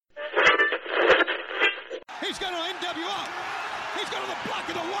He's got an NWO. He's got on the black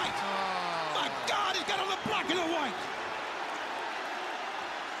and the white. Oh. My God, he's got on the black and the white.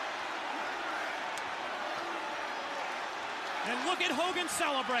 And look at Hogan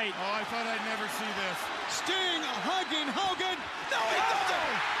celebrate. Oh, I thought I'd never see this. Sting hugging Hogan. No, he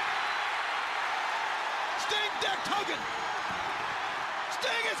doesn't. Sting decked Hogan.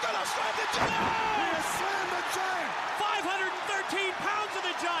 Sting is going to slam the giant. He has slammed the giant. 513 pounds of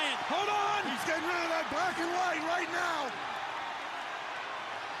the giant. Hold on. He's getting rid of that black and white right now.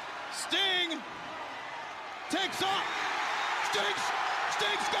 Sting takes off.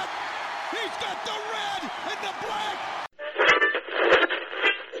 Sting's got the red and the black.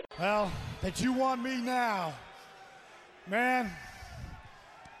 Well, that you want me now, man,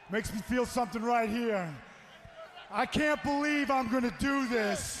 makes me feel something right here. I can't believe I'm going to do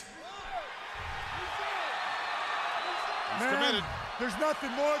this. Man, there's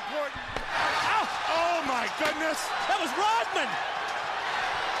nothing more important. Ow! Oh, my goodness. That was Rodman.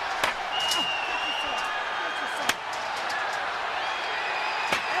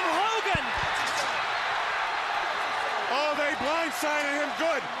 And Hogan. Oh, they blindsided him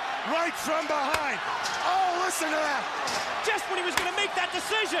good. Right from behind. Oh, listen to that. Just when he was going to make that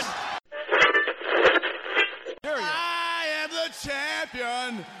decision. I am the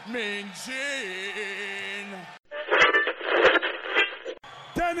champion, Mean Gene.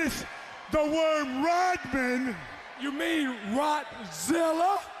 Dennis, the worm Rodman. You mean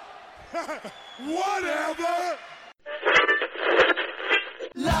Rotzilla? Whatever.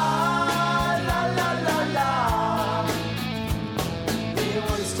 La la la la la. We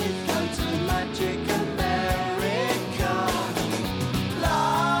want to come to Magic America. La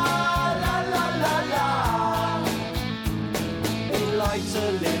la la la la. We like to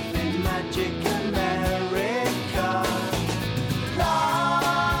live in Magic America. La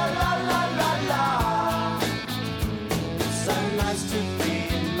la la la la. So nice to be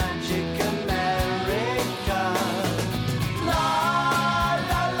in Magic America. La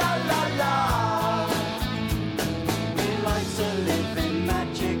la la la la. We like to live in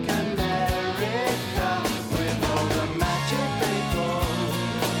Magic America with all the magic people.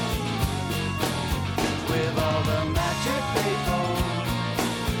 With all the magic people.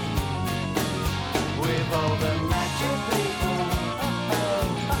 With all the magic people. Oh,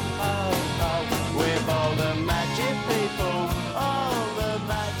 oh, oh, oh. With all the magic people. All the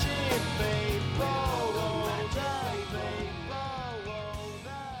magic people. All the people.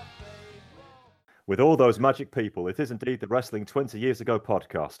 With all those magic people, it is indeed the Wrestling 20 Years Ago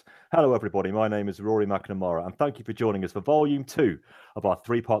podcast. Hello, everybody. My name is Rory McNamara, and thank you for joining us for Volume 2 of our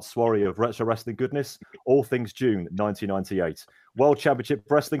three-part soiree of retro wrestling goodness, all things June 1998. World Championship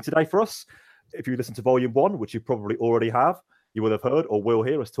Wrestling today for us. If you listen to Volume 1, which you probably already have, you will have heard or will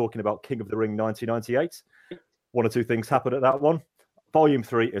hear us talking about King of the Ring 1998. One or two things happened at that one. Volume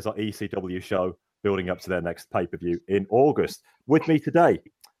 3 is our ECW show, building up to their next pay-per-view in August. With me today,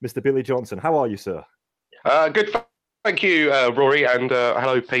 Mr. Billy Johnson. How are you, sir? Good, thank you, Rory, and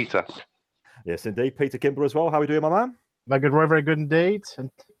hello, Peter. Yes, indeed. Peter Kimber as well. How are we doing, my man? Very good, Roy. Very good indeed. And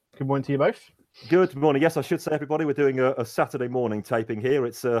good morning to you both. Good morning. Yes, I should say, everybody, we're doing a Saturday morning taping here.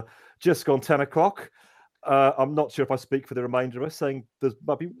 It's just gone 10 o'clock. I'm not sure if I speak for the remainder of us, saying there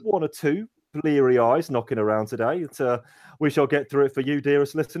might be one or two bleary eyes knocking around today. We shall get through it for you,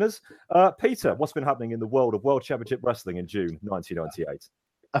 dearest listeners. Peter, what's been happening in the world of World Championship Wrestling in June 1998?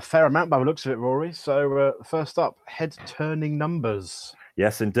 A fair amount by the looks of it, Rory. So first up, head-turning numbers.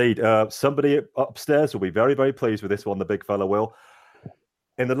 Yes, indeed. Somebody upstairs will be very, very pleased with this one, the big fella will.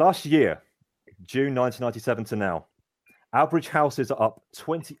 In the last year, June 1997 to now, average houses are up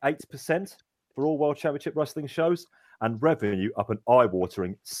 28% for all World Championship Wrestling shows, and revenue up an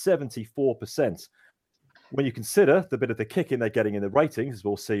eye-watering 74%. When you consider the bit of the kicking they're getting in the ratings, as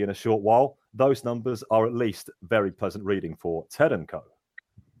we'll see in a short while, those numbers are at least very pleasant reading for Ted & Co.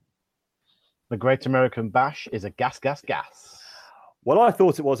 The Great American Bash is a gas. Well, I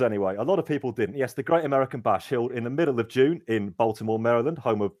thought it was anyway. A lot of people didn't. Yes, the Great American Bash held in the middle of June in Baltimore, Maryland,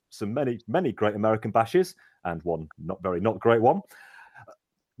 home of some many Great American Bashes, and one not great one.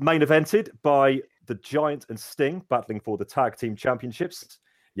 Main evented by the Giant and Sting battling for the Tag Team Championships.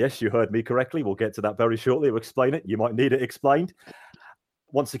 Yes, you heard me correctly. We'll get to that very shortly. We'll explain it. You might need it explained.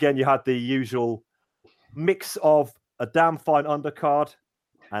 Once again, you had the usual mix of a damn fine undercard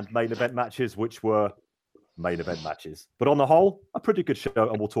and main event matches, which were main event matches. But on the whole, a pretty good show,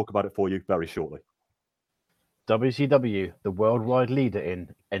 and we'll talk about it for you very shortly. WCW, the worldwide leader in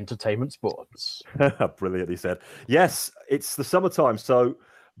entertainment sports. Brilliantly said. Yes, it's the summertime, so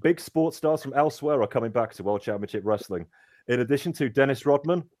big sports stars from elsewhere are coming back to World Championship Wrestling. In addition to Dennis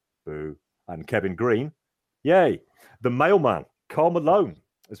Rodman, boo, and Kevin Green, Yay. The mailman, Karl Malone,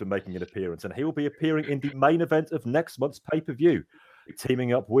 has been making an appearance, and he will be appearing in the main event of next month's pay-per-view,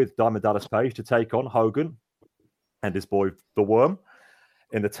 teaming up with Diamond Dallas Page to take on Hogan and his boy, The Worm,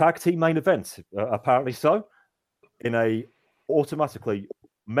 in the tag team main event, apparently so, in a automatically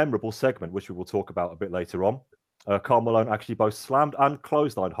memorable segment, which we will talk about a bit later on. Karl Malone actually both slammed and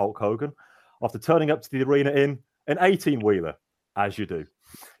clotheslined Hulk Hogan after turning up to the arena in an 18-wheeler, as you do.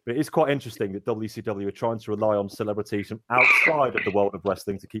 But it is quite interesting that WCW are trying to rely on celebrities from outside of the world of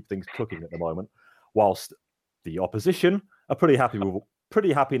wrestling to keep things cooking at the moment, whilst the opposition are pretty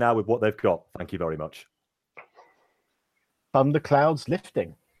happy now with what they've got. Thank you very much. Thunderclouds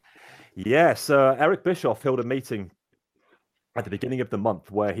lifting. Yes, Eric Bischoff held a meeting at the beginning of the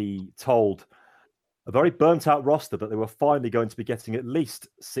month where he told a very burnt-out roster that they were finally going to be getting at least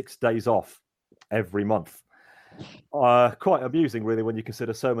 6 days off every month. Quite amusing, really, when you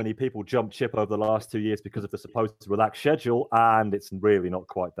consider so many people jumped ship over the last 2 years because of the supposed relaxed schedule, and it's really not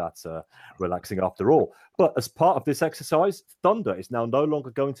quite that relaxing after all. But as part of this exercise, Thunder is now no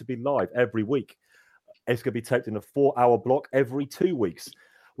longer going to be live every week. It's going to be taped in a 4-hour block every 2 weeks,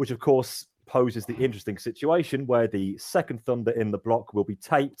 which, of course, poses the interesting situation where the second Thunder in the block will be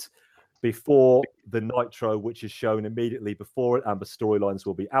taped before the Nitro, which is shown immediately before it, and the storylines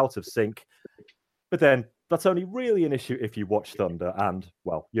will be out of sync. But then that's only really an issue if you watch Thunder, and,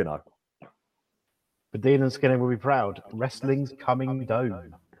 well, you know. But Dean and Skinner will be proud. Wrestling's coming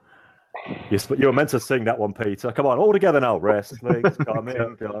down. Yes, but you were meant to sing that one, Peter. Come on, all together now. Wrestling's coming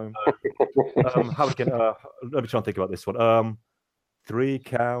down. How we can? Let me try and think about this one. 3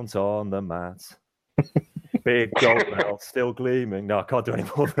 counts on the mat. Big gold medal still gleaming. No, I can't do any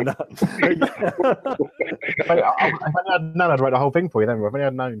more than that. If I had known, I'd write the whole thing for you then. If I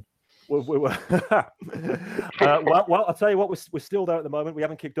had known. Well, I'll tell you what, we're still there at the moment. We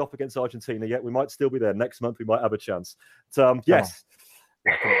haven't kicked off against Argentina yet. We might still be there. Next month, we might have a chance. Yes.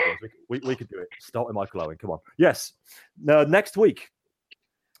 Yeah, come on, boys. We can do it. Start with Michael Owen. Come on. Yes. Now, next week,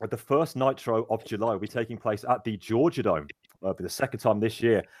 the first Nitro of July will be taking place at the Georgia Dome for the second time this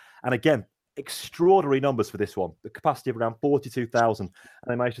year. And again, extraordinary numbers for this one. The capacity of around 42,000. And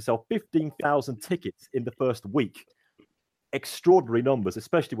they managed to sell 15,000 tickets in the first week. Extraordinary numbers,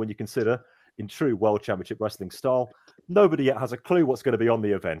 especially when you consider, in true World Championship Wrestling style, nobody yet has a clue what's going to be on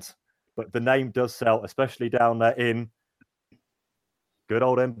the event. But the name does sell, especially down there in good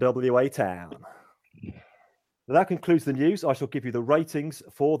old NWA town. That concludes the news. I shall give you the ratings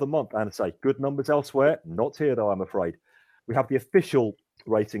for the month and say good numbers elsewhere. Not here, though, I'm afraid. We have the official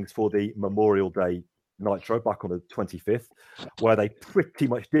ratings for the Memorial Day Nitro back on the 25th, where they pretty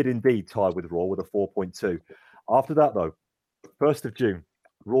much did indeed tie with Raw with a 4.2. After that, though, 1st of June,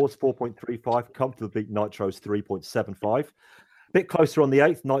 Raw's 4.35, comfortably beat Nitro's 3.75. Bit closer on the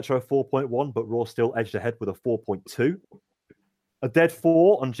 8th, Nitro 4.1, but Raw still edged ahead with a 4.2. A dead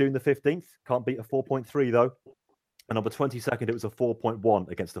 4 on June the 15th. Can't beat a 4.3, though. And on the 22nd, it was a 4.1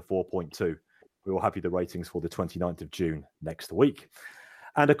 against a 4.2. We will have you the ratings for the 29th of June next week.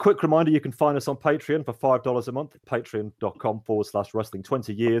 And a quick reminder, you can find us on Patreon for $5 a month,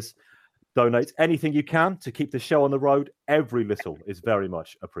 patreon.com/wrestling20 years. Donate anything you can to keep the show on the road. Every little is very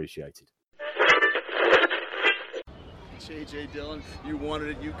much appreciated. J.J. Dillon, you wanted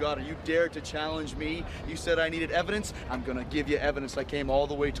it, you got it. You dared to challenge me. You said I needed evidence. I'm going to give you evidence. I came all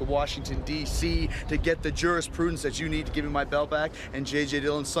the way to Washington, D.C. to get the jurisprudence that you need to give me my belt back. And J.J.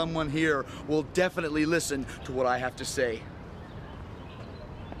 Dillon, someone here will definitely listen to what I have to say.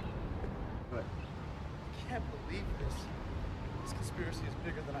 I can't believe this. This conspiracy is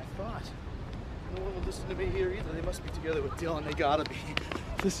bigger than I thought. No one will listen to me here either. They must be together with Dillon. They gotta be.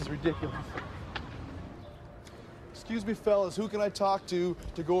 This is ridiculous. Excuse me, fellas, who can I talk to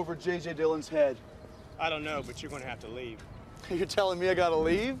go over J.J. Dillon's head? I don't know, but you're going to have to leave. You're telling me I gotta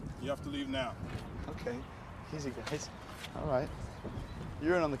leave? You have to leave now. Okay. Easy, guys. All right.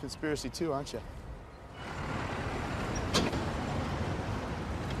 You're in on the conspiracy too, aren't you?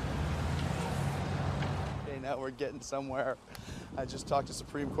 Okay, now we're getting somewhere. I just talked to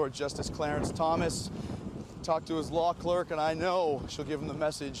Supreme Court Justice Clarence Thomas, talked to his law clerk, and I know she'll give him the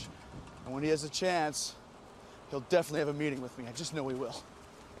message. And when he has a chance, he'll definitely have a meeting with me. I just know he will.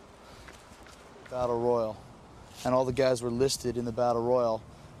 Battle Royal. And all the guys were listed in the Battle Royal,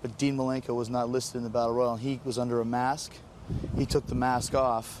 but Dean Malenko was not listed in the Battle Royal. He was under a mask. He took the mask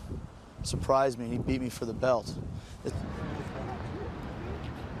off, surprised me, and he beat me for the belt.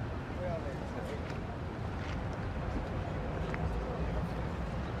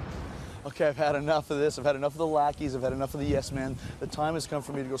 Okay, I've had enough of this. I've had enough of the lackeys. I've had enough of the yes men. The time has come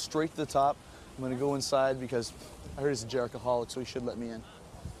for me to go straight to the top. I'm going to go inside because I heard he's a Jerichoholic, so he should let me in.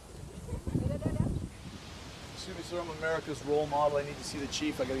 Excuse me, sir, I'm America's role model. I need to see the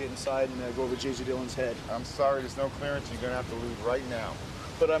chief. I gotta get inside and go over J.J. Dillon's head. I'm sorry, there's no clearance. You're gonna have to leave right now.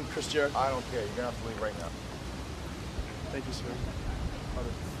 But I'm Chris Jericho. I don't care. You're gonna have to leave right now. Thank you, sir.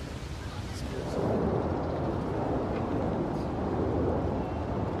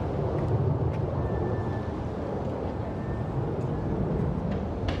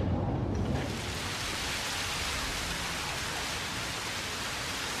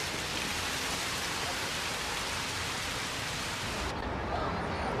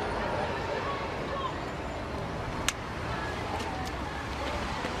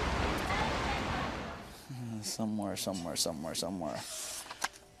 Somewhere.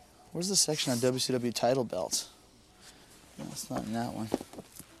 Where's the section on WCW title belts? No, it's not in that one.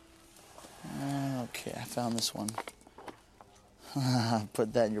 Okay, I found this one.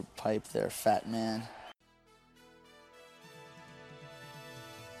 Put that in your pipe there, fat man.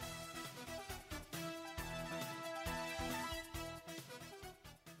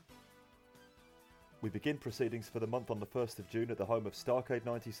 We begin proceedings for the month on the 1st of June at the home of Starrcade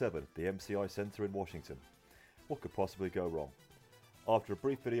 97, the MCI Centre in Washington. What could possibly go wrong? After a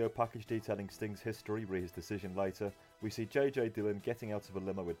brief video package detailing Sting's history, re his decision later, we see J.J. Dillon getting out of a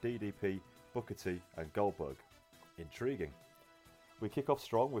limo with DDP, Booker T and Goldberg. Intriguing. We kick off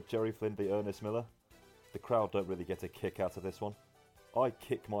strong with Jerry Flynn v Ernest Miller. The crowd don't really get a kick out of this one. I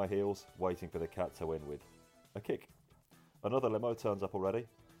kick my heels, waiting for the cat to win with a kick. Another limo turns up already,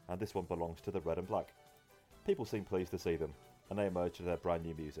 and this one belongs to the Red and Black. People seem pleased to see them, and they emerge to their brand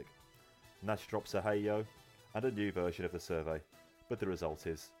new music. Nash drops a hey yo, and a new version of the survey, but the result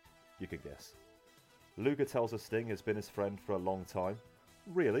is, you can guess. Luger tells us Sting has been his friend for a long time,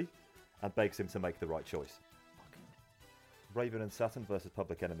 really, and begs him to make the right choice. Raven and Saturn versus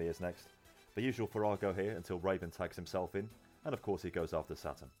Public Enemy is next. The usual Farrago here until Raven tags himself in, and of course he goes after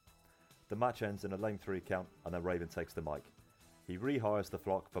Saturn. The match ends in a lame 3 count, and then Raven takes the mic. He rehires the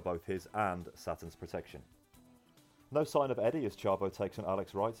Flock for both his and Saturn's protection. No sign of Eddie as Chavo takes on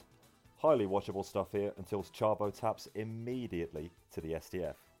Alex Wright. Highly watchable stuff here until Chavo taps immediately to the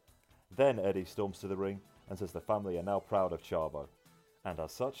STF. Then Eddie storms to the ring and says the family are now proud of Chavo, and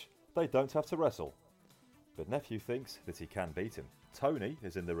as such, they don't have to wrestle. But Nephew thinks that he can beat him. Tony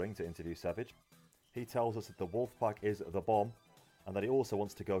is in the ring to interview Savage. He tells us that the Wolfpack is the bomb, and that he also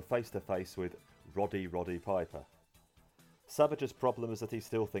wants to go face to face with Roddy Piper. Savage's problem is that he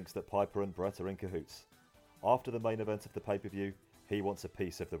still thinks that Piper and Brett are in cahoots. After the main event of the pay-per-view, he wants a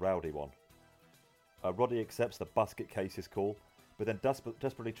piece of the Rowdy one. Roddy accepts the basket case's call, but then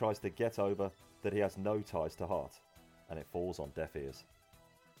desperately tries to get over that he has no ties to Hart, and it falls on deaf ears.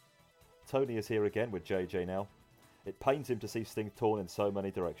 Tony is here again with JJ now. It pains him to see Sting torn in so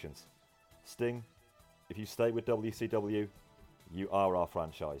many directions. Sting, if you stay with WCW, you are our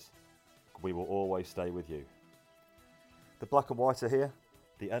franchise. We will always stay with you. The Black and White are here.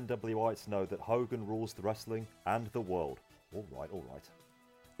 The NWItes know that Hogan rules the wrestling and the world. All right.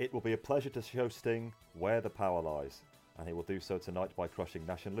 It will be a pleasure to show Sting where the power lies, and he will do so tonight by crushing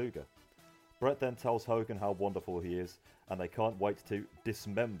Nash and Luger. Brett then tells Hogan how wonderful he is, and they can't wait to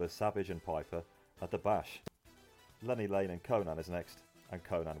dismember Savage and Piper at the Bash. Lenny Lane and Conan is next, and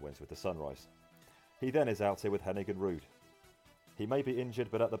Conan wins with the Sunrise. He then is out here with Hennig and Rude. He may be injured,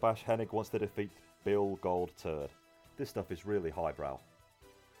 but at the Bash, Hennig wants to defeat Bill Gold Turd. This stuff is really highbrow.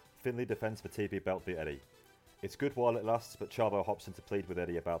 Finlay defends the TV belt via Eddie. It's good while it lasts, but Chavo hops in to plead with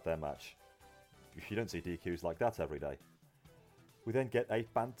Eddie about their match. You don't see DQs like that every day. We then get a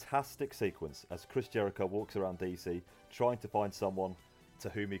fantastic sequence as Chris Jericho walks around DC trying to find someone to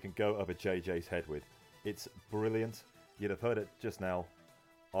whom he can go over JJ's head with. It's brilliant. You'd have heard it just now.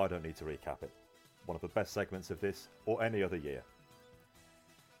 I don't need to recap it. One of the best segments of this or any other year.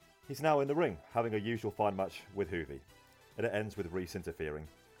 He's now in the ring, having a usual fine match with Hoovy, and it ends with Reese interfering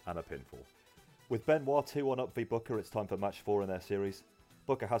and a pinfall. With Benoit 2-1-up v Booker, it's time for match 4 in their series.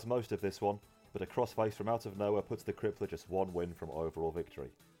 Booker has most of this one, but a crossface from out of nowhere puts the Crippler just one win from overall victory.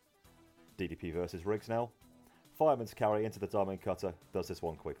 DDP versus Riggs now. Fireman's carry into the Diamond Cutter does this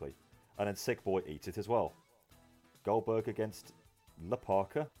one quickly, and then Sick Boy eats it as well. Goldberg against La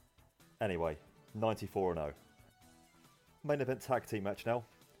Parker. Anyway, 94-0. Main event tag team match now.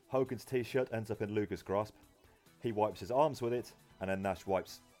 Hogan's t-shirt ends up in Luger's grasp. He wipes his arms with it, and then Nash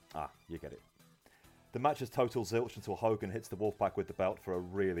wipes... you get it. The match is total zilch until Hogan hits the Wolfpack with the belt for a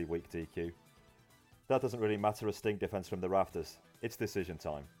really weak DQ. That doesn't really matter as Sting defends from the rafters. It's decision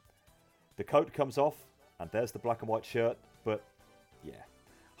time. The coat comes off, and there's the black and white shirt, but yeah.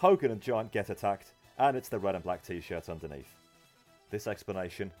 Hogan and Giant get attacked, and it's the red and black t-shirt underneath. This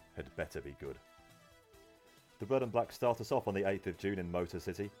explanation had better be good. The red and black start us off on the 8th of June in Motor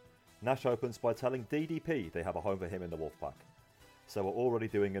City. Nash opens by telling DDP they have a home for him in the Wolfpack. So we're already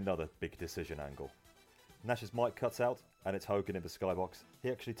doing another big decision angle. Nash's mic cuts out, and it's Hogan in the skybox. He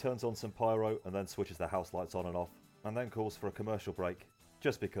actually turns on some pyro and then switches the house lights on and off, and then calls for a commercial break,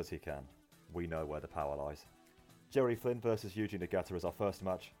 just because he can. We know where the power lies. Jerry Flynn versus Yuji Nagata is our first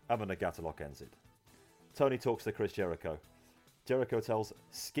match, and the Nagata lock ends it. Tony talks to Chris Jericho. Jericho tells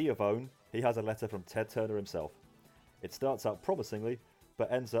Schiavone he has a letter from Ted Turner himself. It starts out promisingly,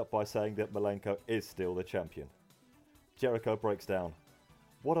 but ends up by saying that Malenko is still the champion. Jericho breaks down.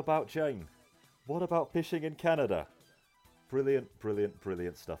 What about Jane? What about fishing in Canada? Brilliant, brilliant,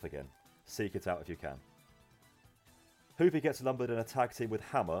 brilliant stuff again. Seek it out if you can. Hoovy gets lumbered in a tag team with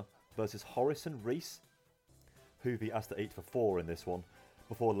Hammer versus Horace and Reese. Hoovy has to eat for 4 in this one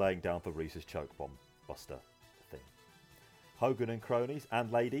before laying down for Reese's choke bomb buster thing. Hogan and cronies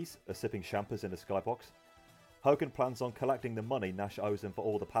and ladies are sipping champers in the skybox. Hogan plans on collecting the money Nash owes him for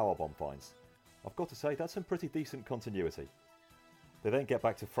all the powerbomb fines. I've got to say, that's some pretty decent continuity. They then get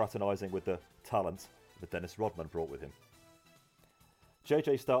back to fraternising with the talent that Dennis Rodman brought with him.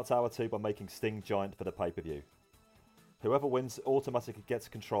 JJ starts hour 2 by making Sting giant for the pay-per-view. Whoever wins automatically gets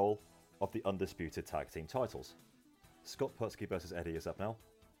control of the undisputed tag team titles. Scott Putski versus Eddie is up now.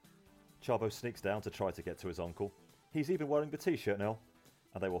 Chavo sneaks down to try to get to his uncle. He's even wearing the t-shirt now,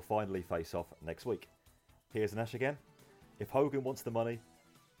 and they will finally face off next week. Here's Nash again. If Hogan wants the money,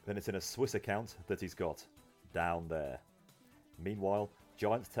 then it's in a Swiss account that he's got, down there. Meanwhile,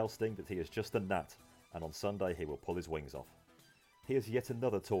 Giants tell Sting that he is just a gnat, and on Sunday he will pull his wings off. Here's yet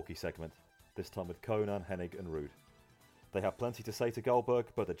another talky segment, this time with Conan, Hennig and Rude. They have plenty to say to Goldberg,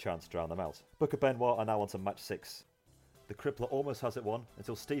 but the chants drown them out. Booker Benoit are now on to match 6. The Crippler almost has it won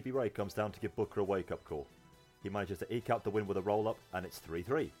until Stevie Ray comes down to give Booker a wake-up call. He manages to eke out the win with a roll-up, and it's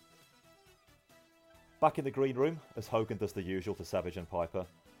 3-3. Back in the green room, as Hogan does the usual to Savage and Piper,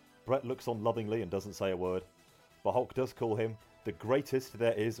 Brett looks on lovingly and doesn't say a word, but Hulk does call him the greatest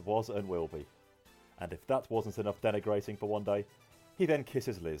there is, was and will be. And if that wasn't enough denigrating for one day, he then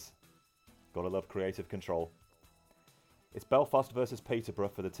kisses Liz. Gotta love creative control. It's Belfast versus Peterborough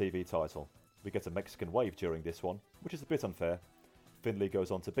for the TV title. We get a Mexican wave during this one, which is a bit unfair. Finlay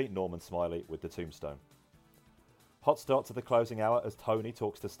goes on to beat Norman Smiley with the tombstone. Hot start to the closing hour as Tony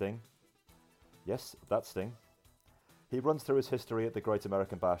talks to Sting. Yes, that's Sting. He runs through his history at the Great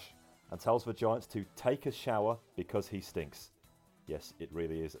American Bash and tells the Giants to take a shower because he stinks. Yes, it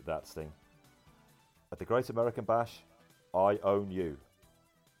really is that Sting. At the Great American Bash, I own you.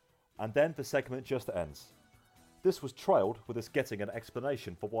 And then the segment just ends. This was trailed with us getting an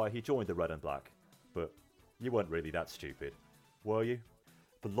explanation for why he joined the Red and Black. But you weren't really that stupid, were you?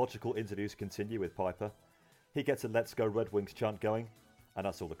 The logical interviews continue with Piper. He gets a Let's Go Red Wings chant going, and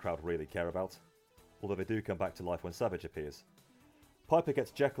that's all the crowd really care about. Although they do come back to life when Savage appears. Piper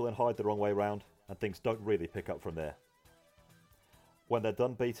gets Jekyll and Hyde the wrong way round, and things don't really pick up from there. When they're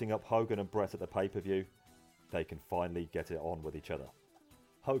done beating up Hogan and Brett at the pay-per-view, they can finally get it on with each other.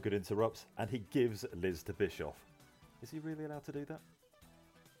 Hogan interrupts, and he gives Liz to Bischoff. Is he really allowed to do that?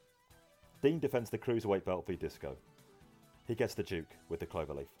 Dean defends the Cruiserweight belt v Disco. He gets the Duke with the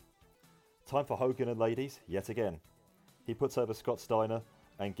Cloverleaf. Time for Hogan and ladies, yet again. He puts over Scott Steiner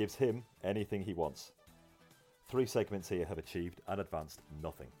and gives him anything he wants. 3 segments here have achieved and advanced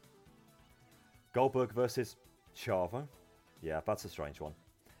nothing. Goldberg versus Chavo? Yeah, that's a strange one.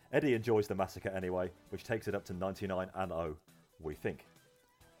 Eddie enjoys the massacre anyway, which takes it up to 99-0, we think.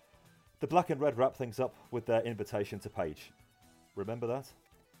 The Black and Red wrap things up with their invitation to Page. Remember that?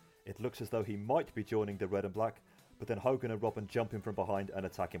 It looks as though he might be joining the Red and Black, but then Hogan and Robin jump him from behind and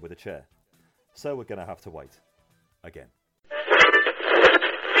attack him with a chair. So we're going to have to wait. Again. From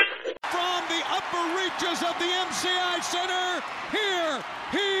the upper reaches of the MCI Center, here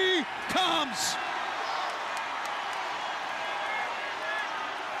he comes.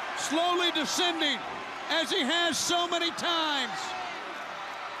 Slowly descending, as he has so many times.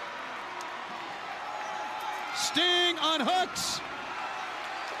 Sting unhooks.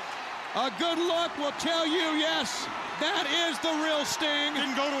 A good look will tell you, yes, that is the real Sting.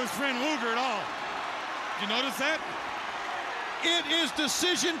 Didn't go to his friend Luger at all. Did you notice that? It is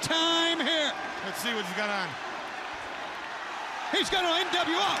decision time here. Let's see what he's got on. He's got an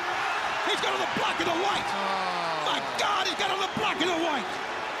NWO. He's got on the black and the white. My God, he's got on the black and the white.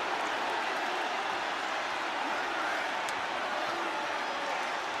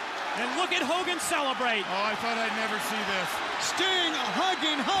 And look at Hogan celebrate. Oh, I thought I'd never see this. Sting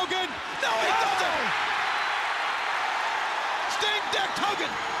hugging Hogan. No, he doesn't. Sting decked Hogan.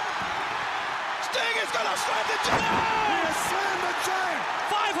 Sting is going to slam the Giant. He has slammed the Giant.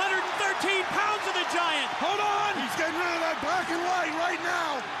 513 pounds of the Giant. Hold on. He's getting rid of that black and white right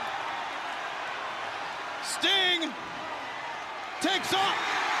now. Sting takes off.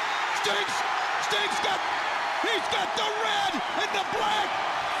 Sting's got the red and the black.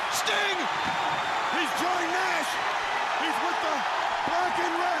 Sting. He's Johnny Nash. He's with the black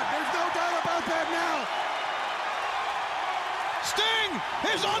and red. There's no doubt about that now. Sting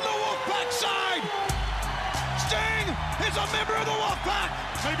is on the Wolfpack side. Sting is a member of the Wolfpack.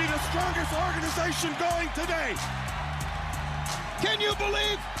 Maybe the strongest organization going today. Can you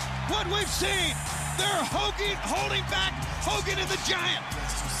believe what we've seen? They're holding back Hogan and the Giant.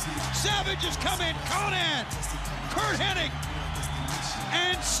 Savage is coming. Conan, Kurt Hennig,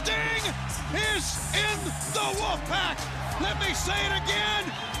 and Sting is in the Wolfpack. Let me say it again.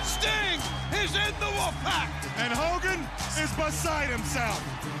 Sting is in the Wolfpack. And Hogan is beside himself.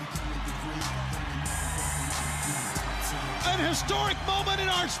 An historic moment in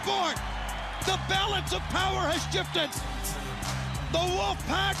our sport. The balance of power has shifted. The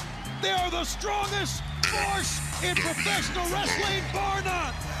Wolfpack, they are the strongest force in professional wrestling, bar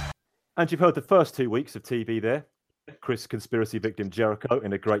none. And you've heard the first 2 weeks of TV there. Chris Conspiracy Victim Jericho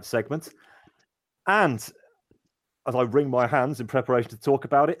in a great segment. And as I wring my hands in preparation to talk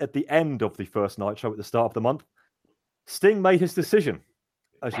about it, at the end of the first Nitro at the start of the month, Sting made his decision.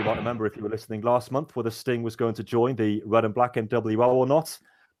 As you might remember if you were listening last month, whether Sting was going to join the Red and Black NWO or not.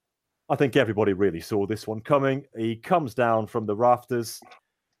 I think everybody really saw this one coming. He comes down from the rafters.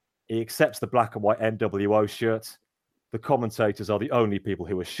 He accepts the black and white NWO shirt. The commentators are the only people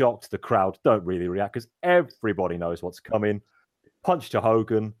who are shocked. The crowd don't really react because everybody knows what's coming. Punch to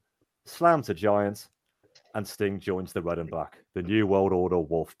Hogan, slam to Giant, and Sting joins the Red and Black, the New World Order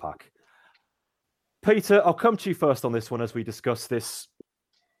Wolfpack. Peter, I'll come to you first on this one as we discussed this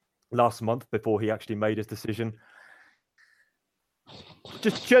last month before he actually made his decision.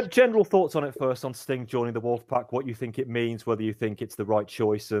 Just general thoughts on it first, on Sting joining the Wolfpack, what you think it means, whether you think it's the right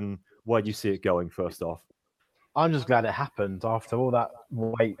choice, and where you see it going first off. I'm just glad it happened after all that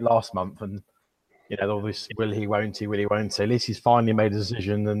wait last month, and all this will he, won't he, will he, won't he. At least he's finally made a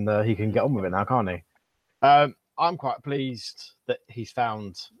decision, and he can get on with it now, can't he? I'm quite pleased that he's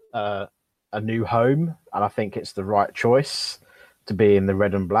found a new home, and I think it's the right choice to be in the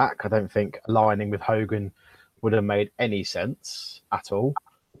Red and Black. I don't think aligning with Hogan would have made any sense at all.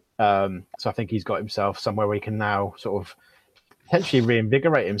 So I think he's got himself somewhere where he can now sort of potentially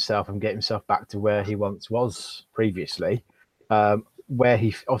reinvigorate himself and get himself back to where he once was previously, where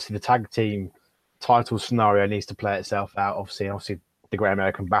he obviously the tag team title scenario needs to play itself out. Obviously the Great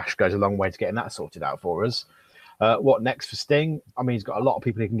American Bash goes a long way to getting that sorted out for us. What next for Sting? I mean, he's got a lot of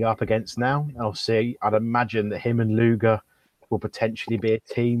people he can go up against now. Obviously, I'd imagine that him and Luger will potentially be a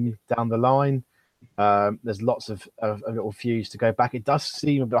team down the line. There's lots of little feuds to go back. It does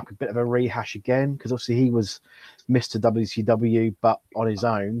seem like a bit of a rehash again, because obviously he was Mr. WCW, but on his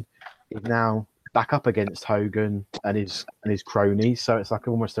own. He's now back up against Hogan and his cronies. So it's like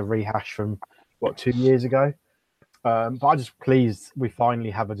almost a rehash from 2 years ago. But I'm just pleased we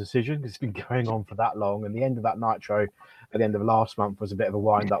finally have a decision, because it's been going on for that long. And the end of that Nitro at the end of last month was a bit of a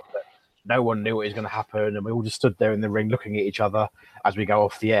wind up that no one knew what was going to happen, and we all just stood there in the ring looking at each other as we go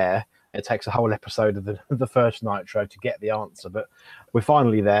off the air. It takes a whole episode of the first Nitro to get the answer, but we're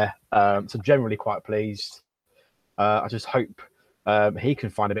finally there. So generally quite pleased. I just hope he can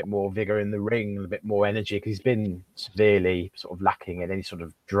find a bit more vigor in the ring and a bit more energy, because he's been severely sort of lacking in any sort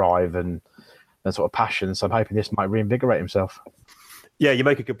of drive and sort of passion. So I'm hoping this might reinvigorate himself. Yeah, you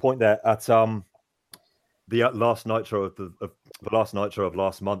make a good point there. At the last Nitro of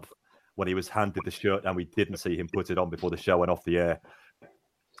last month, when he was handed the shirt and we didn't see him put it on before the show went off the air.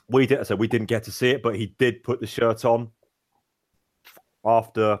 We didn't get to see it, but he did put the shirt on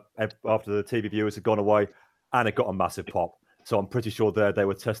after the TV viewers had gone away, and it got a massive pop. So I'm pretty sure they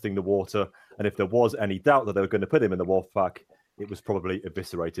were testing the water, and if there was any doubt that they were going to put him in the Wolfpack, it was probably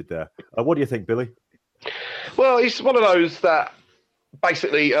eviscerated there. What do you think, Billy? Well, it's one of those that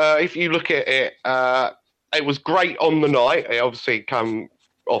basically, if you look at it, it was great on the night. It obviously came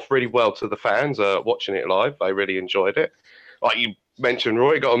off really well to the fans watching it live. They really enjoyed it. Like you mentioned,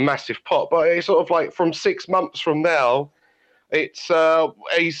 Roy, got a massive pop, but it's sort of like from 6 months from now, it's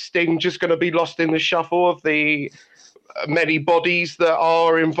is Sting just going to be lost in the shuffle of the many bodies that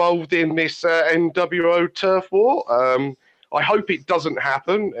are involved in this NWO turf war? I hope it doesn't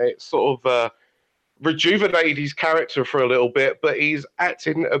happen. It's sort of rejuvenated his character for a little bit, but he's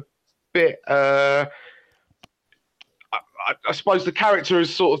acting a bit... I suppose the character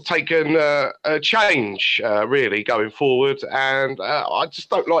has sort of taken a change, really, going forward. And I just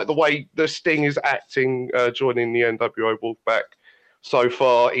don't like the way the Sting is acting, joining the NWO Wolfpack so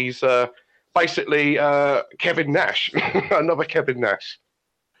far. He's basically Kevin Nash, another Kevin Nash.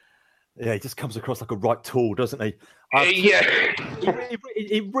 Yeah, he just comes across like a right tool, doesn't he? Yeah.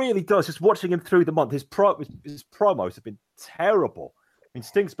 He really does. Just watching him through the month, his promos have been terrible. I mean,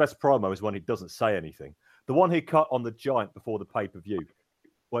 Sting's best promo is when he doesn't say anything. The one he cut on the Giant before the pay-per-view,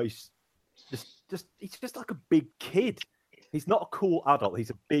 where he's just like a big kid. He's not a cool adult. He's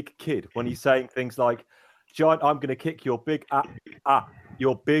a big kid when he's saying things like, "Giant, I'm going to kick your big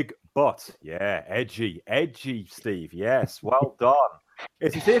your big butt." Yeah, edgy, Steve. Yes, well done.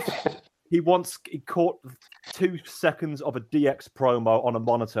 It's as if he caught 2 seconds of a DX promo on a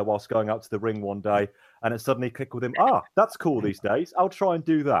monitor whilst going out to the ring one day, and it suddenly clicked with him. That's cool these days. I'll try and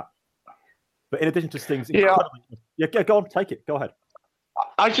do that. But in addition to Sting's incredibly... Yeah, go on, take it. Go ahead.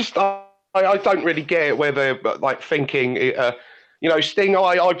 I don't really get it where they're like thinking, Sting,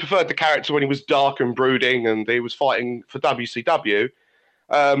 I preferred the character when he was dark and brooding and he was fighting for WCW.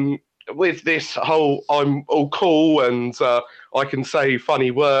 With this whole, I'm all cool and I can say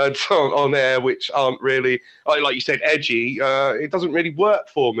funny words on air, which aren't really, like you said, edgy, it doesn't really work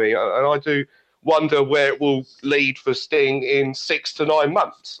for me. And I do wonder where it will lead for Sting in 6 to 9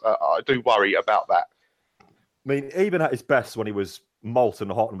 months. I do worry about that. I mean, even at his best when he was molten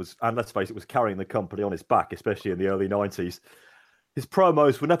hot and let's face it, was carrying the company on his back, especially in the early 90s. His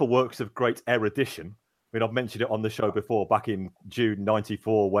promos were never works of great erudition. I mean, I've mentioned it on the show before, back in June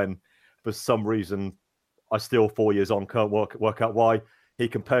 94, when for some reason I still 4 years on can't work out why he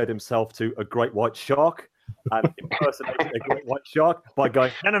compared himself to a great white shark and impersonated a great white shark by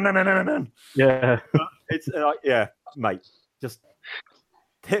going no. Yeah, it's mate, just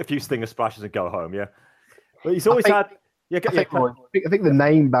hit a few stinger splashes and go home. Yeah, but he's always had. I think the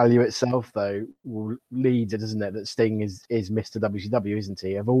name value itself, though, will lead it, doesn't it? That Sting is Mr. WCW, isn't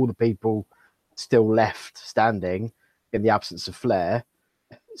he? Of all the people still left standing in the absence of Flair,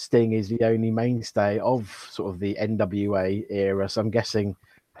 Sting is the only mainstay of sort of the NWA era. So I'm guessing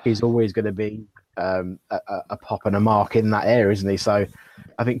he's always going to be a pop and a mark in that era, isn't he? So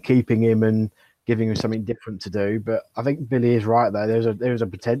I think keeping him and giving him something different to do. But I think Billy is right, though. There's a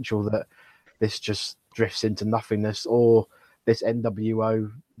potential that this just drifts into nothingness, or this NWO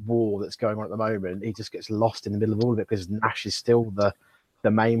war that's going on at the moment, he just gets lost in the middle of all of it because Nash is still the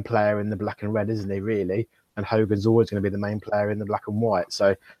main player in the black and red, isn't he, really? And Hogan's always going to be the main player in the black and white.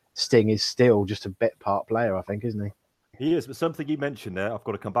 So Sting is still just a bit part player, I think, isn't he? He is, but something you mentioned there, I've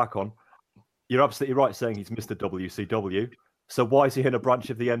got to come back on. You're absolutely right saying he's Mr. WCW. So why is he in a branch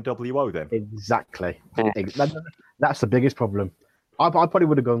of the NWO then? Exactly. That's the biggest problem. I probably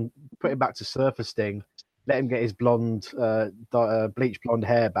would have put him back to Surfer Sting, let him get his blonde, bleach blonde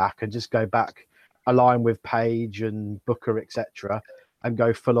hair back, and just go back, align with Page and Booker, etc., and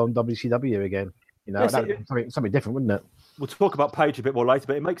go full on WCW again. Yes, something different, wouldn't it? We'll talk about Page a bit more later,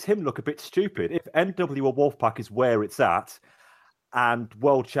 but it makes him look a bit stupid. If NWO Wolfpack is where it's at, and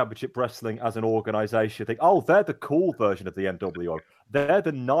World Championship Wrestling as an organization think, they're the cool version of the NWO. They're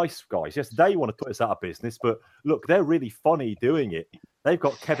the nice guys. Yes, they want to put us out of business, but look, they're really funny doing it. They've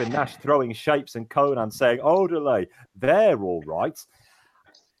got Kevin Nash throwing shapes and Conan saying, delay. They're all right.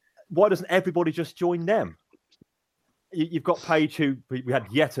 Why doesn't everybody just join them? You've got Page, who we had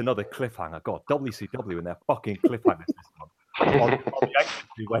yet another cliffhanger. God, WCW and their fucking cliffhangers this month. On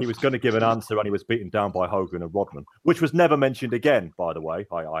the where he was going to give an answer and he was beaten down by Hogan and Rodman, which was never mentioned again, by the way,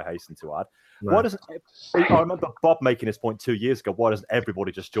 I hasten to add. Right. Why doesn't I remember Bob making this point 2 years ago, why doesn't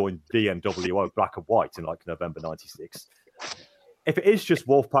everybody just join the NWO black and white in like November 96? If it is just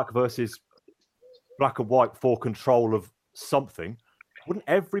Wolfpack versus black and white for control of something, wouldn't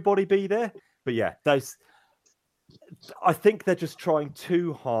everybody be there? But yeah, I think they're just trying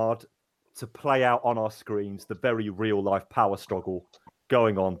too hard to play out on our screens the very real life power struggle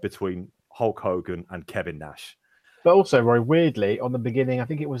going on between Hulk Hogan and Kevin Nash. But also, Roy, weirdly, on the beginning, I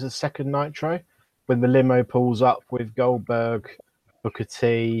think it was the second Nitro, when the limo pulls up with Goldberg, Booker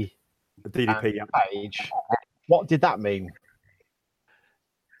T, DDP, and Page. What did that mean?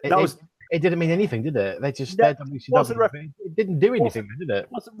 It didn't mean anything, did it? They just it didn't do anything, did it?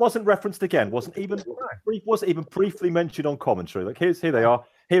 Wasn't referenced again. Wasn't even briefly mentioned on commentary. Like here they are.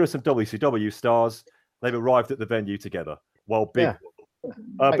 Here are some WCW stars. They've arrived at the venue together. Well, big.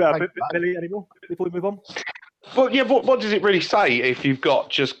 Yeah. Billy, any more before we move on? Well, yeah. What does it really say if you've got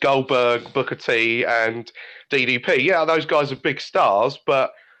just Goldberg, Booker T, and DDP? Yeah, those guys are big stars,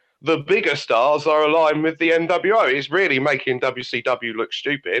 but the bigger stars are aligned with the NWO. It's really making WCW look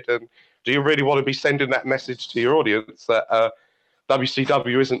stupid. And do you really want to be sending that message to your audience that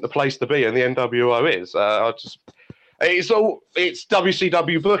WCW isn't the place to be and the NWO is? It's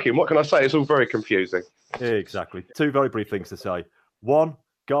WCW booking. What can I say? It's all very confusing. Exactly. Two very brief things to say. One,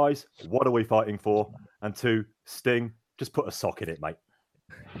 guys, what are we fighting for? And two, Sting, just put a sock in it, mate.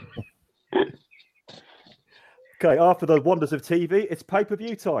 Okay, after the wonders of TV, it's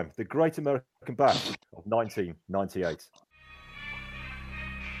pay-per-view time. The Great American Bash of 1998.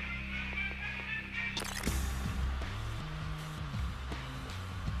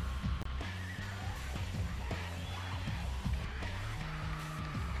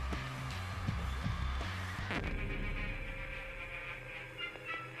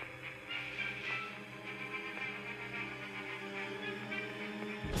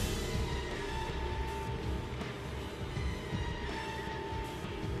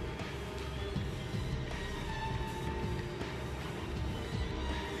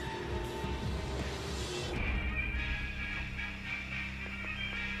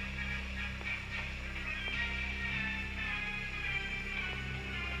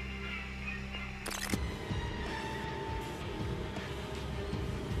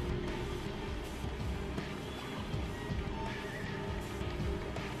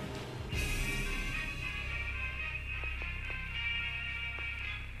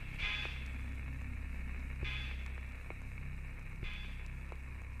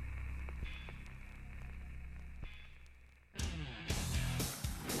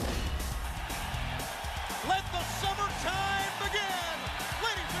 Let the summertime begin!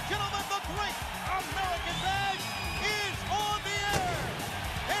 Ladies and gentlemen, the Great American Bash is on the air!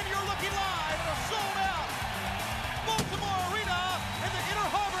 And you're looking live at a sold-out Baltimore Arena in the Inner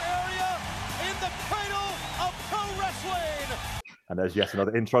Harbor area in the cradle of pro wrestling! And there's yet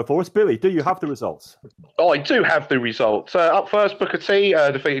another intro for us. Billy, do you have the results? Oh, I do have the results. Up first, Booker T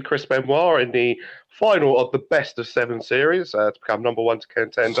defeated Chris Benoit in the final of the Best of 7 series to become number 1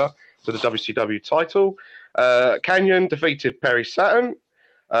 contender to the WCW title. Canyon defeated Perry Saturn.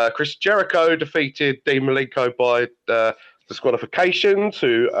 Chris Jericho defeated Dean Malenko by disqualification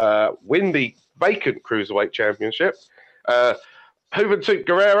to win the vacant Cruiserweight Championship. Juventud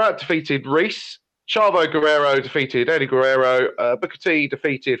Guerrera defeated Reese. Chavo Guerrero defeated Eddie Guerrero. Booker T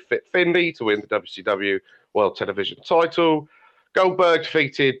defeated Fit Finlay to win the WCW World Television title. Goldberg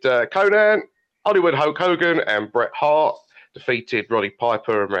defeated Conan. Hollywood Hulk Hogan and Bret Hart defeated Roddy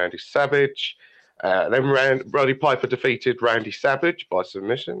Piper and Randy Savage. Then Roddy Piper defeated Randy Savage by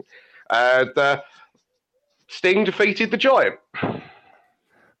submission. And Sting defeated the Giant.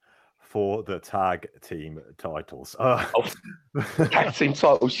 For the tag team titles. Tag team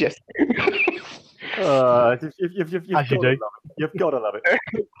titles, yes. You've got to love it.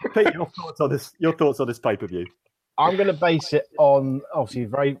 Pete, your thoughts on this pay-per-view? I'm going to base it on obviously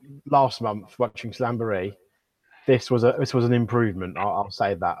very last month watching Slamboree. This was an improvement. I'll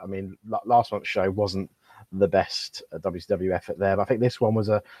say that. I mean, last month's show wasn't the best WCW effort there, but I think this one was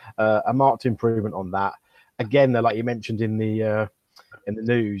a marked improvement on that. Again, like you mentioned in the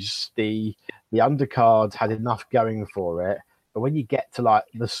news, the undercard had enough going for it, but when you get to like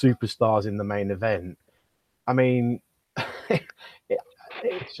the superstars in the main event, I mean,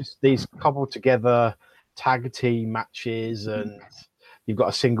 it's just these coupled together tag team matches, and you've got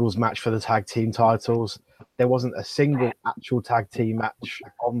a singles match for the tag team titles. There wasn't a single actual tag team match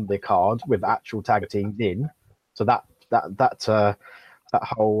on the card with actual tag teams in, so that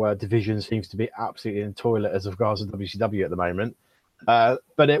whole division seems to be absolutely in the toilet as regards to WCW at the moment.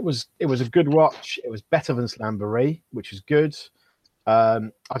 But it was a good watch. It was better than Slamboree, which is good.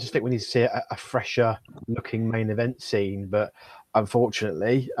 I just think we need to see a fresher looking main event scene, but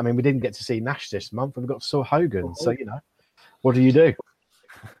unfortunately, I mean, we didn't get to see Nash this month. We've got Saw Hogan, so what do you do?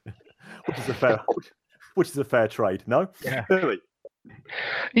 Which is a fair trade, no? Yeah. Billy?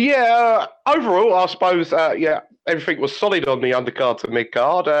 Yeah, overall, I suppose, everything was solid on the undercard to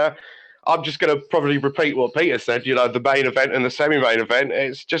mid-card. I'm just going to probably repeat what Peter said. The main event and the semi-main event,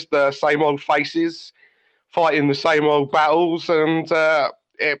 it's just the same old faces fighting the same old battles. And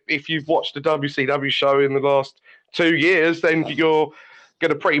if you've watched the WCW show in the last 2 years, then you're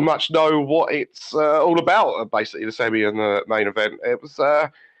going to pretty much know what it's all about, basically, the semi and the main event. It was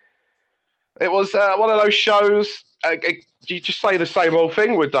one of those shows. You just say the same old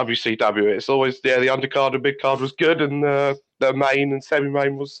thing with WCW. It's always, the undercard and mid-card was good, and the main and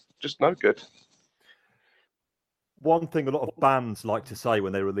semi-main was just no good. One thing a lot of bands like to say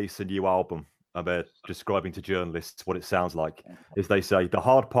when they release a new album, and they're describing to journalists what it sounds like, is they say the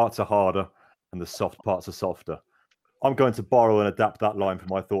hard parts are harder and the soft parts are softer. I'm going to borrow and adapt that line for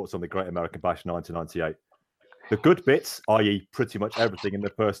my thoughts on the Great American Bash 1998. The good bits, i.e. pretty much everything in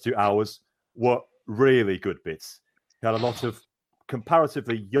the first 2 hours, were really good bits. You had a lot of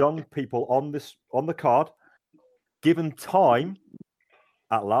comparatively young people on the card, given time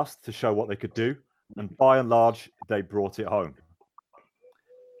at last to show what they could do, and by and large, they brought it home.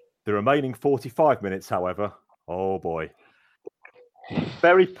 The remaining 45 minutes, however, oh boy,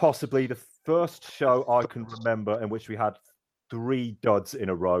 very possibly first show I can remember in which we had 3 duds in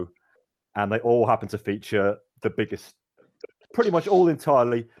a row, and they all happened to feature the biggest, pretty much all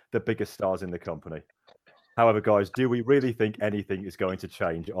entirely the biggest stars in the company. However, guys, do we really think anything is going to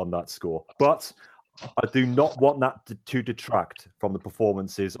change on that score? But I do not want that to detract from the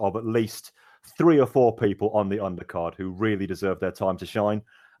performances of at least 3 or 4 people on the undercard who really deserve their time to shine,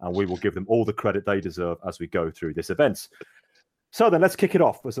 and we will give them all the credit they deserve as we go through this event. So then let's kick it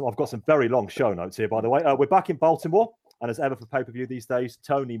off. I've got some very long show notes here, by the way. We're back in Baltimore, and as ever for pay-per-view these days,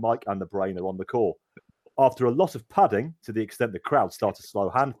 Tony, Mike, and the Brain are on the call. After a lot of padding, to the extent the crowd start to slow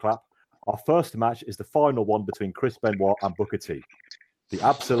hand clap, our first match is the final one between Chris Benoit and Booker T. The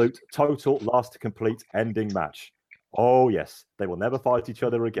absolute, total, last complete ending match. Oh, yes, they will never fight each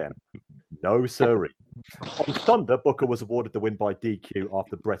other again. No, sirree. On Thunder, Booker was awarded the win by DQ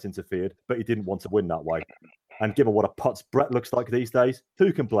after Brett interfered, but he didn't want to win that way. And given what a putz Brett looks like these days,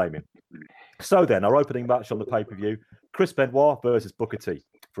 who can blame him? So then, our opening match on the pay-per-view, Chris Benoit versus Booker T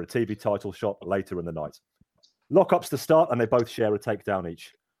for a TV title shot later in the night. Lockups to start, and they both share a takedown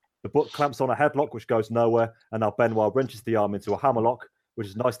each. The Book clamps on a headlock, which goes nowhere, and now Benoit wrenches the arm into a hammerlock, which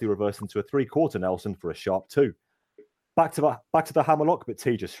is nicely reversed into a 3/4 Nelson for a sharp 2. Back to the hammerlock, but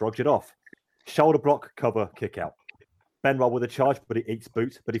T just shrugs it off. Shoulder block, cover, kick out. Benoit with a charge, but he eats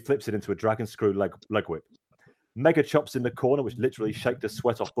boot, but he flips it into a dragon screw leg whip. Mega chops in the corner, which literally shake the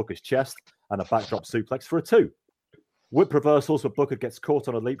sweat off Booker's chest, and a backdrop suplex for a 2. Whip reversals, but Booker gets caught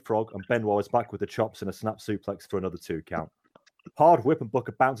on a leapfrog, and Benoit is back with the chops and a snap suplex for another 2 count. Hard whip, and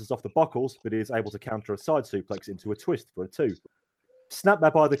Booker bounces off the buckles, but he is able to counter a side suplex into a twist for a 2.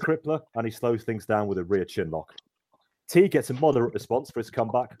 Snapmare by the crippler, and he slows things down with a rear chin lock. T gets a moderate response for his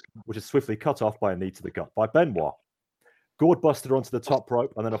comeback, which is swiftly cut off by a knee to the gut by Benoit. Gourd buster onto the top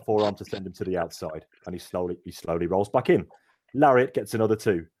rope, and then a forearm to send him to the outside, and he slowly rolls back in. Lariat gets another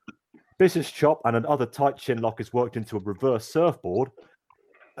 2. Vicious chop and another tight chin lock is worked into a reverse surfboard.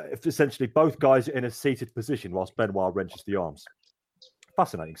 Essentially, both guys are in a seated position whilst Benoit wrenches the arms.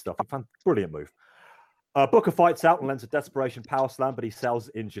 Fascinating stuff. A brilliant move. Booker fights out and lands a desperation power slam, but he sells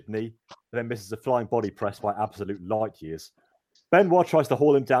injured knee, and then misses a flying body press by absolute light years. Benoit tries to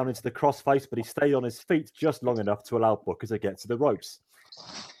haul him down into the crossface, but he stayed on his feet just long enough to allow Booker to get to the ropes.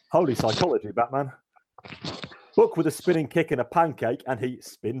 Holy psychology, Batman. Book with a spinning kick and a pancake, and he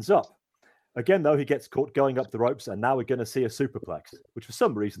spins up. Again, though, he gets caught going up the ropes, and now we're going to see a superplex, which for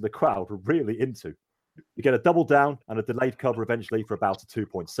some reason the crowd were really into. You get a double down and a delayed cover eventually for about a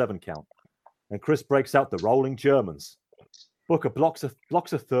 2.7 count. And Chris breaks out the rolling Germans. Booker blocks a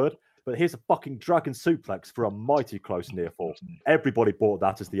third, but here's a fucking dragon suplex for a mighty close near fall. Everybody bought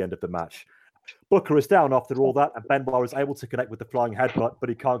that as the end of the match. Booker is down after all that, and Benoit is able to connect with the flying headbutt, but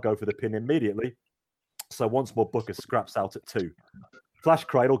he can't go for the pin immediately. So once more, Booker scraps out at 2. Flash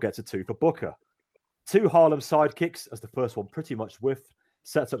Cradle gets a 2 for Booker. 2 Harlem sidekicks, as the first one pretty much whiffed,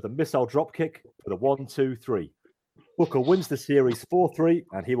 sets up the missile dropkick for the 1, 2, 3. Booker wins the series 4-3,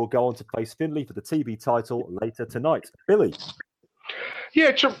 and he will go on to face Finlay for the TV title later tonight. Billy.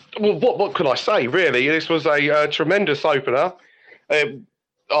 Yeah, well, what could I say, really? This was a tremendous opener.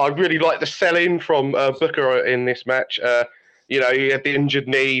 I really like the sell-in from Booker in this match. He had the injured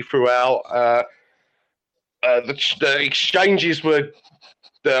knee throughout. The exchanges were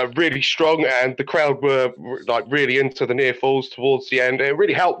really strong, and the crowd were like really into the near falls towards the end. It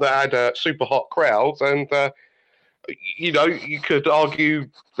really helped that had super hot crowds, and you could argue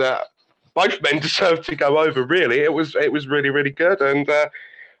that both men deserved to go over. Really, it was really, really good, and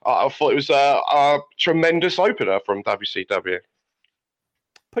I thought it was a tremendous opener from WCW.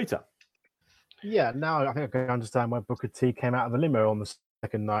 Peter. Yeah, now I think I can understand why Booker T came out of the limo on the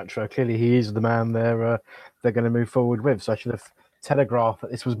second Nitro. Clearly, he is the man they're going to move forward with. So I should have telegraphed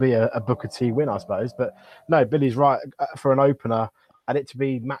that this would be a Booker T win, I suppose. But no, Billy's right. For an opener, and it to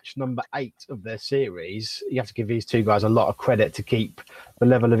be match number 8 of their series, you have to give these 2 guys a lot of credit to keep the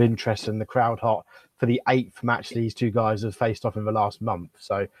level of interest and the crowd hot for the 8th match these 2 guys have faced off in the last month.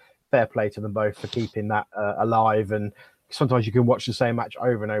 So fair play to them both for keeping that alive. And sometimes you can watch the same match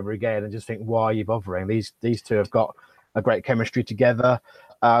over and over again and just think, why are you bothering? These 2 have got a great chemistry together.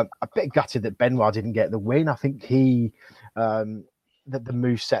 A bit gutted that Benoit didn't get the win. I think he... the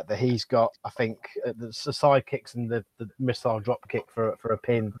move set that he's got, I think the side kicks and the missile drop kick for a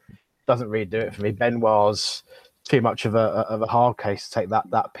pin doesn't really do it for me. Benoit's too much of a hard case to take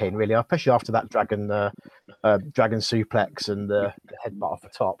that pin, really, especially after that dragon suplex and the headbutt off the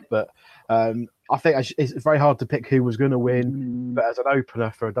top. But I think it's very hard to pick who was going to win. But as an opener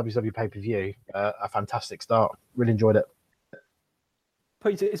for a WWE pay-per-view, a fantastic start. Really enjoyed it.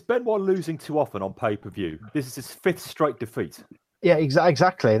 Peter, is Benoit losing too often on pay-per-view? This is his 5th straight defeat. Yeah,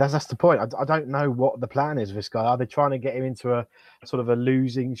 exactly. That's the point. I don't know what the plan is for this guy. Are they trying to get him into a sort of a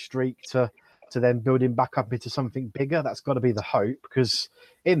losing streak to then build him back up into something bigger? That's got to be the hope, because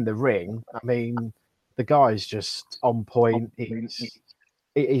in the ring, I mean, the guy's just on point.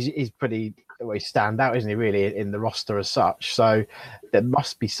 He's pretty stand out, isn't he, really, in the roster as such? So there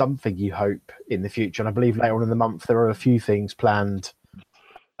must be something you hope in the future. And I believe later on in the month, there are a few things planned,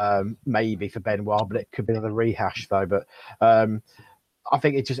 maybe for Benoit, but it could be another rehash, though. But I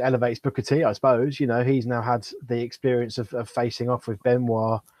think it just elevates Booker T, I suppose. You know, he's now had the experience of facing off with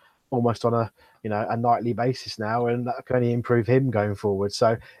Benoit almost on a nightly basis now, and that can only improve him going forward.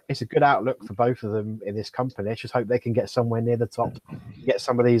 So it's a good outlook for both of them in this company. I just hope they can get somewhere near the top, get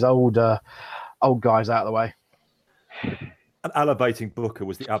some of these old guys out of the way. And elevating Booker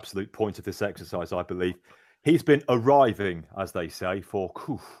was the absolute point of this exercise, I believe. He's been arriving, as they say, for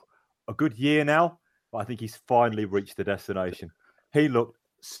a good year now, but I think he's finally reached the destination. He looked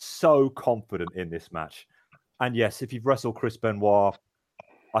so confident in this match. And yes, if you've wrestled Chris Benoit,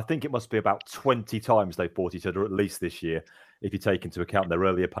 I think it must be about 20 times they've fought each other at least this year, if you take into account their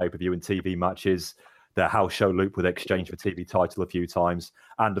earlier pay-per-view and TV matches, their house show loop with exchange for TV title a few times,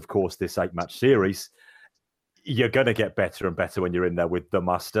 and of course this 8-match series. You're going to get better and better when you're in there with the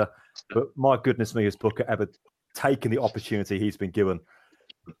master. But my goodness me, has Booker ever taken the opportunity he's been given?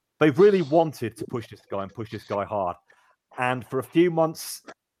 They really wanted to push this guy and push this guy hard. And for a few months,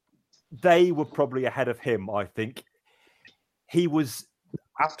 they were probably ahead of him, I think. He was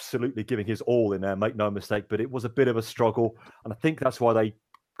absolutely giving his all in there, make no mistake, but it was a bit of a struggle. And I think that's why they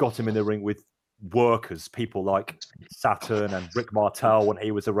got him in the ring with workers, people like Saturn and Rick Martel when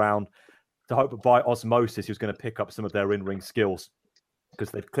he was around, to hope that by osmosis he was going to pick up some of their in-ring skills, because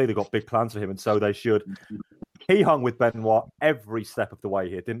they've clearly got big plans for him, and so they should. He hung with Benoit every step of the way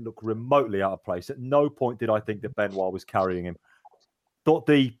here, didn't look remotely out of place. At no point did I think that Benoit was carrying him. Thought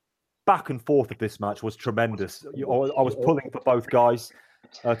the back and forth of this match was tremendous. I was pulling for both guys.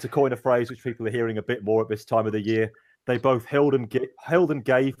 To coin a phrase which people are hearing a bit more at this time of the year, they both held and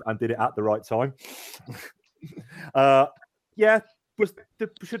gave and did it at the right time.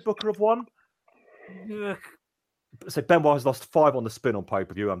 Should Booker have won? So Benoit has lost 5 on the spin on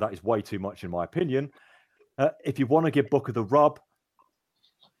pay-per-view, and that is way too much in my opinion. If you want to give Booker the rub,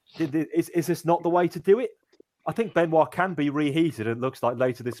 is this not the way to do it? I think Benoit can be reheated, and it looks like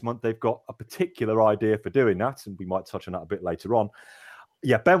later this month they've got a particular idea for doing that, and we might touch on that a bit later on.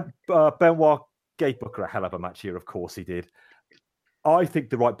 Yeah, Benoit gave Booker a hell of a match here, of course he did. I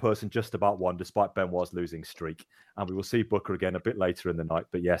think the right person just about won, despite Benoit's losing streak, and we will see Booker again a bit later in the night.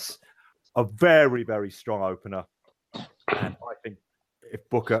 But yes, a very, very strong opener, and I think if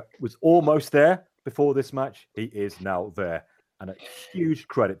Booker was almost there before this match, he is now there, and a huge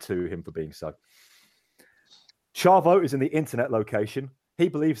credit to him for being so. Chavo is in the internet location. He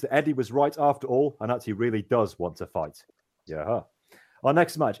believes that Eddie was right after all, and that he really does want to fight. Yeah. Our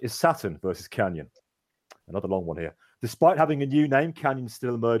next match is Saturn versus Kanyon. Another long one here. Despite having a new name, Kanyon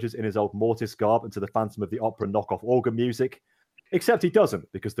still emerges in his old Mortis garb into the Phantom of the Opera knockoff organ music. Except he doesn't,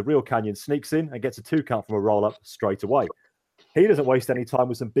 because the real Kanyon sneaks in and gets a 2 count from a roll-up straight away. He doesn't waste any time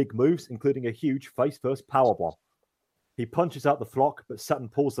with some big moves, including a huge face-first powerbomb. He punches out the flock, but Saturn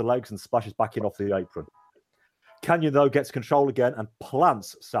pulls the legs and splashes back in off the apron. Kanyon, though, gets control again and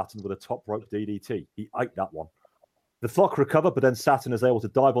plants Saturn with a top rope DDT. He ate that one. The flock recover, but then Saturn is able to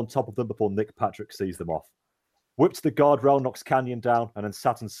dive on top of them before Nick Patrick sees them off. Whips the guardrail, knocks Kanyon down, and then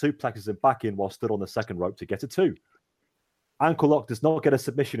Saturn suplexes him back in while stood on the second rope to get a 2. Ankle lock does not get a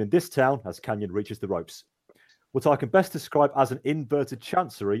submission in this town as Kanyon reaches the ropes. What I can best describe as an inverted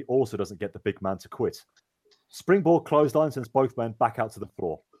chancery also doesn't get the big man to quit. Springboard clothesline sends both men back out to the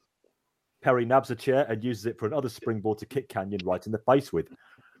floor. Perry nabs a chair and uses it for another springboard to kick Kanyon right in the face with.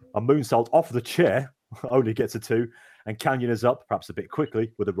 A moonsault off the chair only gets a 2, and Kanyon is up, perhaps a bit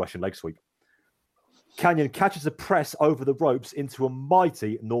quickly, with a Russian leg sweep. Kanyon catches a press over the ropes into a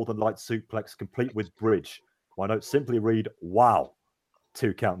mighty Northern Light suplex, complete with bridge. My notes simply read, wow.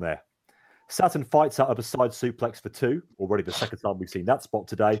 2 count there. Saturn fights out of a side suplex for 2, already the second time we've seen that spot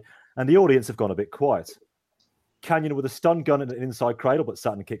today, and the audience have gone a bit quiet. Kanyon with a stun gun and an inside cradle, but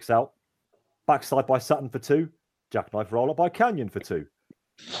Saturn kicks out. Backslide by Saturn for 2. Jackknife roller by Kanyon for 2.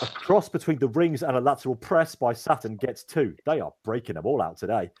 A cross between the rings and a lateral press by Saturn gets 2. They are breaking them all out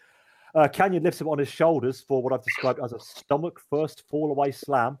today. Kanyon lifts him on his shoulders for what I've described as a stomach first fall away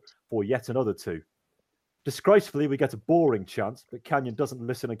slam for yet another 2. Disgracefully, we get a boring chant, but Kanyon doesn't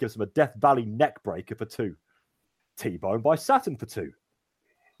listen and gives him a Death Valley neck breaker for 2. T-bone by Saturn for 2.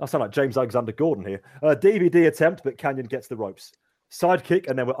 I sound like James Alexander Gordon here. DVD attempt, but Kanyon gets the ropes. Sidekick,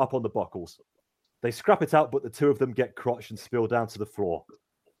 and then we're up on the buckles. They scrap it out, but the two of them get crotched and spill down to the floor.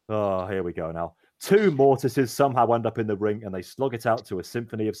 Oh, here we go now. Two Mortises somehow end up in the ring, and they slog it out to a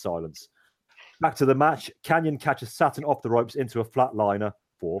symphony of silence. Back to the match. Kanyon catches Saturn off the ropes into a flatliner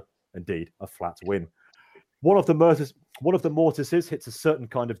for, indeed, a flat win. One of the Mortises hits a certain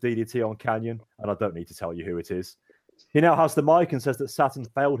kind of DDT on Kanyon, and I don't need to tell you who it is. He now has the mic and says that Saturn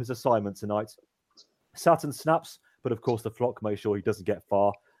failed his assignment tonight. Saturn snaps, but of course the flock makes sure he doesn't get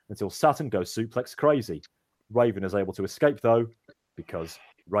far until Saturn goes suplex crazy. Raven is able to escape, though, because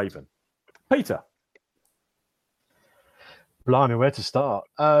Raven. Peter. Blimey, where to start?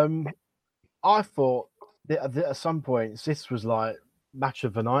 I thought that at some points this was like match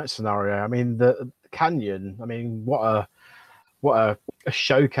of the night scenario. I mean, the Kanyon. I mean, what a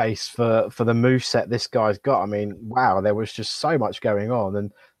showcase for the moveset this guy's got. I mean, wow, there was just so much going on,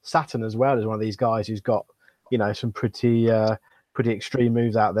 and Saturn as well is one of these guys who's got, you know, some pretty extreme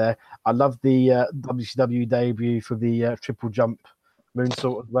moves out there. I love the WCW debut for the triple jump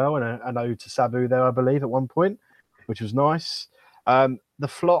moonsault as well, and an ode to Sabu there, I believe, at one point, which was nice. The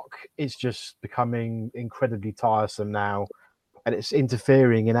flock is just becoming incredibly tiresome now, and it's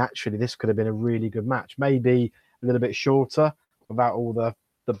interfering in actually this could have been a really good match, maybe a little bit shorter without all the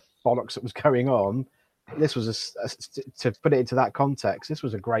bollocks that was going on. This was to put it into that context, this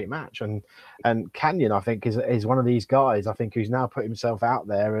was a great match, and Kanyon, I think, is one of these guys, I think, who's now put himself out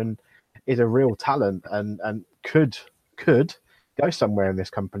there and is a real talent and could go somewhere in this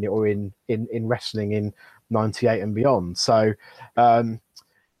company or in wrestling in 98 and beyond. So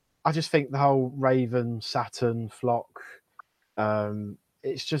I just think the whole Raven, Saturn, flock,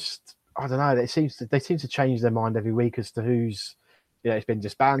 it's just, I don't know, they seem to change their mind every week as to who's, you know, it's been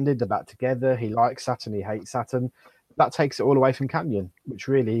disbanded, they're back together, he likes Saturn, he hates Saturn. That takes it all away from Kanyon, which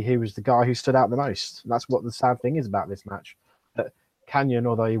really, he was the guy who stood out the most. And that's what the sad thing is about this match. That Kanyon,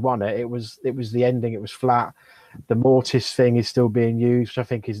 although he won it, it was the ending, it was flat. The Mortis thing is still being used, which I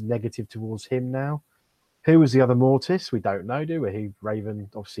think is negative towards him now. Who was the other Mortis? We don't know, do we? Raven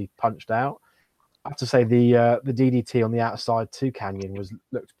obviously punched out. I have to say the DDT on the outside to Kanyon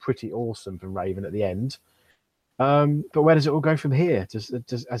looked pretty awesome from Raven at the end. But where does it all go from here?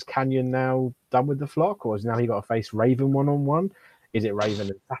 Has Kanyon now done with the flock, or has now he got to face Raven one-on-one? Is it Raven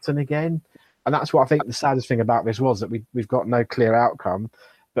and Saturn again? And that's what I think the saddest thing about this was, that we've got no clear outcome.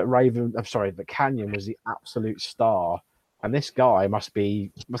 But Kanyon was the absolute star. And this guy must have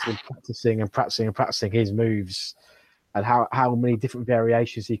been practicing his moves and how many different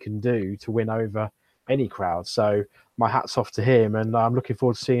variations he can do to win over any crowd. So my hat's off to him, and I'm looking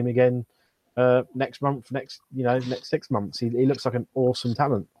forward to seeing him again next month, next 6 months. He looks like an awesome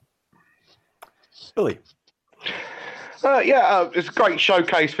talent. Billy. It's a great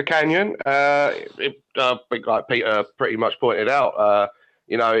showcase for Kanyon. Like Peter pretty much pointed out,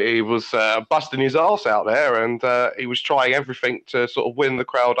 he was busting his arse out there, and he was trying everything to sort of win the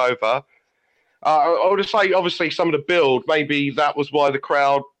crowd over. I would say, obviously, some of the build, maybe that was why the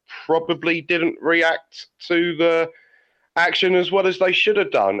crowd probably didn't react to the action as well as they should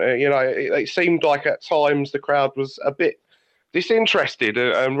have done. It seemed like at times the crowd was a bit disinterested.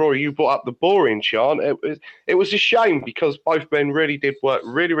 And Rory, you brought up the boring chant. It was a shame, because both men really did work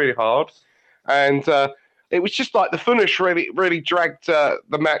really, really hard. And it was just like the finish really, really dragged the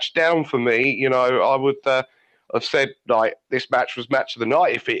match down for me. I would have said, like, this match was match of the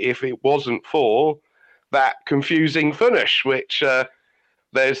night if it wasn't for that confusing finish, which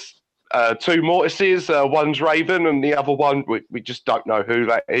there's two Mortises, one's Raven and the other one, we just don't know who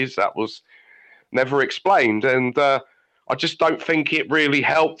that is. That was never explained. And I just don't think it really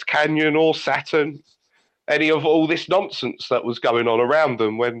helped Kanyon or Saturn, any of all this nonsense that was going on around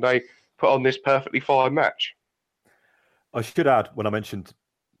them when they put on this perfectly fine match. I should add, when I mentioned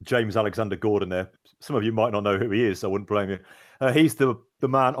James Alexander Gordon there, some of you might not know who he is, so I wouldn't blame you. He's the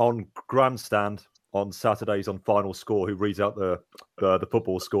man on Grandstand on Saturdays on Final Score who reads out the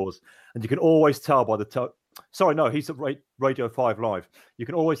football scores. And you can always tell by the sorry, no, he's at Radio 5 Live. You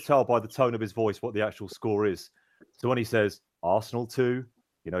can always tell by the tone of his voice what the actual score is. So when he says Arsenal 2,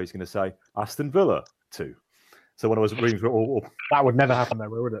 he's going to say Aston Villa 2. So when I was reading through all... That would never happen, though,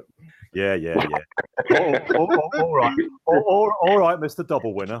 would it? Yeah. All right, Mr.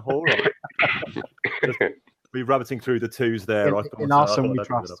 Double Winner. All right. Just be rabbiting through the twos there. In Arsenal we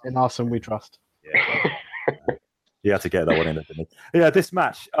trust. In Arsenal we trust. Yeah. You had to get that one in, didn't you? Yeah, this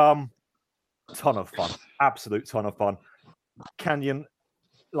match, ton of fun. Absolute ton of fun. Kanyon,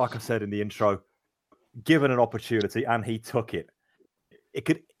 like I said in the intro, given an opportunity, and he took it. It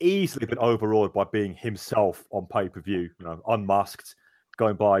could easily have been overawed by being himself on pay-per-view, unmasked,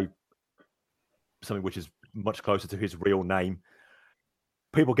 going by something which is much closer to his real name.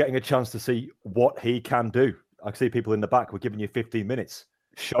 people getting a chance to see what he can do. I see people in the back, we're giving you 15 minutes.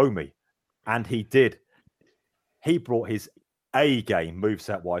 Show me. And he did. He brought his A game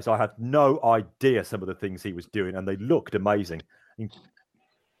moveset wise. I had no idea some of the things he was doing, and they looked amazing. I mean,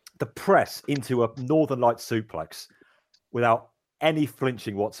 the press into a Northern Lights suplex without any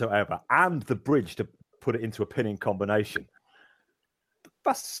flinching whatsoever, and the bridge to put it into a pinning combination.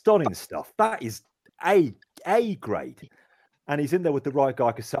 That's stunning stuff. That is A grade. And he's in there with the right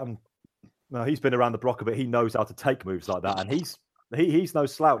guy because he's been around the block a bit. He knows how to take moves like that, and he's no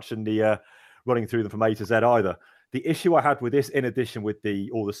slouch in the running through them from A to Z either. The issue I had with this, in addition with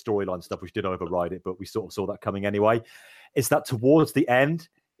all the storyline stuff, which did override it, but we sort of saw that coming anyway, is that towards the end,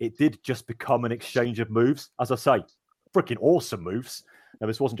 it did just become an exchange of moves. As I say, freaking awesome moves. Now,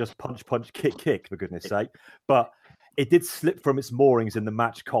 this wasn't just punch, punch, kick, kick, for goodness sake. But it did slip from its moorings in the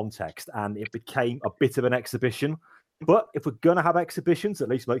match context, and it became a bit of an exhibition. But if we're going to have exhibitions, at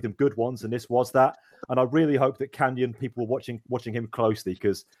least make them good ones, and this was that. And I really hope that Canyon, people were watching him closely,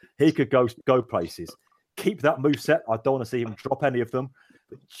 because he could go places. Keep that moveset. I don't want to see him drop any of them,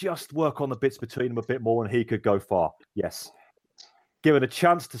 but just work on the bits between them a bit more, and he could go far. Yes. Given a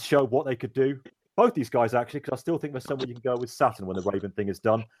chance to show what they could do. Both these guys, actually, because I still think there's somewhere you can go with Saturn when the Raven thing is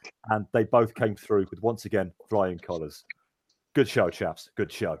done. And they both came through with, once again, flying colours. Good show, chaps.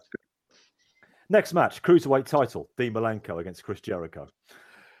 Good show. Next match, Cruiserweight title, Dean Malenko against Chris Jericho.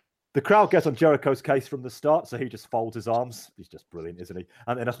 The crowd gets on Jericho's case from the start, so he just folds his arms. He's just brilliant, isn't he?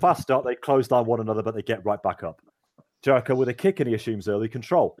 And in a fast start, they close down one another, but they get right back up. Jericho with a kick, and he assumes early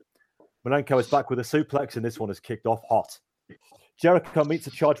control. Malenko is back with a suplex, and this one is kicked off hot. Jericho meets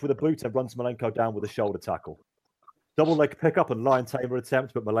a charge with a boot and runs Malenko down with a shoulder tackle. Double leg pickup and lion tamer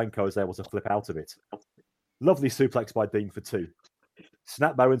attempt, but Malenko is able to flip out of it. Lovely suplex by Dean for 2.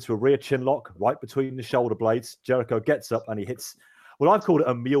 Snapmare into a rear chin lock right between the shoulder blades. Jericho gets up and he hits, well, I've called it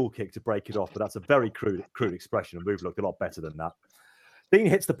a mule kick to break it off, but that's a very crude expression. The move looked a lot better than that. Dean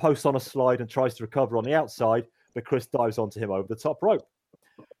hits the post on a slide and tries to recover on the outside, but Chris dives onto him over the top rope.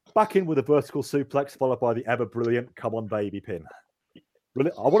 Back in with a vertical suplex, followed by the ever-brilliant come on baby pin.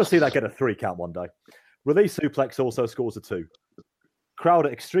 I want to see that get a 3 count one day. Release suplex also scores a 2. Crowd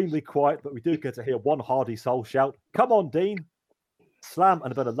are extremely quiet, but we do get to hear one Hardy Soul shout, "Come on, Dean!" Slam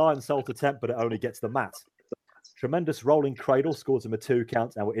and then a lion salt attempt, but it only gets the mat. Tremendous rolling cradle scores him a 2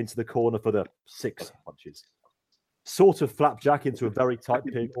 count, and we're into the corner for the 6 punches. Sort of flapjack into a very tight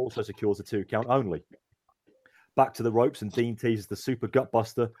pin also secures a 2 count only. Back to the ropes, and Dean teases the super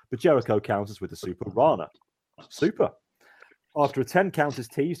gutbuster, but Jericho counters with the super Rana. Super. After a 10 count is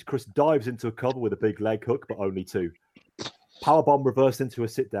teased, Chris dives into a cover with a big leg hook, but only 2. Powerbomb reversed into a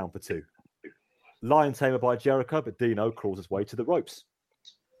sit down for 2. Lion tamer by Jericho, but Dino crawls his way to the ropes.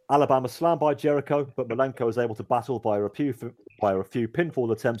 Alabama slam by Jericho, but Malenko is able to battle via a few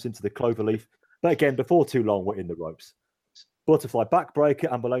pinfall attempts into the cloverleaf, but again, before too long, we're in the ropes. Butterfly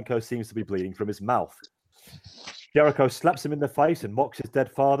backbreaker, and Malenko seems to be bleeding from his mouth. Jericho slaps him in the face and mocks his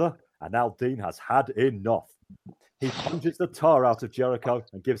dead father, and now Dean has had enough. He punches the tar out of Jericho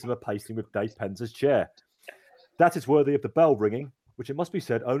and gives him a pasting with Dave Penzer's chair. That is worthy of the bell ringing, which it must be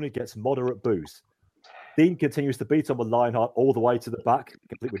said only gets moderate boos. Dean continues to beat on with Lionheart all the way to the back,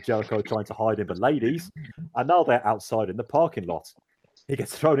 complete with Jericho trying to hide him for ladies, and now they're outside in the parking lot. He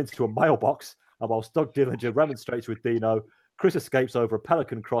gets thrown into a mailbox, and whilst Doug Dillinger remonstrates with Dino, Chris escapes over a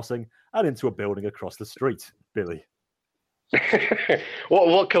Pelican crossing and into a building across the street. Billy.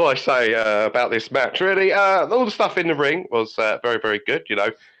 What can I say about this match? Really, all the stuff in the ring was very, very good. You know,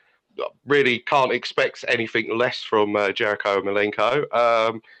 really can't expect anything less from Jericho and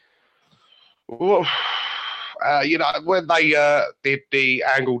Malenko. You know, when they did the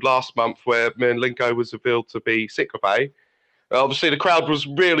angle last month where Malenko was revealed to be Sycophant, obviously the crowd was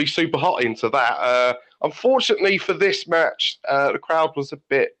really super hot into that. Unfortunately for this match, the crowd was a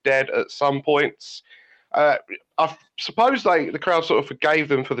bit dead at some points. I suppose the crowd sort of forgave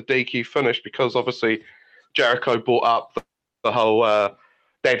them for the DQ finish because obviously Jericho brought up the whole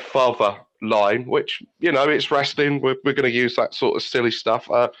dead father line, which, you know, it's wrestling. We're going to use that sort of silly stuff.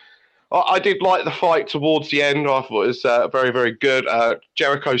 I did like the fight towards the end. I thought it was very, very good.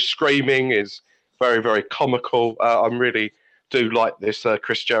 Jericho's screaming is very, very comical. I really do like this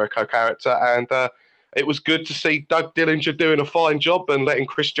Chris Jericho character. And it was good to see Doug Dillinger doing a fine job and letting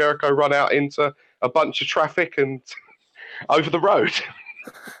Chris Jericho run out into a bunch of traffic and over the road.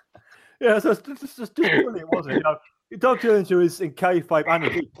 Yeah, so it's just brilliant, wasn't it? You know, Doug Dillinger is in kayfabe and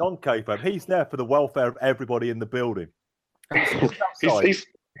indeed non-kayfabe. He's there for the welfare of everybody in the building. He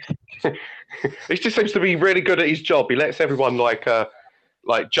just seems to be really good at his job. He lets everyone like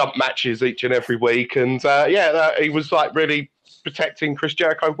jump matches each and every week, and he was like really protecting Chris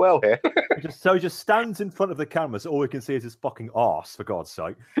Jericho well here. He just stands in front of the cameras. All we can see is his fucking arse, for God's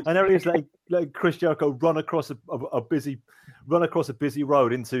sake. And there he is, letting Chris Jericho run across a busy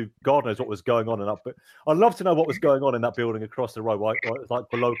road into God knows what was going on in that. But I'd love to know what was going on in that building across the road, like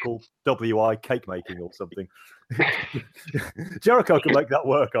the local WI cake making or something. Jericho could make that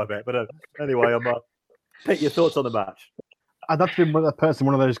work, I bet. But anyway, Pete, your thoughts on the match? I'd love to be one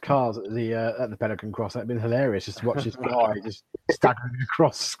of those cars at the Pelican Cross. That'd been hilarious just to watch this guy just staggering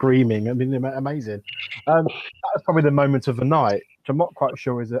across, screaming. I mean, amazing. That was probably the moment of the night, which I'm not quite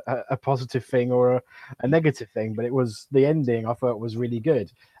sure is a positive thing or a negative thing, but it was the ending. I thought was really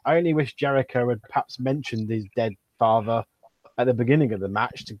good. I only wish Jericho had perhaps mentioned his dead father at the beginning of the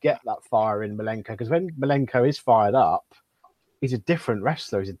match to get that fire in Malenko, because when Malenko is fired up, he's a different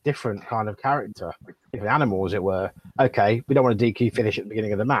wrestler. He's a different kind of character, different animal, as it were. Okay, we don't want a DQ finish at the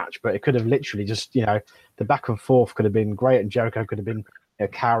beginning of the match, but it could have literally just, the back and forth could have been great, and Jericho could have been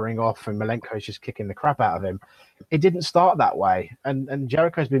cowering off, and Malenko's just kicking the crap out of him. It didn't start that way, and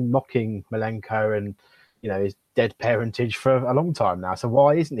Jericho's been mocking Malenko and his dead parentage for a long time now. So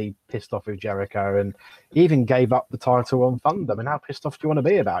why isn't he pissed off with Jericho? And he even gave up the title on Thunder. I mean, how pissed off do you want to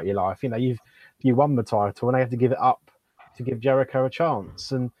be about your life? You won the title, and they have to give it up to give Jericho a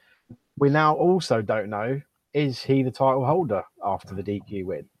chance. And we now also don't know, is he the title holder after the DQ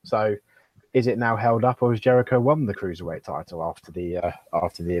win? So is it now held up, or has Jericho won the Cruiserweight title after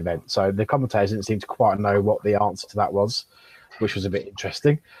the event? So the commentators didn't seem to quite know what the answer to that was, which was a bit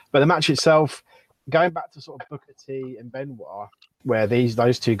interesting. But the match itself, going back to sort of Booker T and Benoit, where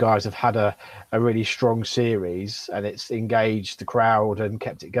those two guys have had a really strong series and it's engaged the crowd and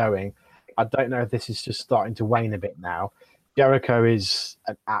kept it going, I don't know if this is just starting to wane a bit now. Jericho is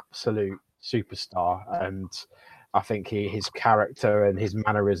an absolute superstar, and I think his character and his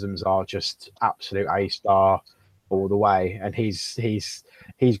mannerisms are just absolute A-star all the way, and he's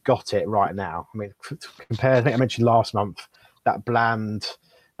got it right now. I mean, compare, I think I mentioned last month, that bland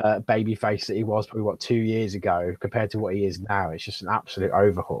baby face that he was probably 2 years ago compared to what he is now. It's just an absolute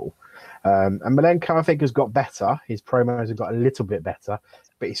overhaul. And Malenko, I think, has got better. His promos have got a little bit better,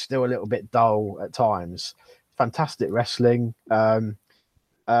 but he's still a little bit dull at times. Fantastic wrestling.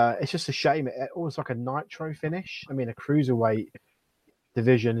 It's just a shame. It almost like a Nitro finish. I mean, a cruiserweight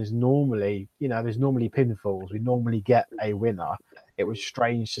division is normally, there's normally pinfalls. We normally get a winner. It was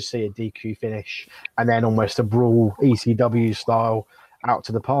strange to see a DQ finish and then almost a brawl, ECW style, out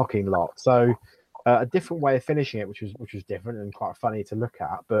to the parking lot. So a different way of finishing it, which was different and quite funny to look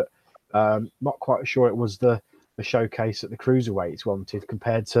at, but not quite sure it was the showcase that the cruiserweights wanted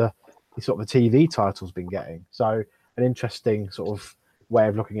compared to the sort of the TV title's been getting. So an interesting sort of way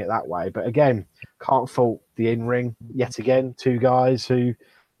of looking at it that way. But again, can't fault the in-ring yet again. Two guys who,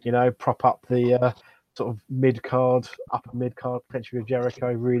 prop up the sort of upper mid-card potentially of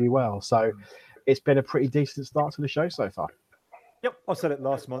Jericho really well. So it's been a pretty decent start to the show so far. Yep, I said it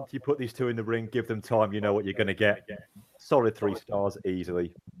last month. You put these two in the ring, give them time, you know what you're going to get. Solid 3 stars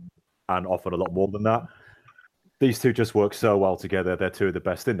easily, and offered a lot more than that. These two just work so well together. They're two of the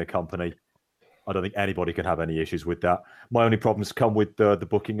best in the company. I don't think anybody can have any issues with that. My only problems come with the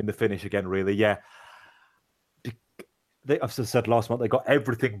booking and the finish again, really. Yeah. I've said last month, they got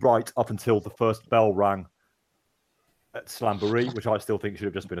everything right up until the first bell rang at Slamboree, which I still think should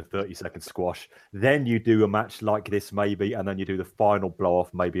have just been a 30-second squash. Then you do a match like this, maybe, and then you do the final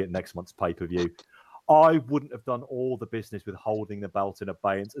blow-off, maybe at next month's pay-per-view. I wouldn't have done all the business with holding the belt in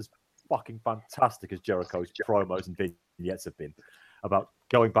abeyance, as fucking fantastic as Jericho's promos and vignettes have been, about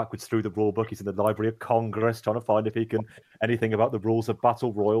going backwards through the rule book. He's in the Library of Congress trying to find if he can anything about the rules of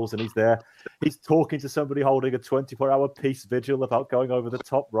battle royals, and he's there. He's talking to somebody holding a 24-hour peace vigil about going over the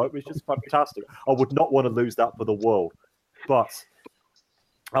top rope. It's just fantastic. I would not want to lose that for the world, but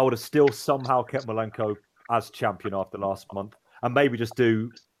I would have still somehow kept Malenko as champion after last month, and maybe just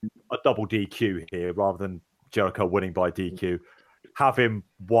do a double DQ here rather than Jericho winning by DQ. Have him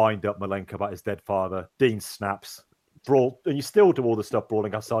wind up Malenko about his dead father. Dean snaps. Brawl, and you still do all the stuff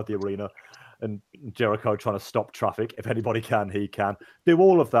brawling outside the arena, and Jericho trying to stop traffic. If anybody can, he can. Do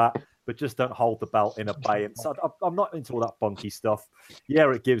all of that, but just don't hold the belt in abeyance. I'm not into all that funky stuff.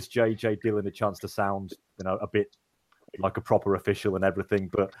 Yeah, it gives J.J. Dillon a chance to sound, a bit like a proper official and everything,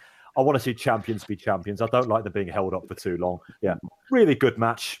 but I want to see champions be champions. I don't like them being held up for too long. Yeah, really good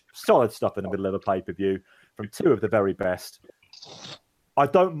match. Solid stuff in the middle of a pay-per-view from two of the very best. I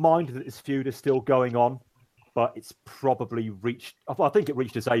don't mind that this feud is still going on, but it's probably reached... I think it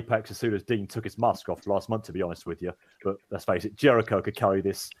reached its apex as soon as Dean took his mask off last month, to be honest with you. But let's face it, Jericho could carry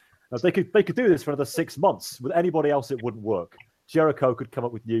this. They could do this for another 6 months. With anybody else, it wouldn't work. Jericho could come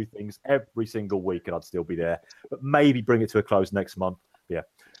up with new things every single week and I'd still be there. But maybe bring it to a close next month. Yeah.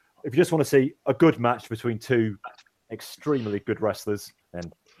 If you just want to see a good match between two extremely good wrestlers,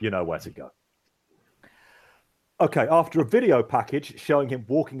 then you know where to go. Okay, after a video package showing him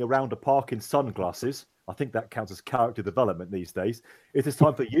walking around a park in sunglasses, I think that counts as character development these days, it is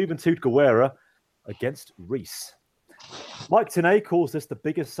time for Juventud Guerrera against Reese. Mike Tenay calls this the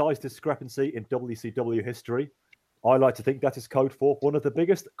biggest size discrepancy in WCW history. I like to think that is code for one of the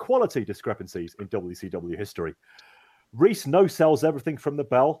biggest quality discrepancies in WCW history. Reese no-sells everything from the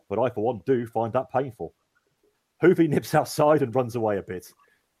bell, but I, for one, do find that painful. Hoovy nips outside and runs away a bit.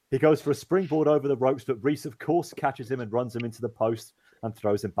 He goes for a springboard over the ropes, but Reese, of course, catches him and runs him into the post and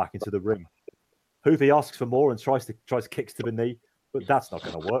throws him back into the ring. Hoovy asks for more and tries kicks to the knee, but that's not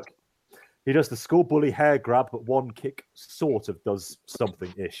going to work. He does the school bully hair grab, but one kick sort of does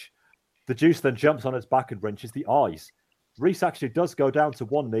something-ish. The Juice then jumps on his back and wrenches the eyes. Reese actually does go down to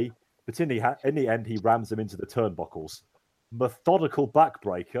one knee, but in the end, he rams him into the turnbuckles. Methodical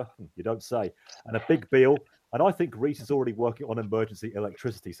backbreaker, you don't say, and a big Beal, and I think Reese is already working on emergency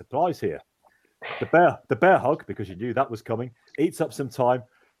electricity supplies here. The bear hug, because you knew that was coming, eats up some time,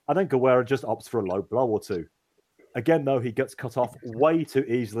 and then Guerrera just opts for a low blow or two. Again, though, he gets cut off way too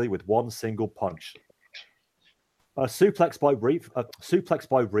easily with one single punch. A suplex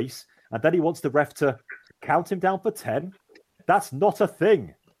by Reese, and then he wants the ref to count him down for 10. That's not a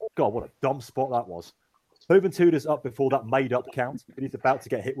thing. God, what a dumb spot that was. Juventud is up before that made-up count, and he's about to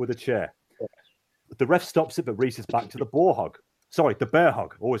get hit with a chair. The ref stops it, but Reese is back to the the bear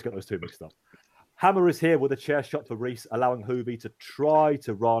hug. Always get those two mixed up. Hammer is here with a chair shot for Reese, allowing Hoovy to try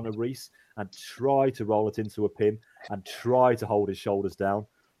to Rana Reese and try to roll it into a pin and try to hold his shoulders down.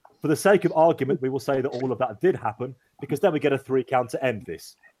 For the sake of argument, we will say that all of that did happen because then we get a 3 count to end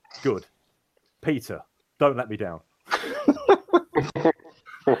this. Good. Peter, don't let me down.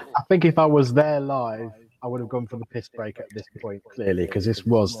 I think if I was there live, I would have gone for the piss break at this point, clearly, because this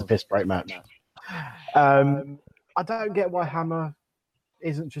was the piss break match. I don't get why Hammer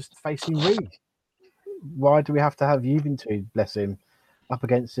isn't just facing Reese. Why do we have to have Juventud, bless him, up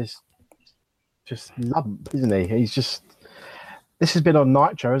against this just lump, isn't he? He's just... This has been on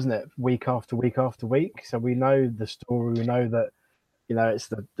Nitro, isn't it? Week after week after week. So we know the story. We know that, it's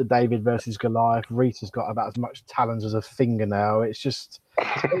the David versus Goliath. Reese has got about as much talent as a fingernail. It's just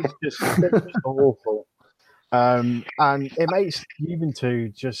awful. And it makes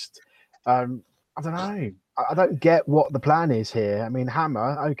Juventud just... I don't know. I don't get what the plan is here. I mean,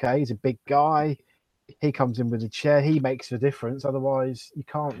 Hammer, okay, he's a big guy. He comes in with a chair. He makes the difference. Otherwise, you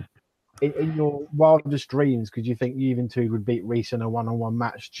can't. In your wildest dreams, could you think Juventud would beat Reese in a one-on-one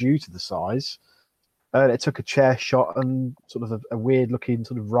match due to the size? It took a chair shot and sort of a weird-looking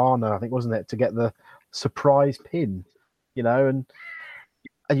sort of Rana, I think, wasn't it, to get the surprise pin, And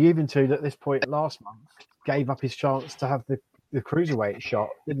Juventud at this point last month gave up his chance to have the cruiserweight shot,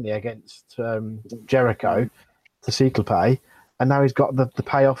 didn't he, against Jericho to Cyclope, and now he's got the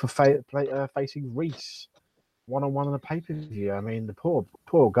payoff of facing Reese one-on-one on a pay-per-view. I mean, the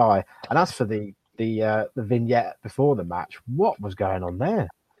poor guy. And as for the vignette before the match, what was going on there?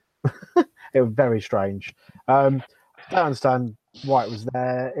 It was very strange. I don't understand why it was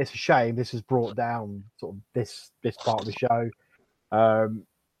there. It's a shame this has brought down sort of this part of the show.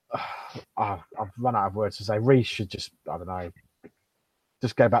 I've run out of words to say. Reese should just, I don't know,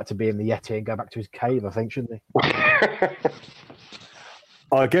 just go back to being the Yeti and go back to his cave, I think, shouldn't he?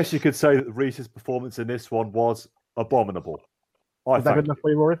 I guess you could say that Reese's performance in this one was abominable. Is that good enough for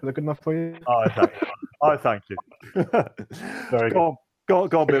you, Rory? Is that good enough for you? I thank you. Very good. Go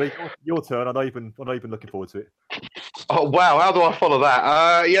on, Billy. Your turn. I know you've been looking forward to it. Oh wow! How do I follow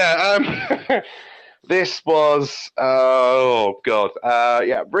that? This was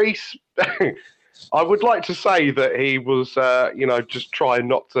Reese. I would like to say that he was, just trying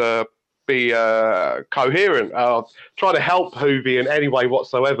not to be coherent, trying to help Hoovy in any way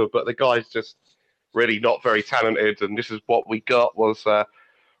whatsoever. But the guy's just really not very talented, and this is what we got was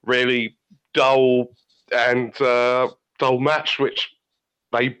really dull and dull match, which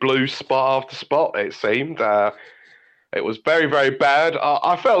they blew spot after spot. It seemed. It was very, very bad.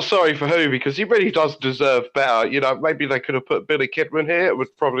 I felt sorry for Hoovy because he really does deserve better. Maybe they could have put Billy Kidman here. It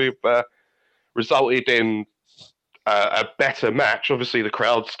would probably have resulted in a better match. Obviously, the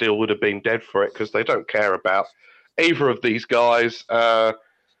crowd still would have been dead for it because they don't care about either of these guys.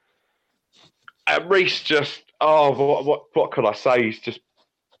 Reese just, what can I say? He's just,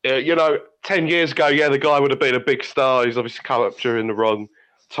 10 years ago, the guy would have been a big star. He's obviously come up during the wrong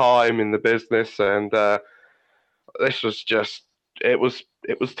time in the business, and this was just, it was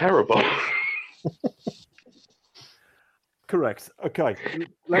terrible. Correct. Okay,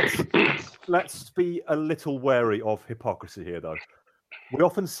 let's be a little wary of hypocrisy here, though. We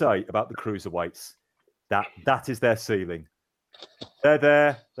often say about the cruiserweights that is their ceiling. They're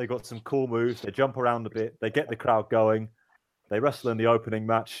there. They got some cool moves. They jump around a bit. They get the crowd going. They wrestle in the opening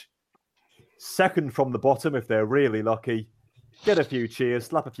match. Second from the bottom, if they're really lucky, get a few cheers,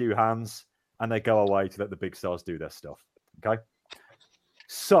 slap a few hands, and they go away to let the big stars do their stuff. Okay.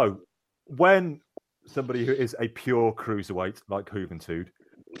 So when somebody who is a pure cruiserweight like Juventud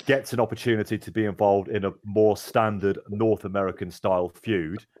gets an opportunity to be involved in a more standard North American style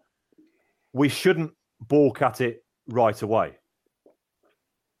feud, we shouldn't balk at it right away.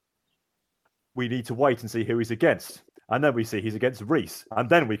 We need to wait and see who he's against. And then we see he's against Reese. And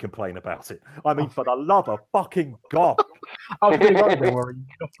then we complain about it. I mean, for the love of fucking God. I was really worried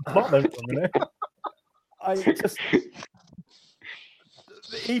they were for a minute. I just...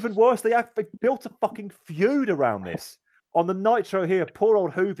 Even worse, they built a fucking feud around this. On the Nitro here, poor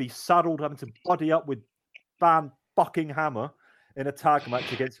old Hoovy saddled having to buddy up with Van fucking Hammer in a tag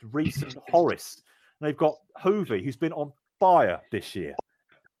match against Reese and Horace. And they've got Hoovy, who's been on fire this year.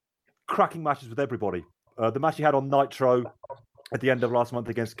 Cracking matches with everybody. The match he had on Nitro at the end of last month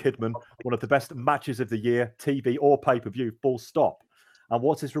against Kidman, one of the best matches of the year, TV or pay-per-view, full stop. And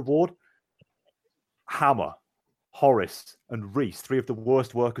what's his reward? Hammer, Horace, and Reese, three of the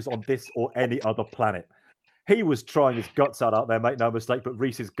worst workers on this or any other planet. He was trying his guts out there, make no mistake, but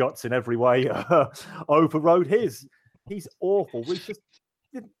Reese's guts in every way overrode his. He's awful. Reese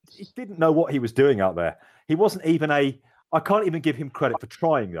just didn't know what he was doing out there. He wasn't even I can't even give him credit for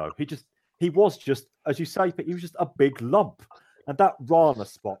trying, though. He was just, as you say, he was just a big lump. And that Rana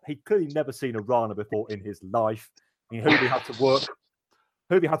spot, he'd clearly never seen a Rana before in his life. I mean, Hoovy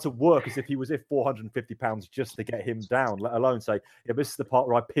had to work as if he was 450 pounds just to get him down, let alone say, yeah, this is the part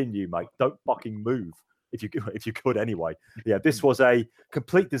where I pin you, mate. Don't fucking move. If you could anyway. Yeah, this was a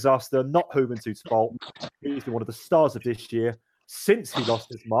complete disaster, not Juventud's fault. He's been one of the stars of this year since he lost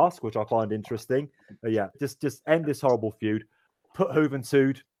his mask, which I find interesting. Yeah, just end this horrible feud. Put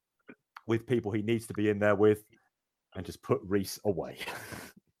Juventud with people he needs to be in there with, and just put Reese away.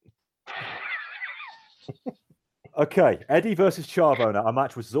 Okay, Eddie versus Chavo now, a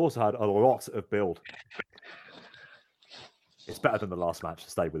match which has also had a lot of build. It's better than the last match.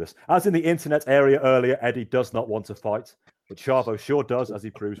 Stay with us. As in the internet area earlier, Eddie does not want to fight, but Chavo sure does, as he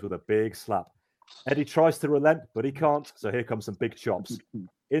proves with a big slap. Eddie tries to relent, but he can't, so here comes some big chops.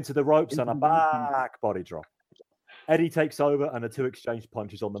 Into the ropes and a back body drop. Eddie takes over and the two exchange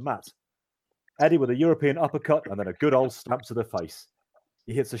punches on the mat. Eddie with a European uppercut and then a good old stamp to the face.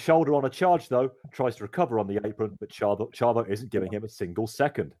 He hits a shoulder on a charge, though, tries to recover on the apron, but Chavo isn't giving him a single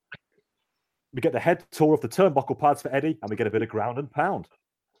second. We get the head tour of the turnbuckle pads for Eddie, and we get a bit of ground and pound.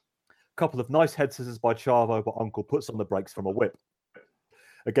 A couple of nice head scissors by Chavo, but Uncle puts on the brakes from a whip.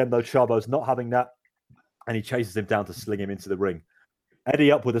 Again, though, Chavo's not having that, and he chases him down to sling him into the ring.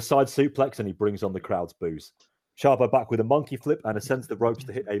 Eddie up with a side suplex, and he brings on the crowd's boos. Chavo back with a monkey flip and ascends the ropes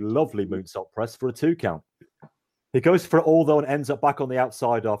to hit a lovely moonsault press for a 2 count. He goes for it all, though, and ends up back on the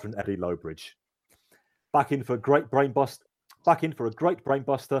outside after an Eddie Lowbridge. Back in for a great brainbuster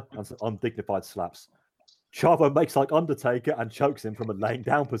and some undignified slaps. Chavo makes like Undertaker and chokes him from a laying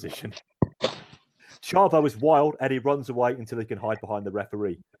down position. Chavo is wild. Eddie runs away until he can hide behind the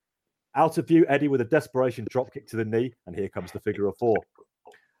referee. Out of view, Eddie with a desperation dropkick to the knee, and here comes the figure of 4.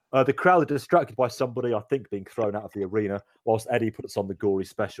 The crowd are distracted by somebody, I think, being thrown out of the arena, whilst Eddie puts on the gory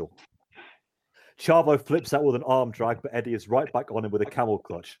special. Chavo flips out with an arm drag, but Eddie is right back on him with a camel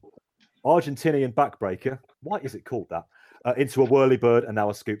clutch. Argentinian backbreaker, why is it called that? Into a whirly bird and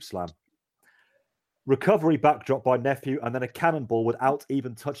now a scoop slam. Recovery backdrop by Nephew and then a cannonball without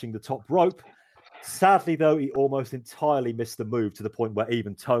even touching the top rope. Sadly, though, he almost entirely missed the move to the point where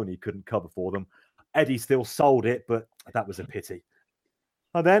even Tony couldn't cover for them. Eddie still sold it, but that was a pity.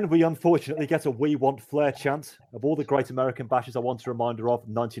 And then we unfortunately get a "We Want Flair" chant. Of all the great American bashes I want a reminder of,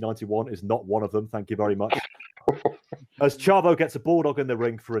 1991 is not one of them. Thank you very much. As Chavo gets a bulldog in the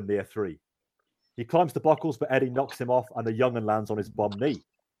ring for a near 3. He climbs the buckles, but Eddie knocks him off and the young'un lands on his bum knee.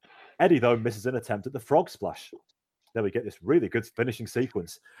 Eddie, though, misses an attempt at the frog splash. Then we get this really good finishing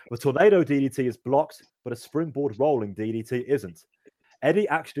sequence. The tornado DDT is blocked, but a springboard rolling DDT isn't. Eddie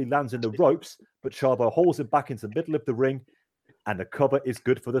actually lands in the ropes, but Chavo hauls him back into the middle of the ring, and the cover is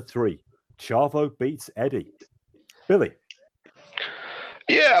good for the 3. Chavo beats Eddie. Billy.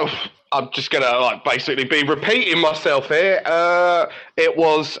 Yeah, I'm just going to basically be repeating myself here. It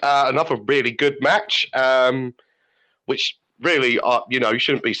was another really good match, which really, you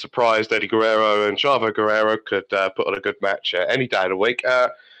shouldn't be surprised Eddie Guerrero and Chavo Guerrero could put on a good match any day of the week.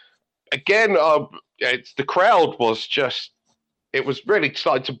 Again, the crowd was just it was really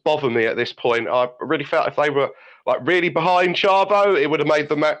starting to bother me at this point. I really felt if they were like really behind Chavo, it would have made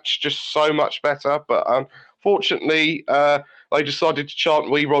the match just so much better. But unfortunately, they decided to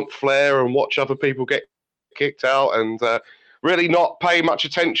chant "We want Flair" and watch other people get kicked out, and really not pay much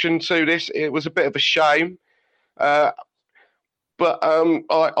attention to this. It was a bit of a shame. But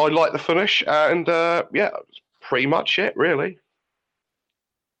I like the finish, and yeah, that's pretty much it, really.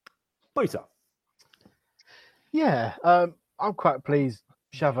 Peter. Yeah, I'm quite pleased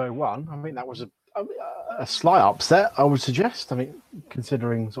Chavo won. I mean, that was a slight upset, I would suggest. I mean,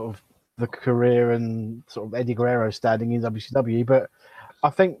 considering sort of the career and sort of Eddie Guerrero standing in WCW, but I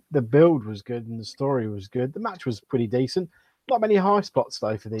think the build was good and the story was good. The match was pretty decent. Not many high spots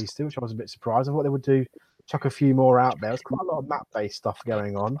though for these two, which I was a bit surprised. I thought they would do chuck a few more out there. There's quite a lot of map-based stuff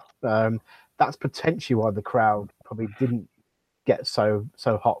going on. That's potentially why the crowd probably didn't get so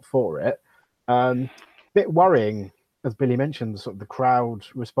hot for it. Bit worrying, as Billy mentioned, sort of the crowd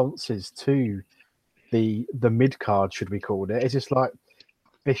responses to the mid card, should we call it? It's just like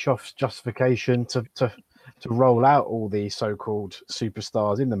Bischoff's justification to roll out all these so-called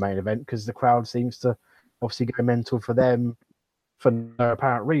superstars in the main event, because the crowd seems to obviously go mental for them for no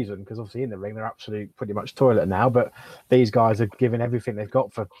apparent reason, because obviously in the ring they're absolutely pretty much toilet now, but these guys are giving everything they've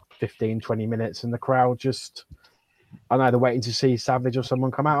got for 15-20 minutes, and the crowd just, I know they're waiting to see Savage or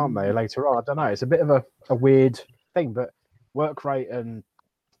someone come out, aren't they, later on? I don't know. It's a bit of a weird thing, but work rate and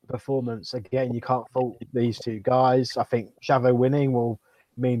performance, again, you can't fault these two guys. I think Chavo winning will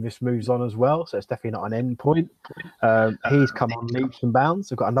mean this moves on as well, so it's definitely not an end point. He's come on leaps and bounds.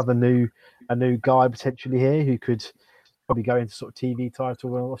 We've got a new guy potentially here who could probably go into sort of TV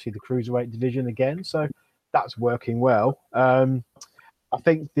title and obviously the cruiserweight division again, so that's working well. I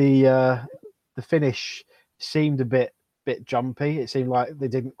think the finish seemed a bit jumpy. It seemed like they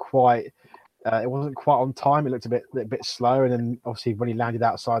didn't quite. It wasn't quite on time. It looked a bit slow, and then obviously when he landed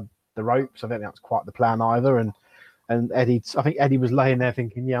outside the ropes, I don't think that was quite the plan either. And Eddie, I think Eddie was laying there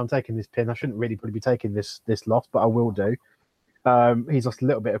thinking, "Yeah, I'm taking this pin. I shouldn't really probably be taking this loss, but I will do." He's lost a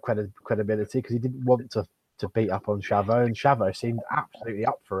little bit of credibility because he didn't want to beat up on Chavo, and Chavo seemed absolutely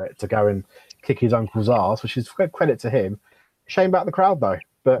up for it to go and kick his uncle's ass, which is credit to him. Shame about the crowd though,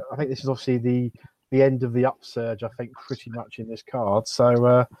 but I think this is obviously the end of the upsurge, I think, pretty much in this card.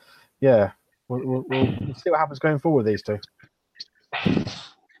 So yeah, we'll see what happens going forward with these two.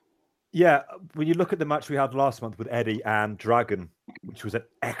 Yeah, when you look at the match we had last month with Eddie and Dragon, which was an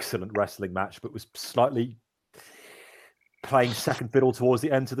excellent wrestling match, but was slightly playing second fiddle towards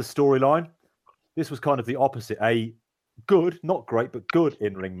the end of the storyline, this was kind of the opposite. A good, not great, but good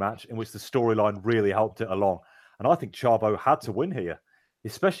in-ring match in which the storyline really helped it along. And I think Chavo had to win here,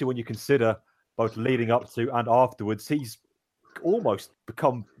 especially when you consider both leading up to and afterwards, he's almost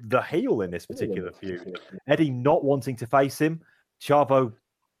become the heel in this particular feud. Eddie not wanting to face him, Chavo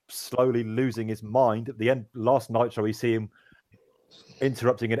slowly losing his mind. At the end, last Nitro, we see him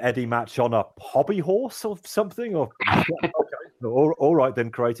interrupting an Eddie match on a hobby horse or something. Or okay. All right then,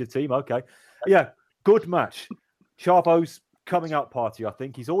 creative team. Okay, yeah, good match. Chavo's coming out party. I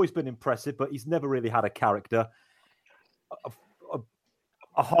think he's always been impressive, but he's never really had a character.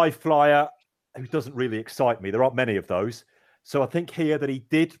 A high flyer who doesn't really excite me. There aren't many of those. So I think here that he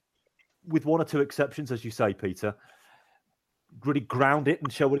did, with one or two exceptions, as you say, Peter, really ground it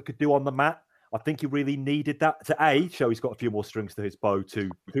and show what it could do on the mat. I think he really needed that to A, show he's got a few more strings to his bow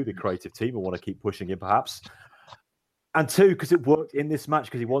to the creative team and want to keep pushing him perhaps. And two, because it worked in this match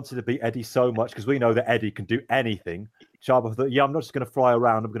because he wanted to beat Eddie so much, because we know that Eddie can do anything. Chavo thought, yeah, I'm not just going to fly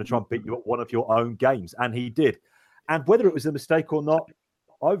around. I'm going to try and beat you at one of your own games. And he did. And whether it was a mistake or not,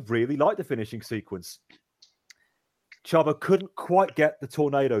 I really liked the finishing sequence. Chavo couldn't quite get the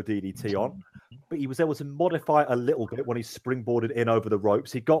tornado DDT on, but he was able to modify a little bit when he springboarded in over the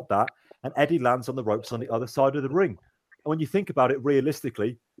ropes. He got that, and Eddie lands on the ropes on the other side of the ring. And when you think about it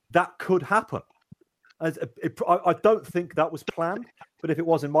realistically, that could happen. I don't think that was planned, but if it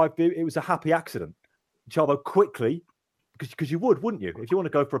was, in my view, it was a happy accident. Chavo quickly, because you would, wouldn't you? If you want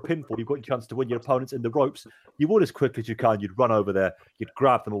to go for a pinfall, you've got your chance to win your opponents in the ropes. You would as quickly as you can. You'd run over there, you'd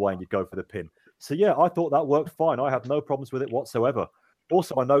grab them away, and you'd go for the pin. So yeah, I thought that worked fine. I have no problems with it whatsoever.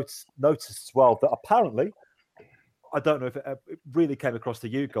 Also, I noticed as well that apparently, I don't know if it really came across to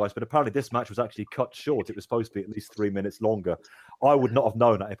you guys, but apparently this match was actually cut short. It was supposed to be at least 3 minutes longer. I would not have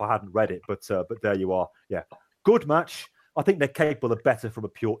known that if I hadn't read it, but there you are. Yeah, good match. I think they're capable of better from a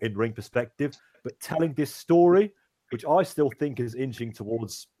pure in-ring perspective, but telling this story, which I still think is inching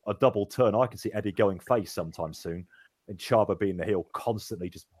towards a double turn. I can see Eddie going face sometime soon, and Chavo being the heel, constantly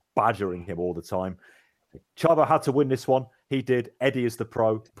just badgering him all the time. Chavo had to win this one. He did. Eddie is the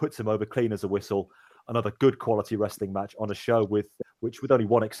pro, puts him over clean as a whistle. another good quality wrestling match on a show with only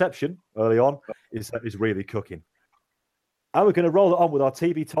one exception early on is really cooking. And we're going to roll it on with our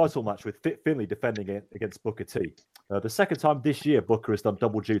TV title match with Fit Finlay defending it against Booker T. The second time this year Booker has done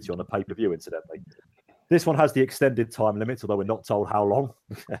double duty on a pay-per-view, incidentally. This one has the extended time limit, although we're not told how long.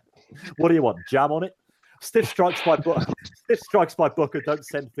 What do you want? Jam on it? Stiff strikes by Booker don't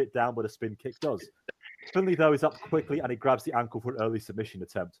send Fit down, but a spin kick does. Finlay, though, is up quickly and he grabs the ankle for an early submission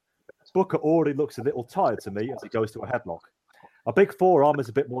attempt. Booker already looks a little tired to me as he goes to a headlock. A big forearm is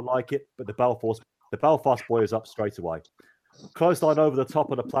a bit more like it, but the Belfast boy is up straight away. Clothesline over the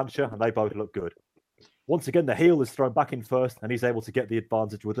top of the plancha, and they both look good. Once again, the heel is thrown back in first, and he's able to get the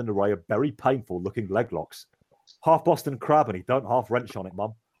advantage with an array of very painful-looking leg locks. Half Boston Crab, and he don't half wrench on it,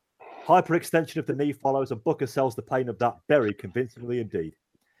 mum. Hyperextension of the knee follows, and Booker sells the pain of that very convincingly indeed.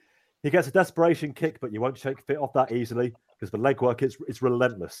 He gets a desperation kick, but you won't shake Fit off that easily because the legwork is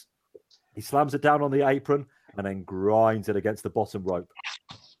relentless. He slams it down on the apron and then grinds it against the bottom rope.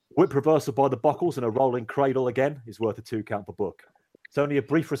 Whip reversal by the Buckles and a rolling cradle again is worth a 2 count for Book. It's only a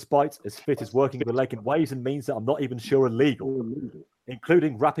brief respite as Fit is working the leg in ways and means that I'm not even sure are legal,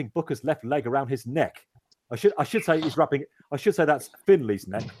 including wrapping Booker's left leg around his neck. I should say that's Finlay's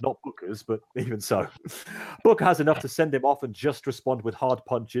neck, not Booker's, but even so. Booker has enough to send him off and just respond with hard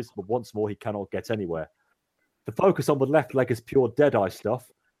punches, but once more he cannot get anywhere. The focus on the left leg is pure Deadeye stuff,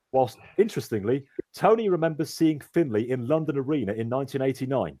 whilst, interestingly, Tony remembers seeing Finlay in London Arena in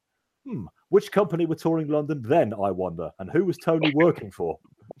 1989. Which company were touring London then, I wonder, and who was Tony working for?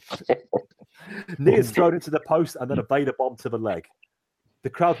 Knee is thrown into the post and then a Vader bomb to the leg. The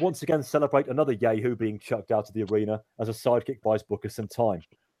crowd once again celebrate another Yahoo being chucked out of the arena as a sidekick buys Booker some time.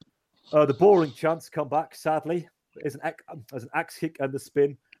 The boring chants come back, sadly, as an axe kick and the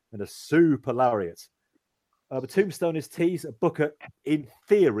spin and a super lariat. The tombstone is teased. Booker, in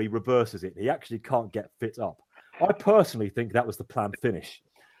theory, reverses it. He actually can't get Fit up. I personally think that was the planned finish.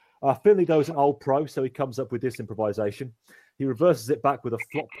 Finlay, though, is an old pro, so he comes up with this improvisation. He reverses it back with a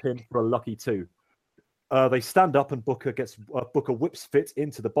flop pin for a lucky 2. They stand up and Booker whips Fit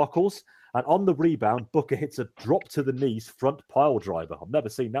into the buckles. And on the rebound, Booker hits a drop to the knees front pile driver. I've never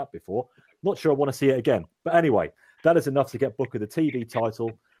seen that before. Not sure I want to see it again. But anyway, that is enough to get Booker the TV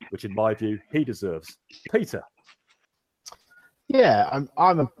title, which in my view, he deserves. Peter. Yeah,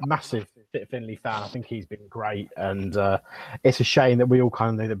 I'm a massive Fit Finlay fan. I think he's been great. And it's a shame that we all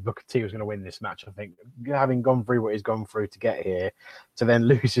kind of knew that Booker T was going to win this match. I think having gone through what he's gone through to get here, to then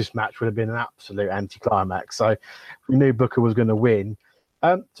lose this match would have been an absolute anticlimax. So we knew Booker was going to win.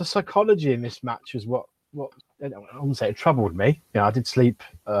 The psychology in this match is what I wouldn't say it troubled me. You know, I did sleep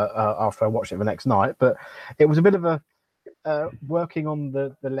after I watched it the next night, but it was a bit of a working on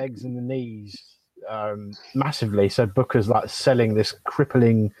the legs and the knees massively. So Booker's like selling this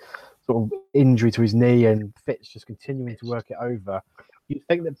crippling sort of injury to his knee, and Fitz just continuing to work it over. You'd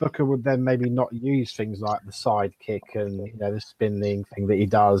think that Booker would then maybe not use things like the side kick and the spinning thing that he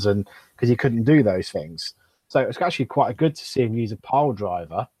does, and because he couldn't do those things. So it's actually quite good to see him use a pile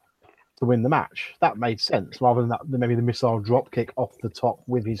driver to win the match. That made sense, rather than maybe the missile drop kick off the top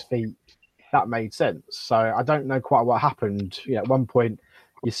with his feet. That made sense. So I don't know quite what happened. At one point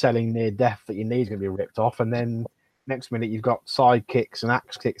you're selling near death that your knee's going to be ripped off, and then next minute you've got side kicks and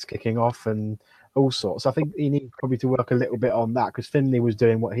axe kicks kicking off and all sorts. I think he needs probably to work a little bit on that, because Finlay was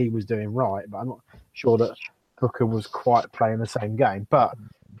doing what he was doing right, but I'm not sure that Booker was quite playing the same game. But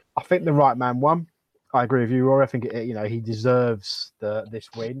I think the right man won. I agree with you, Rory. I think he deserves this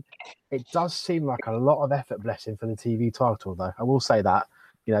win. It does seem like a lot of effort, bless him, for the TV title, though. I will say that.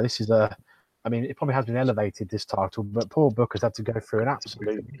 This is it probably has been elevated, this title, but Paul Booker's had to go through an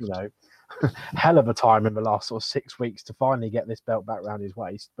absolute, hell of a time in the last sort of 6 weeks to finally get this belt back around his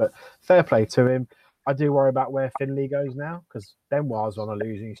waist. But fair play to him. I do worry about where Finlay goes now, because Benoit's on a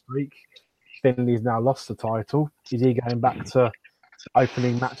losing streak. Finlay's now lost the title. Is he going back to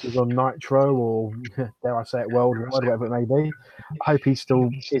opening matches on Nitro or, dare I say it, Worldwide, whatever it may be? I hope he still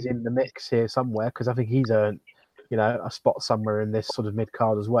is in the mix here somewhere, because I think he's earned, a spot somewhere in this sort of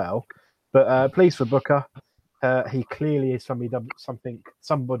mid-card as well. But pleased for Booker. He clearly is somebody that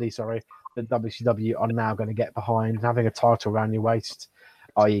WCW are now going to get behind. Having a title around your waist,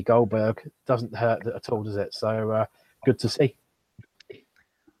 i.e. Goldberg, doesn't hurt at all, does it? So good to see.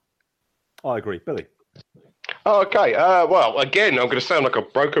 I agree. Billy. Okay. Well, again, I'm going to sound like a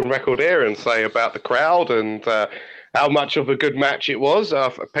broken record here and say about the crowd and how much of a good match it was.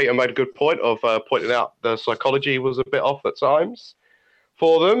 Peter made a good point of pointing out the psychology was a bit off at times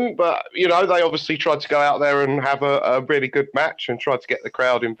for them, but they obviously tried to go out there and have a really good match and tried to get the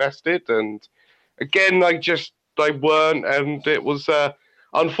crowd invested. And again, they weren't, and it was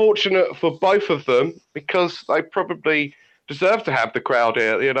unfortunate for both of them because they probably deserve to have the crowd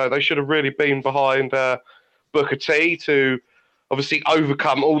here. You know, they should have really been behind Booker T to obviously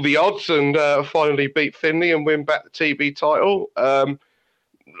overcome all the odds and finally beat Finlay and win back the TV title.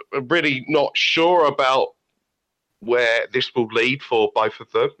 Really not sure about where this will lead for both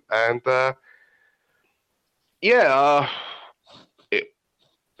of them. And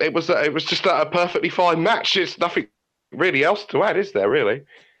it was just a perfectly fine match. It's nothing really else to add, is there, really?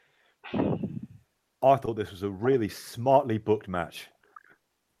 I thought this was a really smartly booked match.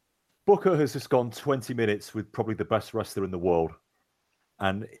 Booker has just gone 20 minutes with probably the best wrestler in the world.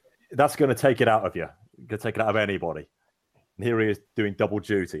 And that's going to take it out of you. Going to take it out of anybody. And here he is doing double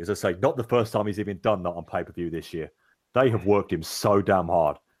duty. As I say, not the first time he's even done that on pay-per-view this year. They have worked him so damn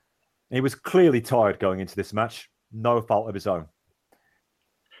hard. And he was clearly tired going into this match. No fault of his own.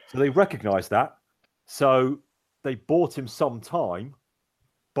 So they recognised that. So they bought him some time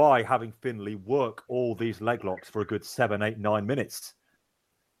by having Finlay work all these leg locks for a good 7, 8, 9 minutes.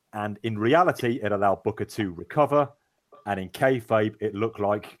 And in reality, it allowed Booker to recover. And in kayfabe, it looked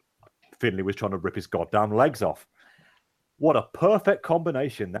like Finlay was trying to rip his goddamn legs off. What a perfect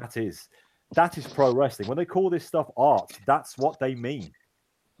combination that is. That is pro wrestling. When they call this stuff art, that's what they mean.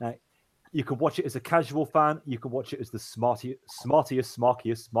 Now, you can watch it as a casual fan. You can watch it as the smarkiest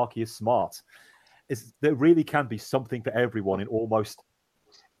smart. There really can be something for everyone in almost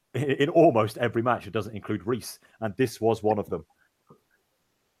every match. It doesn't include Reese. And this was one of them.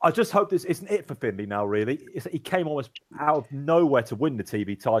 I just hope this isn't it for Finlay now, really. He came almost out of nowhere to win the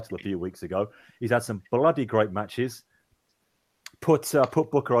TV title a few weeks ago. He's had some bloody great matches. Put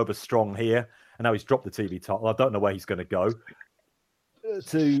Booker over strong here, and now he's dropped the TV title. I don't know where he's going to go.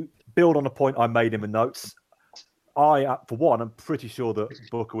 To build on a point I made in the notes, for one, I'm pretty sure that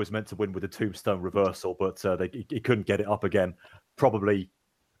Booker was meant to win with a tombstone reversal, but he couldn't get it up again. Probably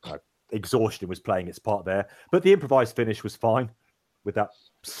exhaustion was playing its part there. But the improvised finish was fine with that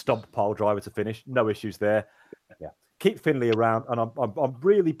stump pile driver to finish. No issues there. Yeah, keep Finlay around, and I'm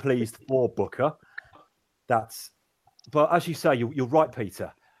really pleased for Booker. But as you say, you're right,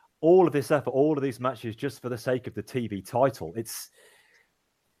 Peter. All of this effort, all of these matches, just for the sake of the TV title.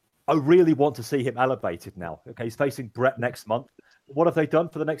 I really want to see him elevated now. Okay, he's facing Brett next month. What have they done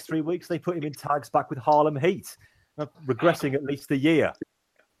for the next 3 weeks? They put him in tags back with Harlem Heat, regressing at least a year.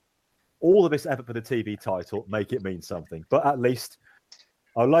 All of this effort for the TV title, make it mean something. But at least,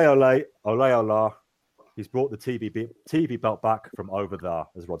 ole, ole, ole, ole. He's brought the TV belt back from over there,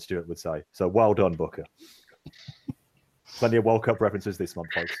 as Rod Stewart would say. So well done, Booker. Plenty of World Cup references this month,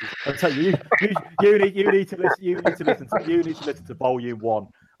 folks. I tell you, you need to listen to Volume 1.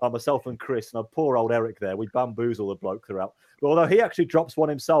 Myself and Chris and poor old Eric there, we bamboozle the bloke throughout. But although he actually drops one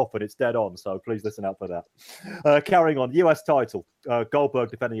himself and it's dead on, so please listen out for that. Carrying on, US title, Goldberg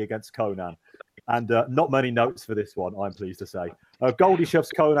defending against Conan. And not many notes for this one, I'm pleased to say. Goldie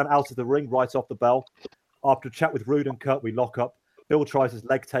shoves Conan out of the ring right off the bell. After a chat with Rude and Kurt, we lock up. Bill tries his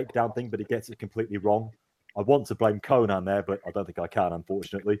leg takedown thing, but he gets it completely wrong. I want to blame Conan there, but I don't think I can,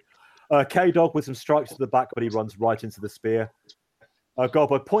 unfortunately. K-Dog with some strikes to the back, but he runs right into the spear.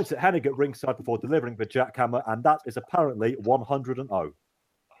 Goldberg points at Hennig at ringside before delivering the jackhammer, and that is apparently 100-0.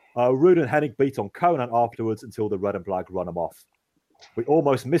 Rude and Hennig beat on Conan afterwards until the red and black run him off. We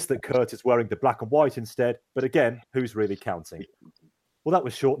almost missed that Kurt is wearing the black and white instead, but again, who's really counting? Well, that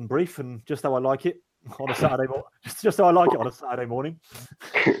was short and brief, and just how I like it on a Saturday morning. Just how I like it on a Saturday morning.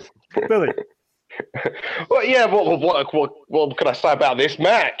 Billy. Well, yeah. What can I say about this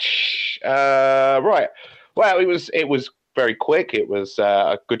match? Right. Well, it was very quick. It was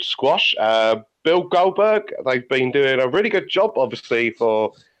a good squash. Bill Goldberg, they've been doing a really good job, obviously,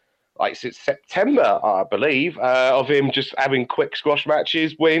 for since September, I believe, of him just having quick squash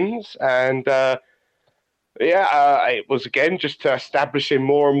matches, wins, and it was again just to establish him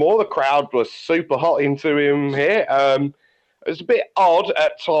more and more. The crowd was super hot into him here. It was a bit odd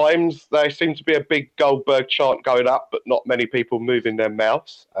at times. There seemed to be a big Goldberg chant going up, but not many people moving their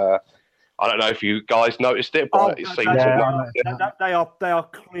mouths. I don't know if you guys noticed it, but it seems they are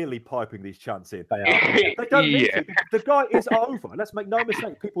clearly piping these chants in. They don't need to. The guy is over. Let's make no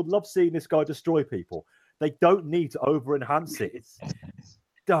mistake. People love seeing this guy destroy people. They don't need to over enhance it.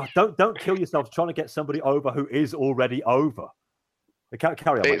 Don't kill yourselves trying to get somebody over who is already over. They can't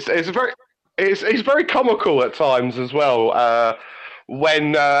carry on. It's very comical at times as well.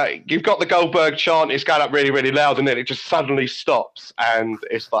 When you've got the Goldberg chant, it's going up really, really loud, and then it just suddenly stops. And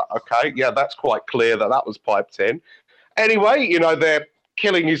it's like, okay, yeah, that's quite clear that was piped in. Anyway, they're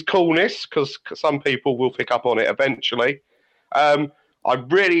killing his coolness because some people will pick up on it eventually. I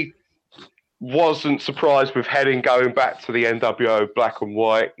really wasn't surprised with Hennig going back to the NWO black and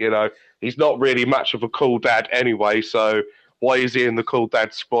white. You know, he's not really much of a cool dad anyway, so why is he in the cool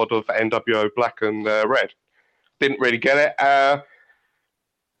dad squad of NWO black and red? Didn't really get it. I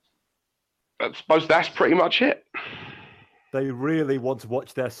suppose that's pretty much it. They really want to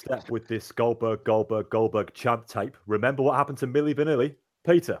watch their step with this Goldberg champ tape. Remember what happened to Milli Vanilli?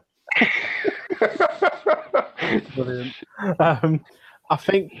 Peter. Brilliant. I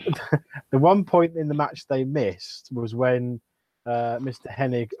think the one point in the match they missed was when Mr.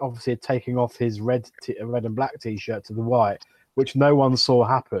 Hennig obviously had taken off his red and black T-shirt to the white, which no one saw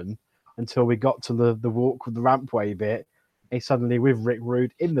happen until we got to the walk with the rampway bit. He's suddenly with Rick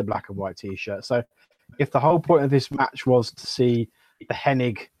Rude in the black and white T-shirt. So if the whole point of this match was to see the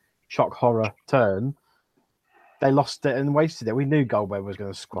Hennig shock horror turn, they lost it and wasted it. We knew Goldberg was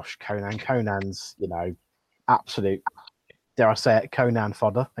going to squash Conan. Conan's, absolute, dare I say it, Conan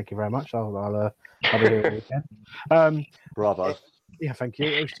fodder. Thank you very much. I'll be here again. Bravo. Yeah, thank you.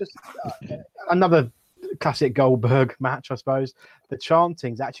 It was just another classic Goldberg match, I suppose. The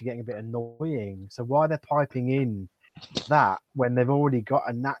chanting's actually getting a bit annoying. So why they're piping in that when they've already got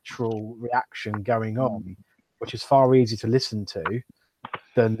a natural reaction going on, which is far easier to listen to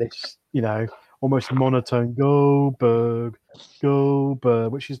than this, almost monotone Goldberg,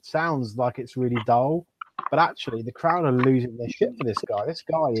 which sounds like it's really dull. But actually, the crowd are losing their shit for this guy. This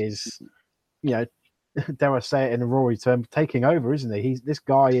guy is, dare I say it in a Rory term, taking over, isn't he? This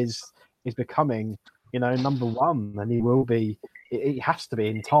guy is becoming, number one, and he will be. He has to be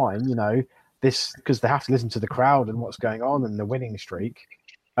in time, this because they have to listen to the crowd and what's going on and the winning streak.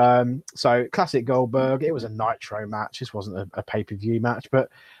 So classic Goldberg. It was a Nitro match. This wasn't a pay-per-view match, but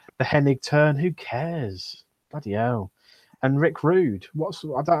the Hennig turn, who cares? Bloody hell! And Rick Rude.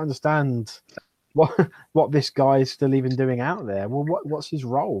 I don't understand what this guy is still even doing out there. Well, what's his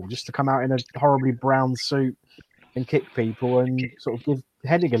role? Just to come out in a horribly brown suit and kick people and sort of give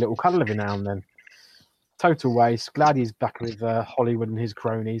Hennig a little cuddle every now and then. Total waste. Glad he's back with Hollywood and his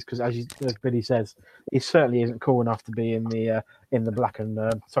cronies because, as Billy says, he certainly isn't cool enough to be in the black and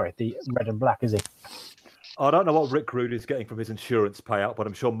the red and black, is he? I don't know what Rick Rude is getting from his insurance payout, but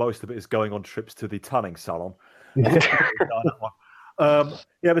I'm sure most of it is going on trips to the tanning salon. There's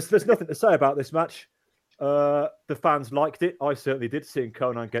nothing to say about this match. The fans liked it. I certainly did. Seeing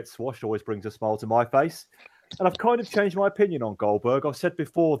Conan get swashed always brings a smile to my face. And I've kind of changed my opinion on Goldberg. I've said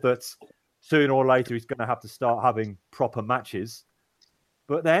before that sooner or later he's going to have to start having proper matches.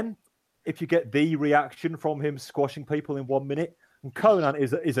 But then, if you get the reaction from him squashing people in 1 minute, and Conan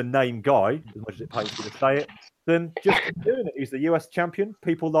is a name guy, as much as it pains me to say it, then just keep doing it. He's the US champion.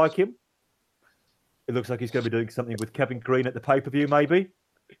 People like him. It looks like he's going to be doing something with Kevin Green at the pay-per-view, maybe.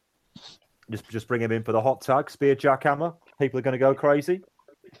 Just bring him in for the hot tag, spear jackhammer. People are going to go crazy.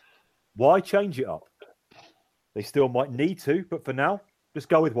 Why change it up? They still might need to, but for now, just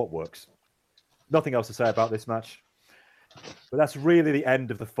go with what works. Nothing else to say about this match. But that's really the end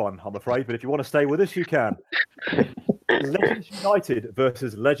of the fun, I'm afraid. But if you want to stay with us, you can. Legends United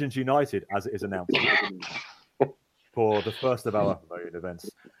versus Legends United, as it is announced, for the first of our main events.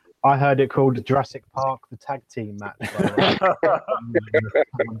 I heard it called Jurassic Park, the tag team match.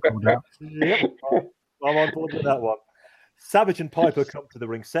 Yep, I'm on board with that one. Savage and Piper come to the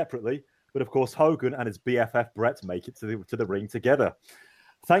ring separately, but of course Hogan and his BFF Brett make it to the ring together.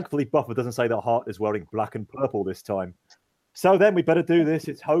 Thankfully, Buffer doesn't say that Hart is wearing black and purple this time. So then we better do this.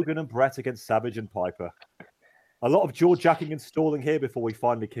 It's Hogan and Brett against Savage and Piper. A lot of jaw-jacking and stalling here before we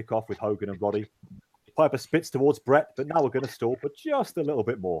finally kick off with Hogan and Roddy. Piper spits towards Brett, but now we're going to stall for just a little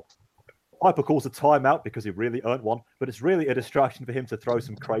bit more. Piper calls a timeout because he really earned one, but it's really a distraction for him to throw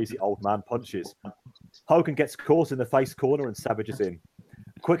some crazy old man punches. Hogan gets caught in the face corner and Savage is in.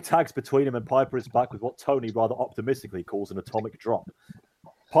 Quick tags between him and Piper is back with what Tony rather optimistically calls an atomic drop.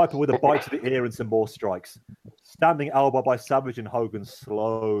 Piper with a bite to the ear and some more strikes. Standing elbow by Savage and Hogan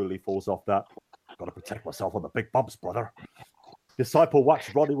slowly falls off that. Got to protect myself on the big bumps, brother. Disciple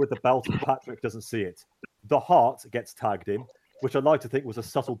whacks Roddy with the belt and Patrick doesn't see it. The Heart gets tagged in, which I'd like to think was a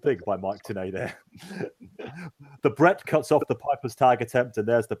subtle dig by Mike Tenay there. The Brett cuts off the Piper's tag attempt and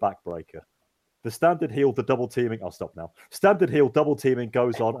there's the backbreaker. The standard heel, the double teaming, I'll stop now. Standard heel double teaming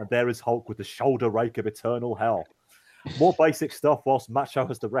goes on and there is Hulk with the shoulder rake of eternal hell. More basic stuff whilst Macho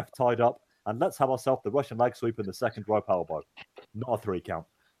has the ref tied up and let's have ourselves the Russian leg sweep and the second rope elbow. Not a 3 count.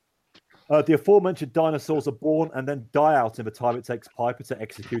 The aforementioned dinosaurs are born and then die out in the time it takes Piper to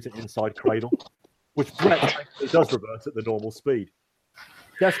execute an inside cradle, which Brett does reverse at the normal speed.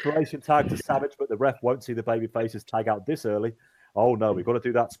 Desperation tag to Savage, but the ref won't see the babyface's tag out this early, Oh no, we've got to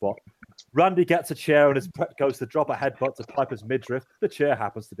do that spot. Randy gets a chair and as Bret goes to drop a headbutt to Piper's midriff, the chair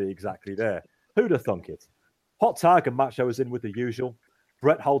happens to be exactly there. Who'd have thunk it? Hot tag and Macho is in with the usual.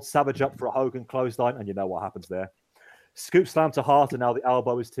 Bret holds Savage up for a Hogan clothesline, and you know what happens there. Scoop slam to Hart, and now the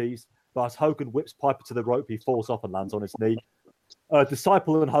elbow is teased. But as Hogan whips Piper to the rope, he falls off and lands on his knee.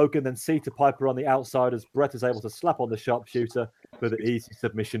 Disciple and Hogan then see to Piper on the outside as Bret is able to slap on the sharpshooter for the easy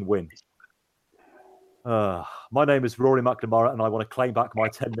submission win. My name is Rory McNamara, and I want to claim back my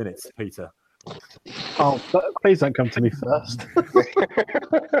 10 minutes, Peter. Oh, please don't come to me first.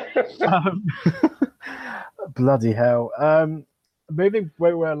 Bloody hell. Moving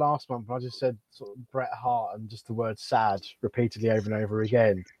where we were last month, I just said sort of Bret Hart and just the word sad repeatedly over and over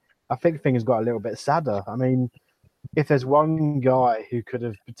again. I think things got a little bit sadder. I mean, if there's one guy who could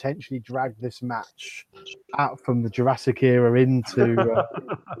have potentially dragged this match out from the Jurassic era into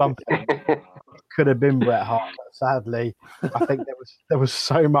something, could have been Bret Hart. But sadly, I think there was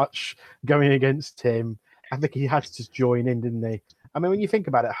so much going against him. I think he had to just join in, didn't he? I mean, when you think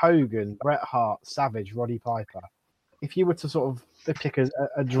about it, Hogan, Bret Hart, Savage, Roddy Piper. If you were to sort of pick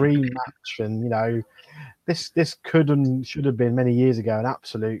a dream match, and you know, this could and should have been many years ago an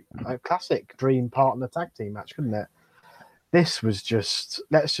absolute classic dream partner tag team match, couldn't it? This was just,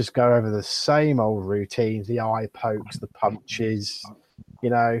 let's just go over the same old routines, the eye pokes, the punches,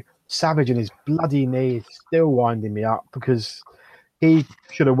 you know. Savage and his bloody knee is still winding me up because he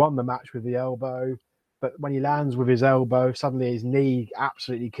should have won the match with the elbow, but when he lands with his elbow, suddenly his knee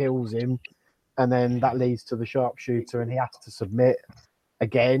absolutely kills him, and then that leads to the sharpshooter, and he has to submit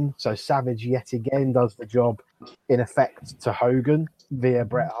again. So Savage yet again does the job in effect to Hogan via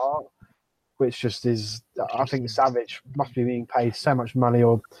Bret Hart, which just is, I think Savage must be being paid so much money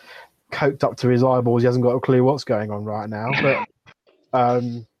or coked up to his eyeballs. He hasn't got a clue what's going on right now. But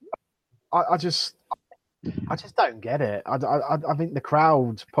I just don't get it. I think the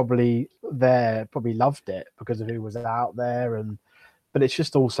crowd probably loved it because of who was out there, but it's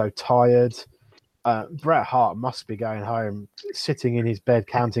just also tired. Bret Hart must be going home, sitting in his bed,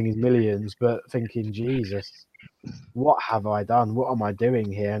 counting his millions, but thinking, Jesus, what have I done? What am I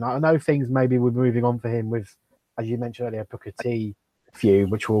doing here? And I know things maybe were moving on for him with, as you mentioned earlier, Booker T feud,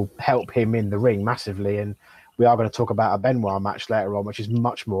 which will help him in the ring massively. And we are going to talk about a Benoit match later on, which is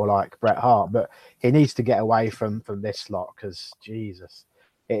much more like Bret Hart. But he needs to get away from this lot because, Jesus,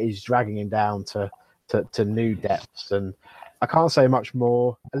 it is dragging him down to new depths. And I can't say much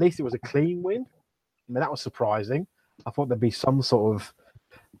more. At least it was a clean win. I mean, that was surprising. I thought there'd be some sort of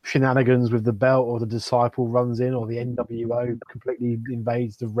shenanigans with the belt, or the Disciple runs in, or the NWO completely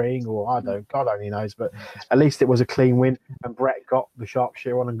invades the ring, or God only knows. But at least it was a clean win, and Bret got the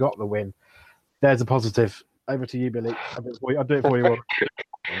sharpshooter on and got the win. There's a positive. Over to you, Billy. I'll do it for you.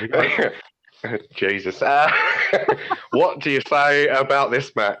 Jesus. What do you say about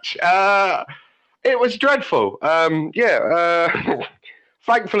this match? It was dreadful.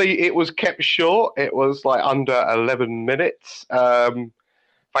 Thankfully, it was kept short. It was like under 11 minutes.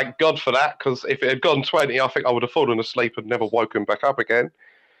 Thank God for that, because if it had gone 20, I think I would have fallen asleep and never woken back up again.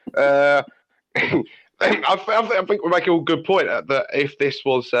 I think we're making a good point that if this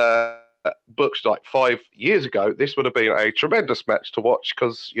was booked like 5 years ago, this would have been a tremendous match to watch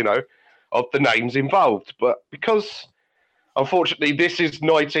because, you know, of the names involved. But because, unfortunately, this is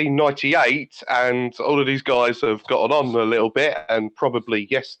 1998 and all of these guys have gotten on a little bit and probably,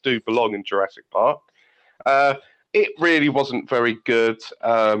 yes, do belong in Jurassic Park, it really wasn't very good.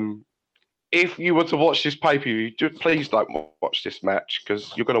 If you were to watch this pay-per-view, please don't watch this match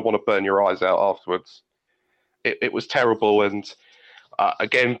because you're going to want to burn your eyes out afterwards. It was terrible, and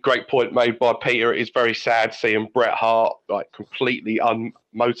again, great point made by Peter. It is very sad seeing Bret Hart like completely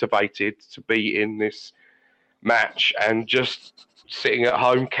unmotivated to be in this match and just sitting at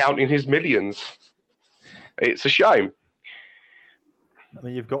home counting his millions. It's a shame. I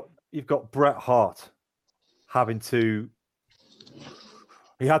mean, you've got Bret Hart having to.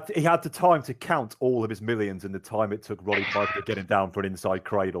 He had the time to count all of his millions in the time it took Roddy Piper to get him down for an inside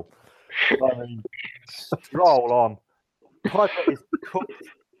cradle. I mean, roll on. Piper is cooked,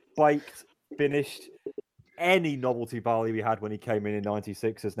 baked, finished. Any novelty value he had when he came in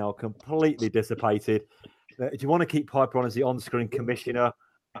 96 is now completely dissipated. If you want to keep Piper on as the on-screen commissioner,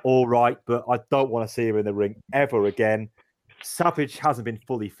 all right, but I don't want to see him in the ring ever again. Savage hasn't been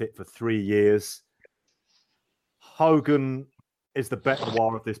fully fit for 3 years. Hogan is the bête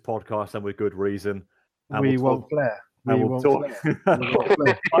noir of this podcast, and with good reason. And we won't Flair. I'm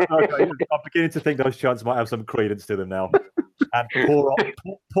beginning to think those chants might have some credence to them now. And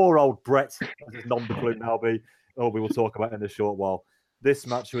poor old Bret, as his number clue now be, we will talk about in a short while. This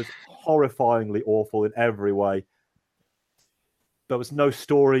match was horrifyingly awful in every way. There was no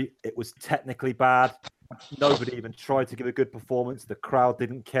story. It was technically bad. Nobody even tried to give a good performance. The crowd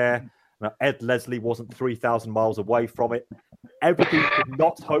didn't care. Now, Ed Leslie wasn't 3,000 miles away from it. Everything you could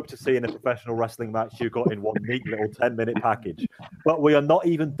not hope to see in a professional wrestling match, you got in one neat little 10-minute package. But we are not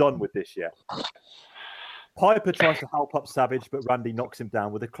even done with this yet. Piper tries to help up Savage, but Randy knocks him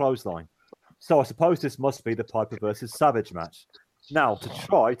down with a clothesline. So I suppose this must be the Piper versus Savage match. Now, to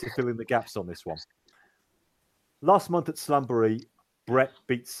try to fill in the gaps on this one. Last month at Slamboree, Brett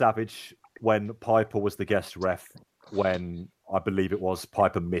beat Savage when Piper was the guest ref, when I believe it was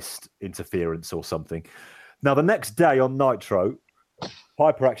Piper missed interference or something. Now, the next day on Nitro,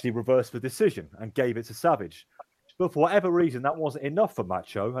 Piper actually reversed the decision and gave it to Savage. But for whatever reason, that wasn't enough for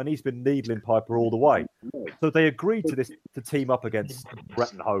Macho, and he's been needling Piper all the way. So they agreed to team up against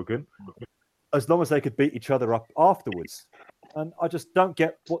Brett and Hogan, as long as they could beat each other up afterwards. And I just don't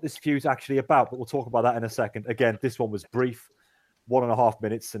get what this feud's actually about, but we'll talk about that in a second. Again, this one was brief, 1.5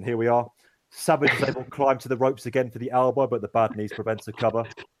 minutes, and here we are. Savage is able to climb to the ropes again for the elbow, but the bad knees prevents the cover.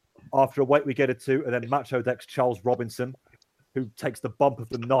 After a wait, we get it to, and then Macho decks Charles Robinson, who takes the bump of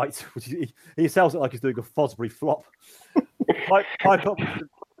the night, which he sells it like he's doing a Fosbury flop.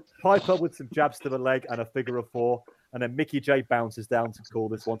 Piper with some jabs to the leg and a figure of 4, and then Mickey J bounces down to call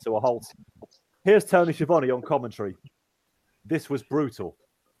this one to a halt. Here's Tony Schiavone on commentary. This was brutal.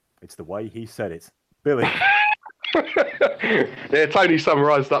 It's the way he said it. Billy. Yeah, Tony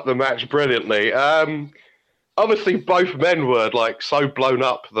summarised up the match brilliantly. Obviously, both men were like so blown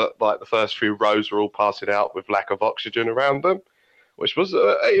up that like the first few rows were all passing out with lack of oxygen around them, which was,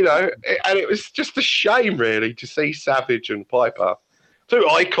 and it was just a shame really to see Savage and Piper, two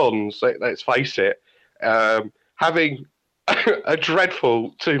icons, let's face it, having a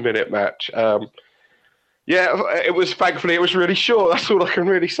dreadful 2-minute match. Yeah, thankfully it was really short. That's all I can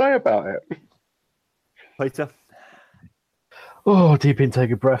really say about it. Peter? Oh, deep intake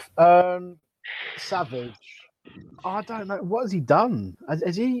of breath. Savage. I don't know. What has he done?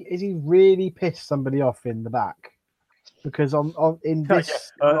 Has he really pissed somebody off in the back? Because in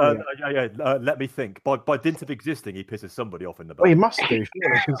this... let me think. By dint of existing, he pisses somebody off in the back. Well, he must do,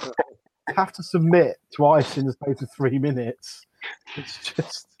 surely, because have to submit twice in the space of 3 minutes. It's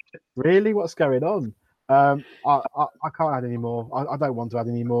just... Really? What's going on? I can't add any more. I don't want to add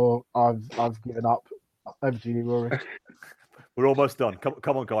any more. I've given up. Over to you, Rory. We're almost done.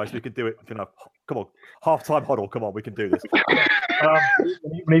 Come on, guys. We can do it. Come on. Half-time huddle. Come on, we can do this.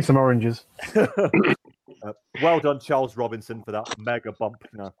 We need some oranges. Well done, Charles Robinson, for that mega bump.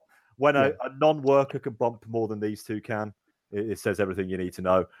 When a non-worker can bump more than these two can, it says everything you need to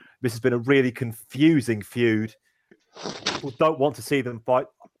know. This has been a really confusing feud. People don't want to see them fight.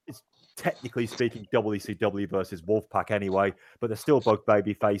 It's technically speaking WCW versus Wolfpack anyway, but they're still both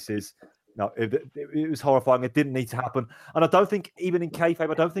baby faces. No, it was horrifying. It didn't need to happen. And I don't think, even in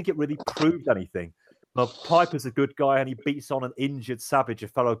kayfabe, I don't think it really proved anything. Piper's a good guy and he beats on an injured Savage, a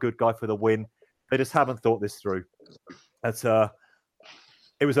fellow good guy, for the win. They just haven't thought this through. It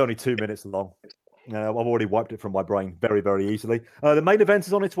was only 2 minutes long. I've already wiped it from my brain very, very easily. The main event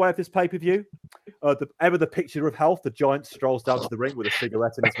is on its way of this pay-per-view. Ever the picture of health, the Giant strolls down to the ring with a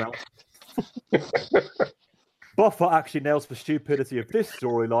cigarette in his mouth. Buffer actually nails the stupidity of this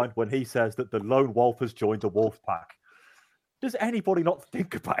storyline when he says that the lone wolf has joined the wolf pack. Does anybody not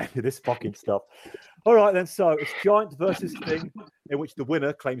think about any of this fucking stuff? All right, then. So it's Giant versus Sting, in which the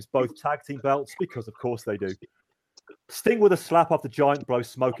winner claims both tag team belts, because of course they do. Sting with a slap after Giant blows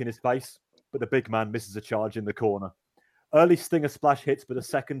smoke in his face, but the big man misses a charge in the corner. Early Stinger splash hits, but the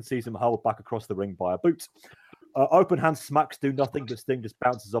second sees him hurled back across the ring by a boot. Open hand smacks do nothing, but Sting just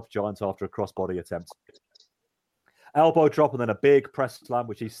bounces off Giant after a crossbody attempt. Elbow drop and then a big press slam,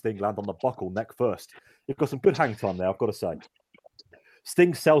 which sees Sting land on the buckle neck first. You've got some good hang time there, I've got to say.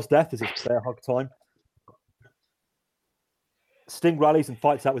 Sting sells death as it's bear hug time. Sting rallies and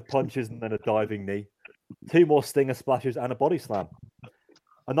fights out with punches and then a diving knee. 2 more Stinger splashes and a body slam.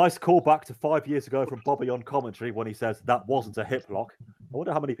 A nice callback to 5 years ago from Bobby on commentary when he says that wasn't a hip lock. I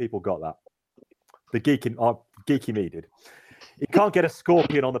wonder how many people got that. The geeky me did. He can't get a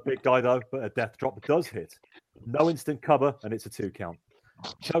scorpion on the big guy though, but a death drop does hit. No instant cover, and it's a 2 count.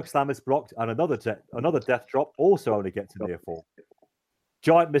 Choke slam is blocked, and another death drop also only gets a near fall.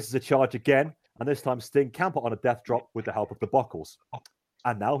 Giant misses a charge again, and this time Sting can put on a death drop with the help of the buckles.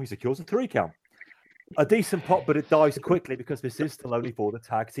 And now he secures a 3 count. A decent pop, but it dies quickly because this is still only for the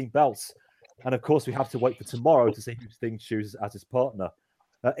tag team belts. And of course, we have to wait for tomorrow to see who Sting chooses as his partner.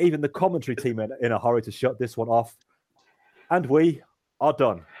 Even the commentary team are in a hurry to shut this one off. And we are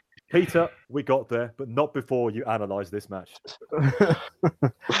done. Peter, we got there, but not before you analyse this match.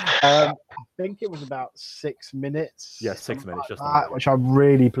 I think it was about 6 minutes. Yeah, 6 minutes. Just which I'm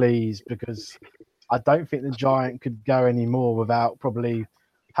really pleased because I don't think the Giant could go any more without probably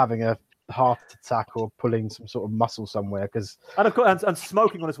having a heart attack or pulling some sort of muscle somewhere. Because and of course, and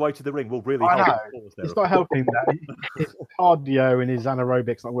smoking on his way to the ring will really I help. know it's not helping that his cardio and his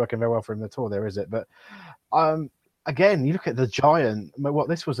anaerobics not working very well for him at all. There is it, but again, you look at the Giant. What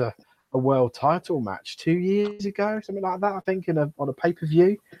this was a world title match 2 years ago, something like that. I think on a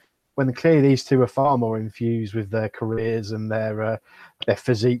pay-per-view. When clearly these two are far more infused with their careers and their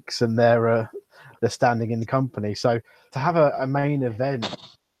physiques and their standing in the company. So to have a main event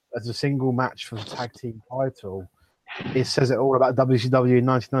as a single match for the tag team title, it says it all about WCW in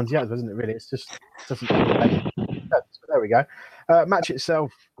 1998, doesn't it? Really, it's just doesn't. But there we go. Match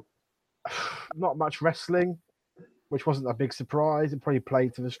itself, not much wrestling, which wasn't a big surprise. It probably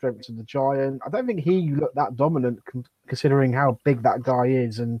played to the strengths of the Giant. I don't think he looked that dominant considering how big that guy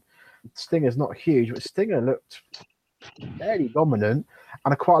is, and Stinger's not huge, but Stinger looked fairly dominant.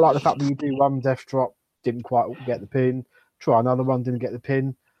 And I quite like the fact that you do one death drop, didn't quite get the pin. Try another one, didn't get the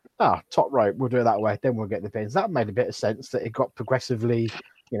pin. Top rope, we'll do it that way, then we'll get the pins. That made a bit of sense that it got progressively,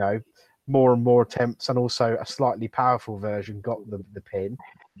 more and more attempts, and also a slightly powerful version got the pin.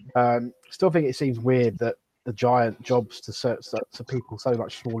 Still think it seems weird that the Giant jobs to people so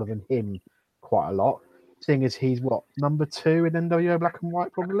much smaller than him quite a lot, seeing as he's number 2 in NWO Black and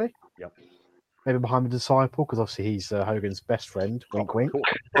White, probably. Yep. Maybe behind the Disciple, because obviously he's Hogan's best friend. Wink, wink.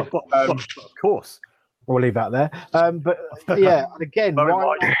 Of course. We'll leave that there. But yeah, again,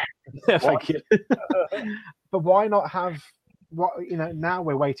 why? Thank you. But why not have now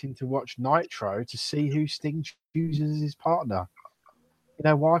we're waiting to watch Nitro to see who Sting chooses as his partner.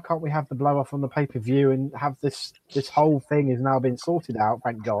 Why can't we have the blow off on the pay-per-view and have this whole thing has now been sorted out?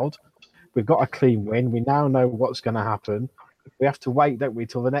 Thank God. We've got a clean win. We now know what's going to happen. We have to wait, don't we,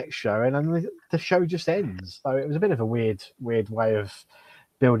 till the next show, and then the show just ends. So it was a bit of a weird way of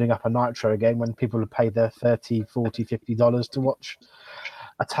building up a Nitro again when people have paid their $30, $40, $50 to watch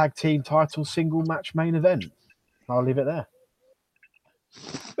a tag team title single match main event. I'll leave it there.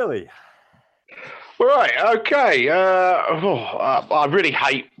 Billy. Right, okay. I really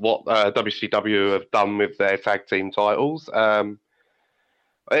hate what WCW have done with their tag team titles.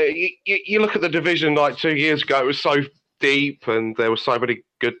 You look at the division like 2 years ago, it was so deep and there were so many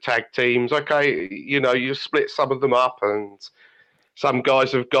good tag teams. Okay, you split some of them up and some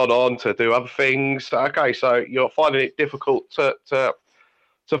guys have gone on to do other things. Okay, so you're finding it difficult to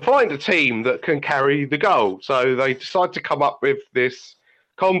find a team that can carry the goal. So they decide to come up with this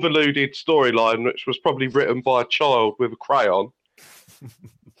convoluted storyline, which was probably written by a child with a crayon,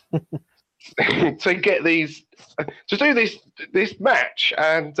 to get to do this match.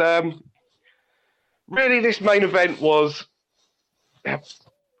 And really, this main event was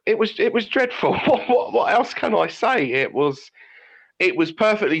dreadful. What else can I say? It was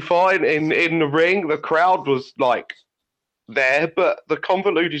perfectly fine in the ring. The crowd was there, but the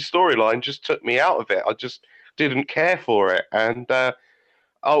convoluted storyline just took me out of it. I just didn't care for it. And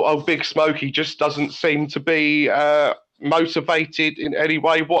Big Smokey just doesn't seem to be motivated in any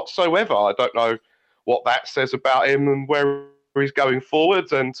way whatsoever. I don't know what that says about him and where he's going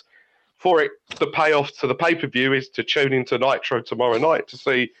forward. And for it, the payoff to the pay-per-view is to tune into Nitro tomorrow night to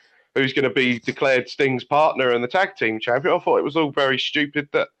see who's going to be declared Sting's partner and the tag team champion. I thought it was all very stupid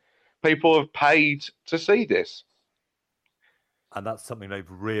that people have paid to see this. And that's something they've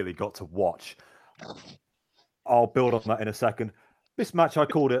really got to watch. I'll build on that in a second. This match, I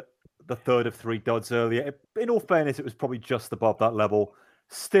called it the third of 3 duds earlier. In all fairness, it was probably just above that level.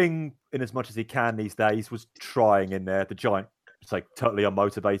 Sting, in as much as he can these days, was trying in there. The Giant was totally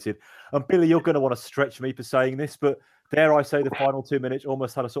unmotivated. And Billy, you're going to want to stretch me for saying this, but dare I say the final 2 minutes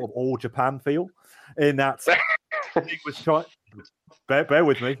almost had a sort of all Japan feel in that Sting was trying. Bear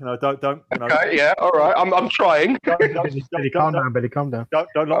with me. Don't. Okay, yeah, all right. I'm trying. Billy, calm down, Billy. Calm down.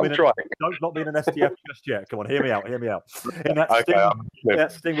 Don't lock me in an STF just yet. Come on, hear me out. In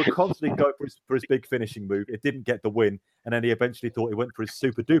that Sting would constantly go for his big finishing move. It didn't get the win, and then he eventually thought he went for his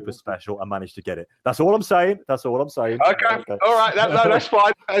super duper special and managed to get it. That's all I'm saying. Okay. All right. That's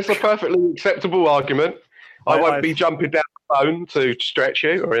fine. That's a perfectly acceptable argument. I won't be jumping down the phone to stretch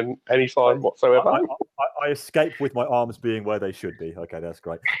you or in any sign whatsoever. I escape with my arms being where they should be. Okay, that's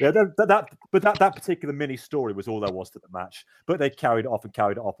great. Yeah, that particular mini story was all there was to the match, but they carried it off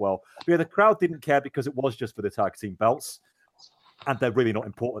well. But yeah, the crowd didn't care because it was just for the tag team belts, and they're really not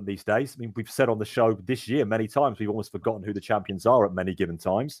important these days. I mean, we've said on the show this year many times we've almost forgotten who the champions are at many given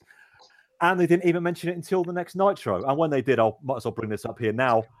times, and they didn't even mention it until the next Nitro. And when they did, I might as well bring this up here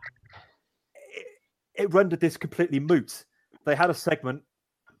now. It rendered this completely moot. They had a segment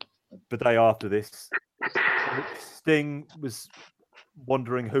the day after this, Sting was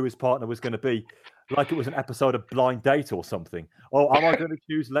wondering who his partner was going to be, like it was an episode of Blind Date or something. Oh, am I going to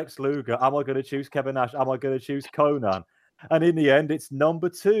choose Lex Luger? Am I going to choose Kevin Nash? Am I going to choose Conan? And in the end, it's number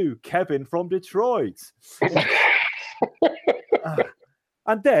 2, Kevin from Detroit.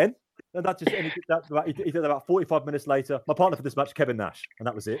 And then, and that just he did that about 45 minutes later. My partner for this match, Kevin Nash, and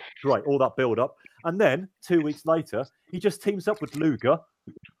that was it. Great, all that build up, and then 2 weeks later, he just teams up with Luger,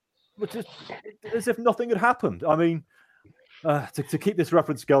 which is as if nothing had happened. I mean, to keep this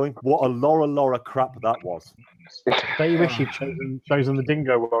reference going, what a Laura crap that was. Don't you wish you'd chosen the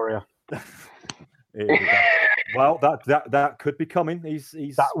Dingo Warrior? Well, that could be coming. He's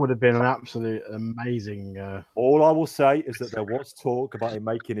that would have been an absolute amazing. All I will say is that there was talk about him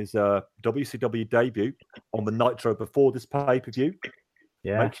making his WCW debut on the Nitro before this pay-per-view.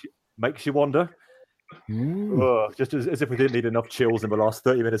 Yeah, makes you wonder. Just as if we didn't need enough chills in the last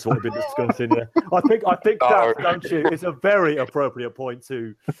 30 minutes of what we've been discussing here. I think that, don't you, is a very appropriate point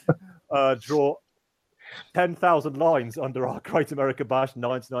to draw 10,000 lines under our Great American Bash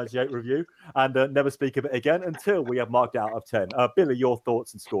 1998 review and never speak of it again until we have marked out of 10. Billy, your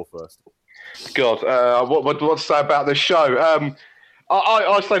thoughts and score first. God, what to say about this show?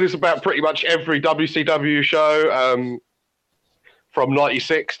 I say this about pretty much every WCW show from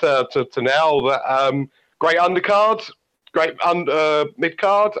 96 to now. That great undercard, great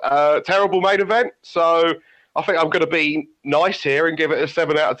mid-card, terrible main event. So I think I'm going to be nice here and give it a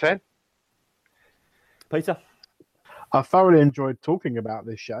 7 out of 10. Peter? I thoroughly enjoyed talking about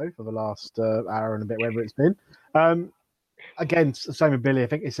this show for the last hour and a bit, whatever it's been. Again, same with Billy. I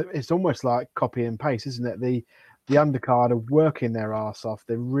think it's almost like copy and paste, isn't it? The undercard are working their ass off.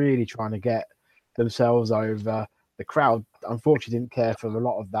 They're really trying to get themselves over. The crowd, unfortunately, didn't care for a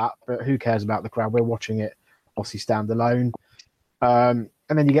lot of that, but who cares about the crowd? We're watching it, obviously, stand alone. And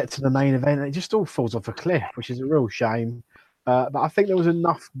then you get to the main event, and it just all falls off a cliff, which is a real shame. But I think there was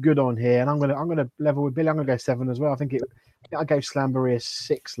enough good on here, and I'm gonna level with Billy. I'm gonna go 7 as well. I gave Slamboree a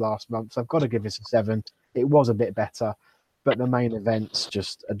 6 last month, so I've got to give this a 7. It was a bit better, but the main events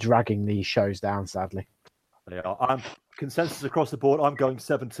just are dragging these shows down, sadly. Yeah, I'm consensus across the board. I'm going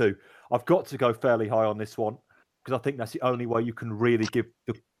 7 too. I've got to go fairly high on this one because I think that's the only way you can really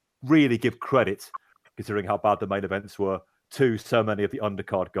give credit, considering how bad the main events were, to so many of the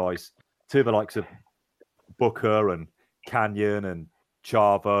undercard guys, to the likes of Booker and Canyon and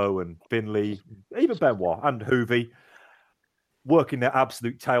Chavo and Finlay, even Benoit and Hoovy, working their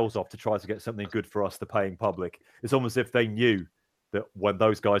absolute tails off to try to get something good for us, the paying public. It's almost as if they knew that when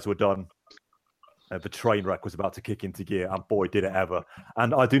those guys were done, the train wreck was about to kick into gear, and boy, did it ever.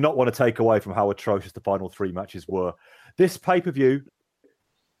 And I do not want to take away from how atrocious the final 3 matches were. This pay-per-view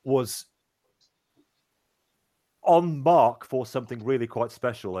was on mark for something really quite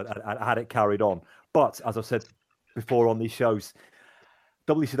special and had it carried on. But as I've said before on these shows,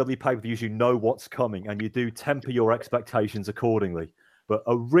 WCW pay-per-views, you know what's coming, and you do temper your expectations accordingly. But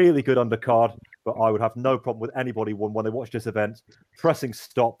a really good undercard, but I would have no problem with anybody when they watch this event pressing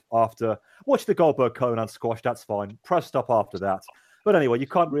stop after. Watch the Goldberg Conan squash, that's fine. Press stop after that. But anyway, you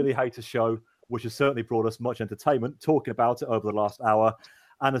can't really hate a show which has certainly brought us much entertainment, talking about it over the last hour,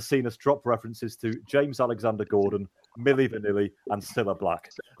 and has seen us drop references to James Alexander Gordon, Milli Vanilli, and Cilla Black.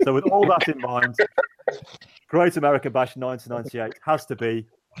 So with all that in mind, Great American Bash 1998 has to be,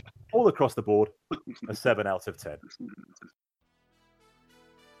 all across the board, a 7 out of 10.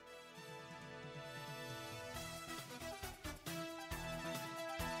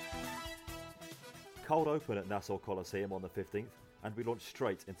 Cold open at Nassau Coliseum on the 15th, and we launch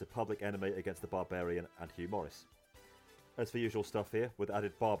straight into Public Enemy against the Barbarian and Hugh Morris. As for usual stuff here, with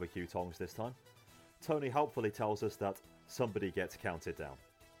added barbecue tongs this time, Tony helpfully tells us that somebody gets counted down.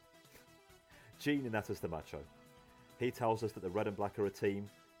 Gene inatters the macho. He tells us that the Red and Black are a team,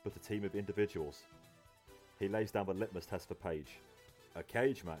 but a team of individuals. He lays down the litmus test for Page. A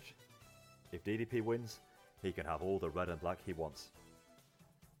cage match. If DDP wins, he can have all the Red and Black he wants.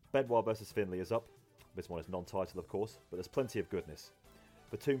 Benoit versus Finlay is up. This one is non-title, of course, but there's plenty of goodness.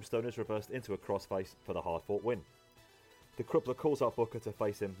 The Tombstone is reversed into a crossface for the hard-fought win. The Crippler calls out Booker to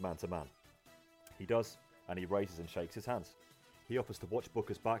face him man-to-man. He does, and he raises and shakes his hands. He offers to watch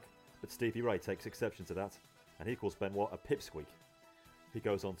Booker's back, but Stevie Ray takes exception to that, and he calls Benoit a pipsqueak. He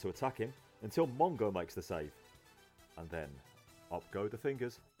goes on to attack him until Mongo makes the save. And then, up go the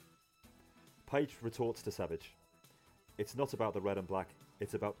fingers. Page retorts to Savage. It's not about the Red and Black,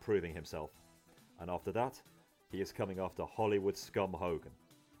 it's about proving himself. And after that, he is coming after Hollywood scum Hogan.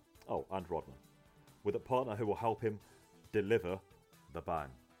 Oh, and Rodman. With a partner who will help him deliver the bang.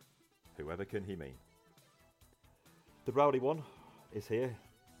 Whoever can he mean? The Rowdy One is here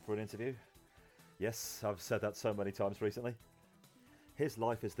for an interview? Yes, I've said that so many times recently. His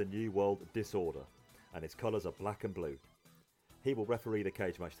life is the New World Disorder, and his colours are black and blue. He will referee the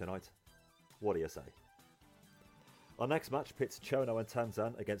cage match tonight. What do you say? Our next match pits Chono and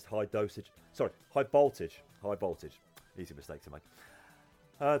Tanzan against High Voltage. Easy mistake to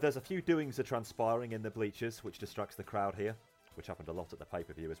make. There's a few doings are transpiring in the bleachers, which distracts the crowd here, which happened a lot at the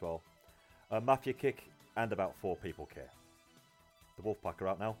pay-per-view as well. A mafia kick, and about 4 people care. The Wolfpack are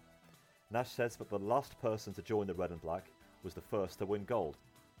out now. Nash says that the last person to join the Red and Black was the first to win gold.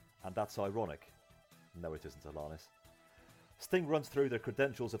 And that's ironic. No, it isn't, Alanis. Sting runs through the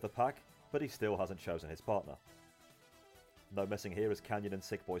credentials of the pack, but he still hasn't chosen his partner. No messing here as Canyon and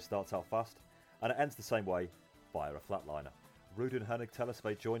Sick Boy starts out fast, and it ends the same way, via a flatliner. Rude and Hennig tell us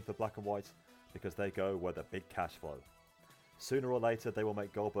they joined for Black and White because they go where the big cash flow. Sooner or later they will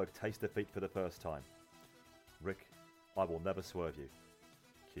make Goldberg taste defeat for the first time. Rick, I will never swerve you.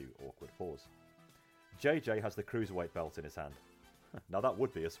 Cue awkward pause. JJ has the Cruiserweight belt in his hand. Now that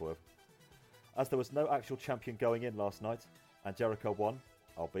would be a swerve. As there was no actual champion going in last night, and Jericho won,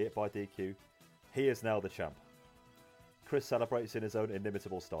 albeit by DQ, he is now the champ. Chris celebrates in his own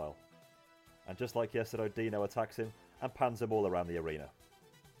inimitable style. And just like yesterday, Dino attacks him and pans him all around the arena.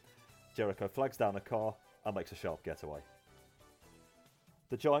 Jericho flags down a car and makes a sharp getaway.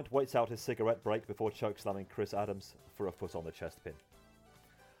 The Giant waits out his cigarette break before chokeslamming Chris Adams for a foot on the chest pin.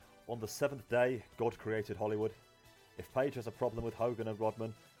 On the 7th day, God created Hollywood. If Paige has a problem with Hogan and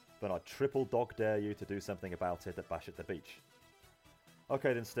Rodman, then I triple dog dare you to do something about it at Bash at the Beach.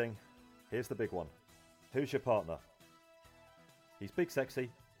 Okay then, Sting, here's the big one. Who's your partner? He's big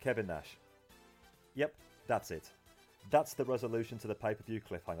sexy, Kevin Nash. Yep, that's it. That's the resolution to the pay-per-view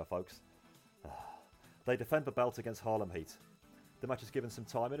cliffhanger, folks. They defend the belt against Harlem Heat. The match is given some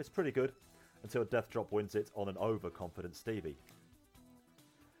time and it's pretty good, until Death Drop wins it on an overconfident Stevie.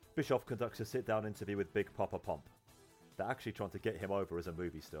 Bischoff conducts a sit-down interview with Big Papa Pump. They're actually trying to get him over as a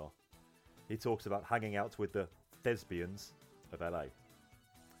movie star. He talks about hanging out with the thespians of LA.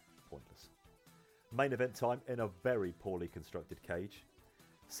 Pointless. Main event time in a very poorly constructed cage.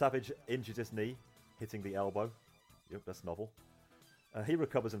 Savage injures his knee, hitting the elbow. Yep, that's novel. He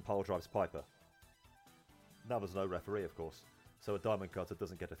recovers and pile drives Piper. Now there's no referee, of course, so a diamond cutter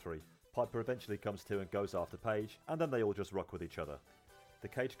doesn't get a 3. Piper eventually comes to and goes after Paige, and then they all just rock with each other. The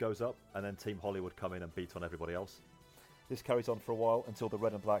cage goes up, and then Team Hollywood come in and beat on everybody else. This carries on for a while until the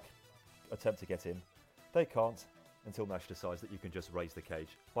Red and Black attempt to get in. They can't, until Nash decides that you can just raise the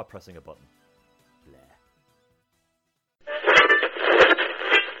cage by pressing a button.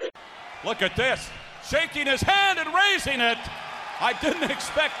 Look at this. Shaking his hand and raising it. I didn't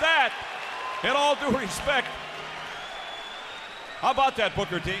expect that. In all due respect. How about that,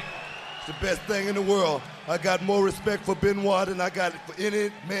 Booker T? It's the best thing in the world. I got more respect for Benoit than I got for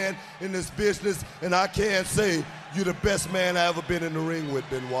any man in this business, and I can say you're the best man I ever been in the ring with,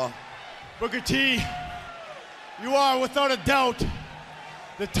 Benoit. Booker T, you are without a doubt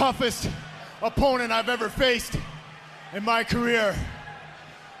the toughest opponent I've ever faced in my career.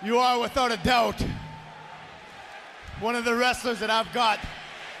 You are without a doubt one of the wrestlers that I've got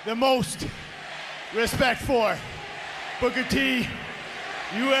the most respect for. Booker T,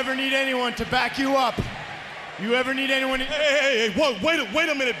 you ever need anyone to back you up? You ever need anyone to... Hey, wait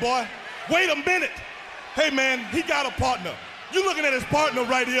a minute, boy. Wait a minute. Hey, man, he got a partner. You're looking at his partner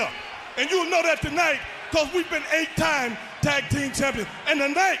right here. And you'll know that tonight because we've been 8-time tag team champions. And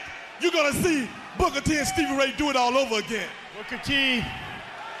tonight, you're going to see Booker T and Stevie Ray do it all over again. Booker T,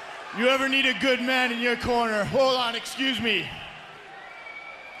 you ever need a good man in your corner? Hold on, excuse me.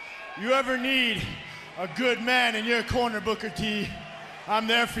 You ever need a good man in your corner, Booker T? I'm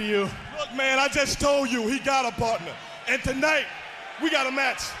there for you. Look, man, I just told you he got a partner. And tonight, we got a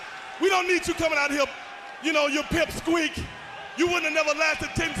match. We don't need you coming out here, you know, your pip squeak. You wouldn't have never lasted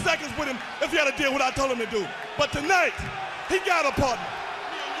 10 seconds with him if you had to do what I told him to do. But tonight, he got a partner.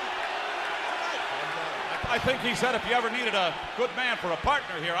 I think he said if you ever needed a good man for a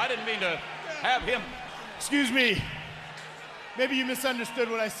partner here. I didn't mean to have him. Excuse me. Maybe you misunderstood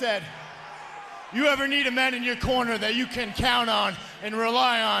what I said. You ever need a man in your corner that you can count on and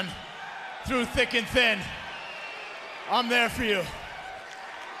rely on through thick and thin? I'm there for you.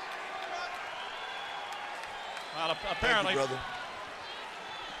 Well, apparently. Thank you, brother.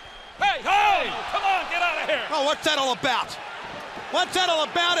 Hey, come on, get out of here. Oh, what's that all about? What's that all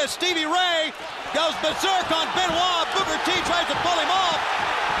about as Stevie Ray goes berserk on Benoit. Booker T tries to pull him off.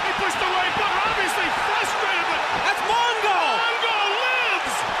 He pushed away, Booker obviously frustrated, but that's Mongo! Mongo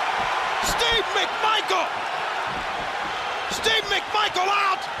lives! Steve McMichael! Steve McMichael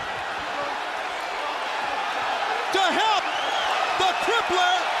out! To help the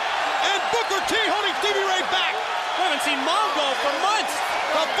Crippler And Booker T holding Stevie Ray back. We haven't seen Mongo for months.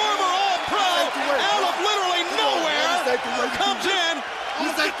 The former All-Pro out of literally nowhere comes in.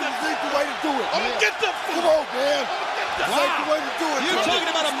 This ain't the way to do it. I'm gonna get the Come on, man. This ain't the way to do it. You're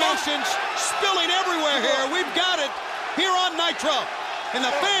talking about emotions spilling everywhere here. We've got it here on Nitro. And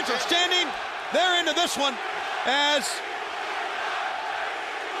the fans are standing. They're into this one as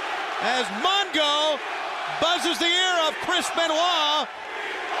Mongo buzzes the ear of Chris Benoit.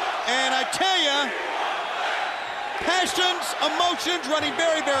 And I tell you, passions, emotions running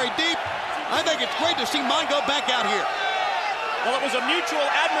very, very deep. I think it's great to see Mongo back out here. Well, it was a mutual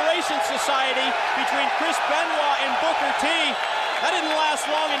admiration society between Chris Benoit and Booker T. That didn't last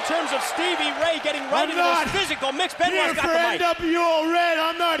long in terms of Stevie Ray getting right into this physical mix. Benoit's got the mic. NWO Red,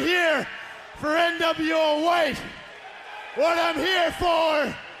 I'm not here for NWO White. What I'm here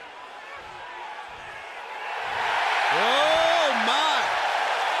for. Oh, my.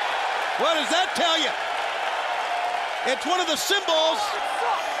 What does that tell you? It's one of the symbols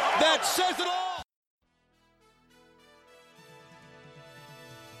that says it all.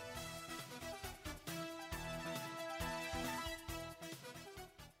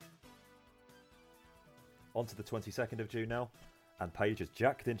 On to the 22nd of June now, and Paige is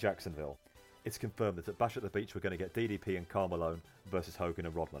jacked in Jacksonville. It's confirmed that at Bash at the Beach we're going to get DDP and Karl Malone versus Hogan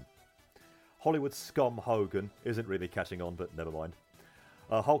and Rodman. Hollywood scum Hogan isn't really catching on, but never mind.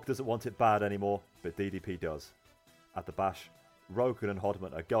 Hulk doesn't want it bad anymore, but DDP does. At the Bash, Rogan and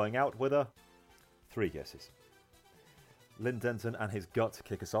Hodman are going out with a 3 guesses. Lynn Denton and his gut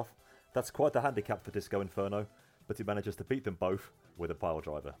kick us off. That's quite the handicap for Disco Inferno, but he manages to beat them both with a pile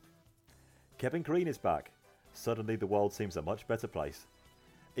driver. Kevin Green is back. Suddenly the world seems a much better place.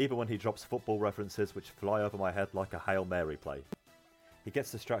 Even when he drops football references which fly over my head like a Hail Mary play. He gets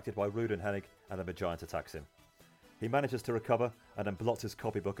distracted by Rude and Hennig and then the Giant attacks him. He manages to recover and then blots his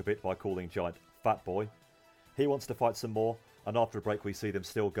copybook a bit by calling Giant Fat Boy. He wants to fight some more, and after a break we see them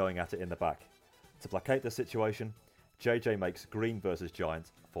still going at it in the back. To placate the situation, JJ makes Green versus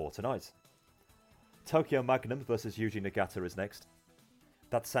Giant for tonight. Tokyo Magnum versus Yuji Nagata is next.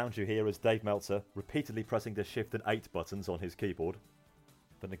 That sound you hear is Dave Meltzer repeatedly pressing the Shift and 8 buttons on his keyboard.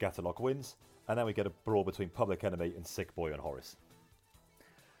 The Nagata lock wins, and then we get a brawl between Public Enemy and Sick Boy and Horace.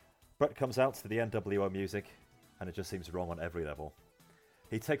 Bret comes out to the NWO music, and it just seems wrong on every level.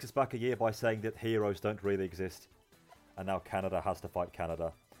 He takes us back a year by saying that heroes don't really exist, and now Canada has to fight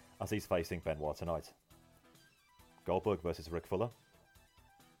Canada, as he's facing Benoit tonight. Goldberg versus Rick Fuller.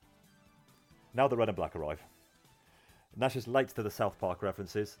 Now the Red and Black arrive. Nash is late to the South Park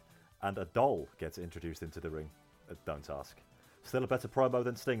references, and a doll gets introduced into the ring. Don't ask. Still a better promo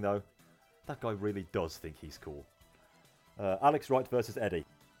than Sting, though. That guy really does think he's cool. Alex Wright versus Eddie.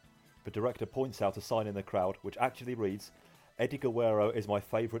 The director points out a sign in the crowd which actually reads, "Eddie Guerrero is my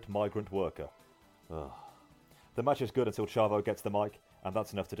favourite migrant worker." Ugh. The match is good until Chavo gets the mic, and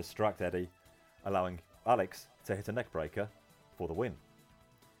that's enough to distract Eddie, allowing Alex to hit a neckbreaker for the win.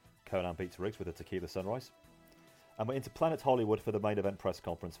 Conan beats Riggs with a tequila sunrise. And we're into Planet Hollywood for the main event press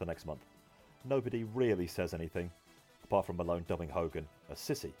conference for next month. Nobody really says anything, apart from Malone dubbing Hogan a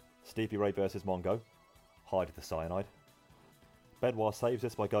sissy. Stevie Ray versus Mongo. Hide the cyanide. Benoit saves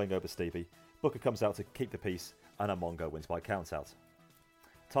us by going over Stevie. Booker comes out to keep the peace, and a Mongo wins by countout.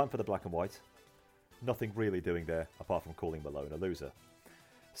 Time for the black and white. Nothing really doing there, apart from calling Malone a loser.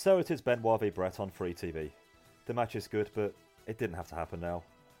 So it is Benoit v Bret on free TV. The match is good, but it didn't have to happen now.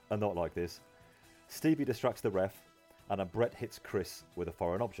 And not like this. Stevie distracts the ref, and then Bret hits Chris with a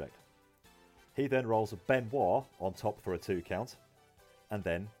foreign object. He then rolls Benoit on top for a 2 count, and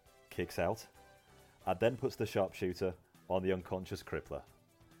then kicks out, and then puts the sharpshooter on the unconscious Crippler.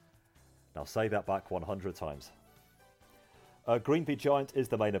 Now say that back 100 times. Green v Giant is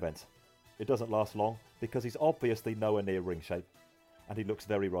the main event. It doesn't last long because he's obviously nowhere near ring shape, and he looks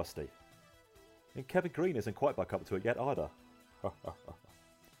very rusty. And Kevin Green isn't quite back up to it yet either.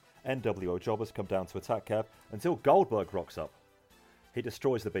 NWO jobbers come down to attack Kev until Goldberg rocks up. He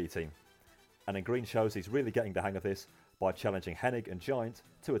destroys the B-team, and then Green shows he's really getting the hang of this by challenging Hennig and Giant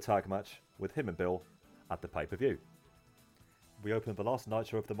to a tag match with him and Bill at the pay-per-view. We open the last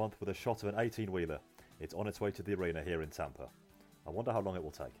Nitro of the month with a shot of an 18-wheeler. It's on its way to the arena here in Tampa. I wonder how long it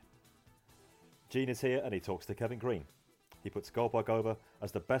will take. Gene is here and he talks to Kevin Green. He puts Goldberg over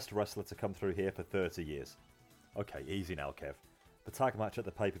as the best wrestler to come through here for 30 years. Okay, easy now, Kev. The tag match at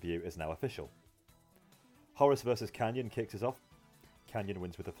the pay-per-view is now official. Horace versus Canyon kicks us off. Canyon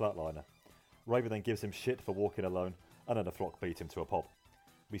wins with a flatliner. Raven then gives him shit for walking alone, and then the flock beat him to a pulp.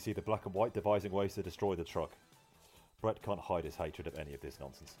 We see the black and white devising ways to destroy the truck. Bret can't hide his hatred of any of this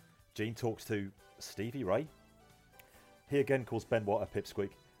nonsense. Gene talks to Stevie Ray. He again calls Benoit a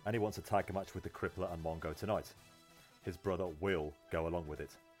pipsqueak, and he wants a tag match with the Crippler and Mongo tonight. His brother will go along with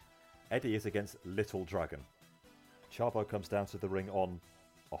it. Eddie is against Little Dragon. Chavo comes down to the ring on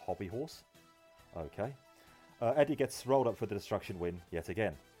a hobby horse. Okay. Eddie gets rolled up for the distraction win yet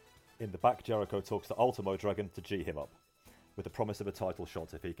again. In the back, Jericho talks to Ultimo Dragon to G him up, with the promise of a title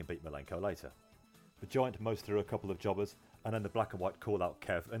shot if he can beat Malenko later. The Giant mows through a couple of jobbers, and then the Black and White call out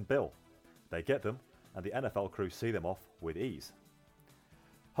Kev and Bill. They get them, and the NFL crew see them off with ease.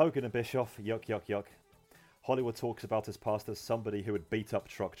 Hogan and Bischoff, yuck, yuck, yuck. Hollywood talks about his past as somebody who would beat up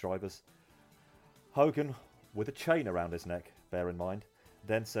truck drivers. Hogan, with a chain around his neck, bear in mind,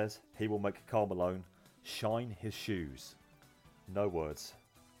 then says he will make Karl Malone shine his shoes. No words.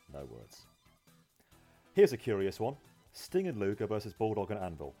 No words. Here's a curious one. Sting and Luger versus Bulldog and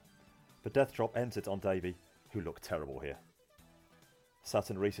Anvil. The Death Drop ends it on Davey, who looked terrible here.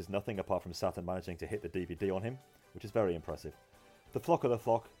 Saturn Reese is nothing apart from Saturn managing to hit the DVD on him, which is very impressive. The Flock of the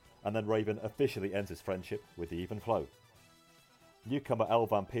Flock, and then Raven officially ends his friendship with the Even Flow. Newcomer El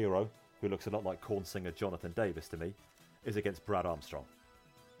Vampiro, who looks a lot like Korn singer Jonathan Davis to me, is against Brad Armstrong.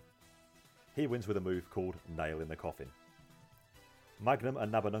 He wins with a move called Nail in the Coffin. Magnum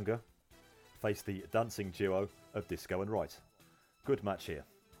and Nabanunga face the dancing duo of Disco and Wright. Good match here.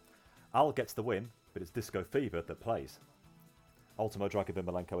 Al gets the win, but it's Disco Fever that plays. Ultimo Dragon and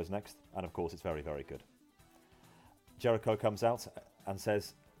Malenko is next, and of course it's very, very good. Jericho comes out and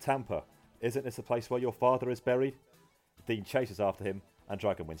says, Tampa, isn't this the place where your father is buried? Dean chases after him, and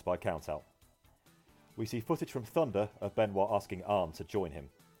Dragon wins by countout. We see footage from Thunder of Benoit asking Arn to join him.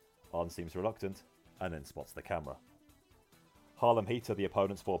 Arn seems reluctant, and then spots the camera. Harlem Heat are the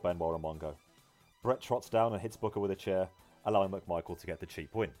opponents for Benoit and Mongo. Brett trots down and hits Booker with a chair, allowing McMichael to get the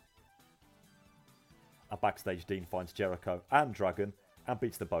cheap win. And backstage, Dean finds Jericho and Dragon and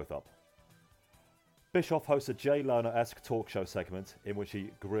beats them both up. Bischoff hosts a Jay Lerner-esque talk show segment in which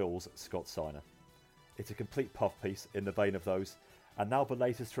he grills Scott Steiner. It's a complete puff piece in the vein of those, and now the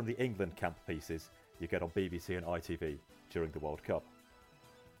latest from the England camp pieces you get on BBC and ITV during the World Cup.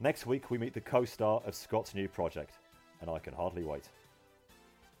 Next week we meet the co-star of Scott's new project, and I can hardly wait.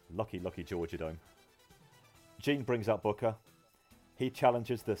 Lucky, lucky Georgia Dome. Gene brings out Booker. He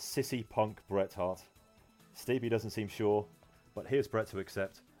challenges the sissy punk Bret Hart. Stevie doesn't seem sure, but here's Bret to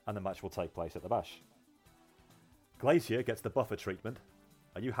accept, and the match will take place at the Bash. Glacier gets the buffer treatment.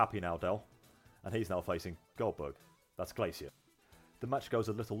 Are you happy now, Del? And he's now facing Goldberg. That's Glacier. The match goes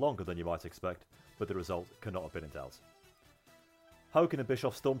a little longer than you might expect, but the result cannot have been in doubt. Hogan and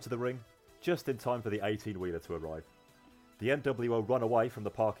Bischoff storm to the ring, just in time for the 18-wheeler to arrive. The NWO run away from the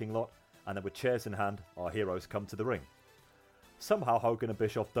parking lot, and then with chairs in hand, our heroes come to the ring. Somehow Hogan and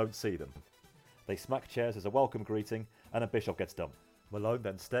Bischoff don't see them. They smack chairs as a welcome greeting, and then Bischoff gets dumped. Malone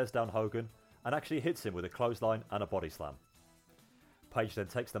then stares down Hogan, and actually hits him with a clothesline and a body slam. Page then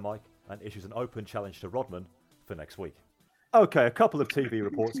takes the mic and issues an open challenge to Rodman for next week. Okay, a couple of TV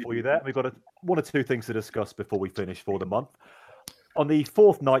reports for you there. We've got one or two things to discuss before we finish for the month. On the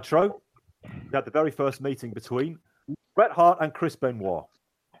 4th Nitro, we had the very first meeting between Bret Hart and Chris Benoit.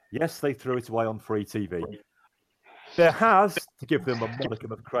 Yes, they threw it away on free TV. There has, to give them a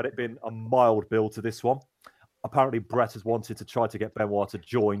modicum of credit, been a mild build to this one. Apparently, Bret has wanted to try to get Benoit to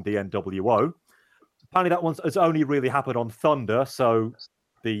join the NWO. Apparently, that one has only really happened on Thunder, so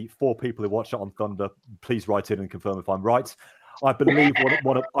the 4 people who watched it on Thunder, please write in and confirm if I'm right. I believe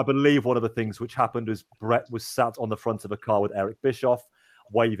one of the things which happened is Bret was sat on the front of a car with Eric Bischoff,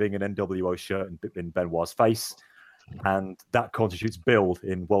 waving an NWO shirt in Benoit's face, and that constitutes build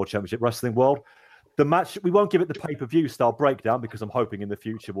in World Championship Wrestling world. The match, we won't give it the pay-per-view style breakdown because I'm hoping in the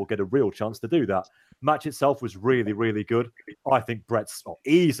future we'll get a real chance to do that. Match itself was really, really good. I think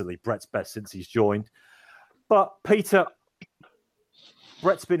easily Bret's best since he's joined. But Peter,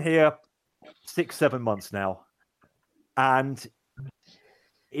 Bret's been here 6-7 months now, and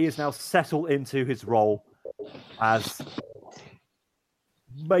he is now settled into his role as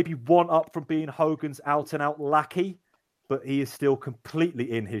maybe one up from being Hogan's out-and-out lackey, but he is still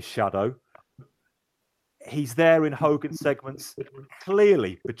completely in his shadow. He's there in Hogan segments,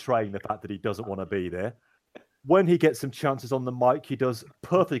 clearly betraying the fact that he doesn't want to be there. When he gets some chances on the mic, he does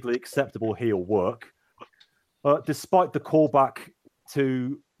perfectly acceptable heel work. Despite the callback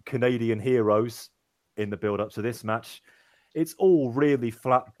to Canadian heroes in the build-up to this match, it's all really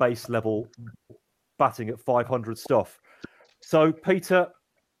flat base level batting at 500 stuff. So, Peter,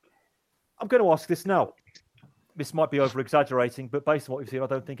 I'm going to ask this now. This might be over-exaggerating, but based on what we've seen, I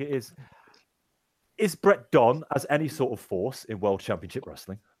don't think it is. Is Bret done as any sort of force in World Championship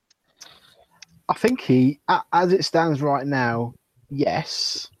Wrestling? I think he, as it stands right now,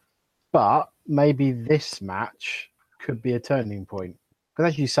 yes. But maybe this match could be a turning point.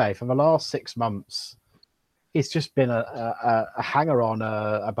 Because as you say, for the last 6 months, it's just been a hanger-on,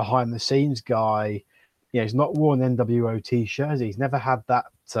 a behind-the-scenes guy. He's not worn an NWO t-shirt. He's never had that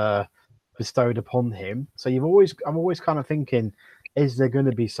bestowed upon him. So I'm always kind of thinking, is there going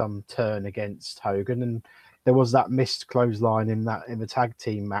to be some turn against Hogan? And there was that missed clothesline in the tag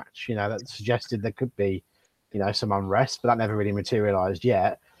team match, that suggested there could be, some unrest, but that never really materialized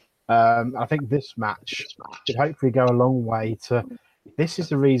yet. I think this match should hopefully go a long way to. This is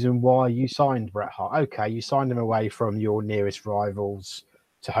the reason why you signed Bret Hart. Okay, you signed him away from your nearest rivals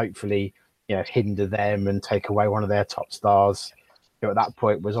to hopefully, hinder them and take away one of their top stars. Who at that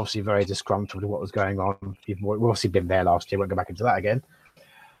point was obviously very disgruntled with what was going on. We've obviously been there last year. Won't go back into that again.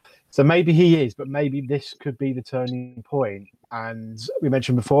 So maybe he is, but maybe this could be the turning point. And we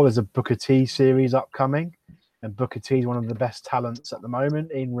mentioned before, there's a Booker T series upcoming, and Booker T is one of the best talents at the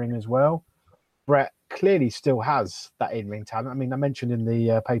moment in ring as well. Bret clearly still has that in-ring talent. I mean, I mentioned in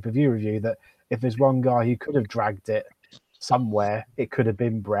the pay-per-view review that if there's one guy who could have dragged it somewhere, it could have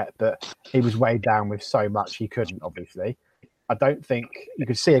been Bret, but he was weighed down with so much he couldn't, obviously. I don't think you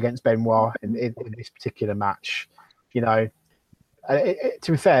could see against Benoit in this particular match. To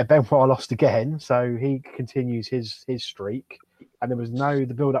be fair, Benoit lost again, so he continues his streak. And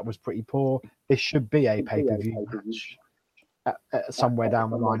the build-up was pretty poor. This should be a pay-per-view match somewhere down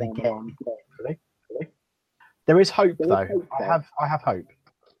the line again. There is hope, though. I have hope,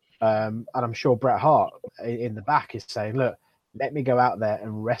 and I'm sure Bret Hart in the back is saying, "Look, let me go out there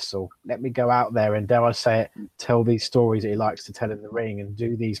and wrestle. Let me go out there and, dare I say it, tell these stories that he likes to tell in the ring and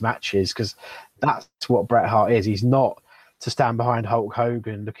do these matches, because that's what Bret Hart is. He's not to stand behind Hulk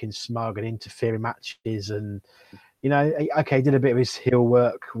Hogan looking smug and interfering matches. And, okay, he did a bit of his heel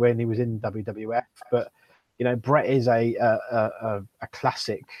work when he was in WWF, but, Bret is a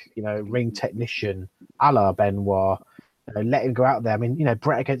classic, ring technician a la Benoit. Let him go out there. I mean,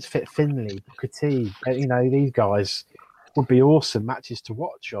 Bret against Fit Finlay, Booker T, these guys would be awesome matches to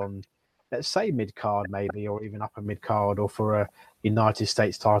watch on, let's say, mid-card maybe, or even upper mid-card, or for a United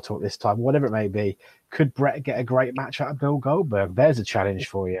States title at this time, whatever it may be. Could Bret get a great match out of Bill Goldberg? There's a challenge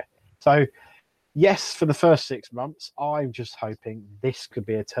for you. So, yes, for the first 6 months, I'm just hoping this could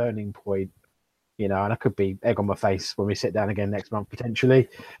be a turning point, and I could be egg on my face when we sit down again next month, potentially,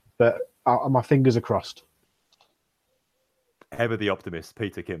 but my fingers are crossed. Ever the optimist,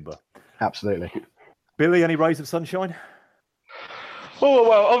 Peter Kimber. Absolutely. Billy, any rays of sunshine?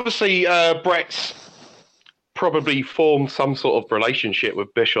 Well, obviously, Bret's probably formed some sort of relationship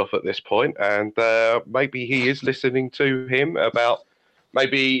with Bischoff at this point, and maybe he is listening to him about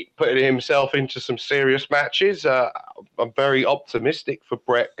maybe putting himself into some serious matches. I'm very optimistic for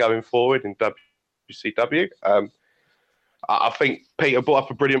Bret going forward in WCW. I think Peter brought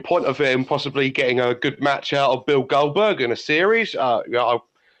up a brilliant point of him possibly getting a good match out of Bill Goldberg in a series. I'll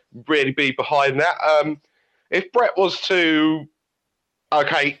really be behind that. If Bret was to...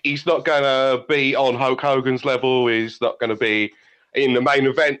 Okay, he's not going to be on Hulk Hogan's level. He's not going to be in the main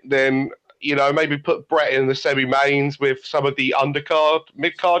event. Then, maybe put Bret in the semi-mains with some of the undercard,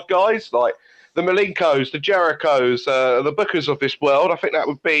 mid-card guys, like the Malenkos, the Jerichos, the Bookers of this world. I think that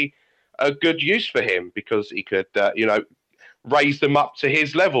would be a good use for him because he could, raise them up to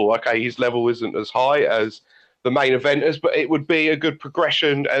his level. Okay, his level isn't as high as the main eventers, but it would be a good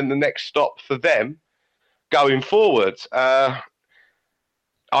progression and the next stop for them going forward.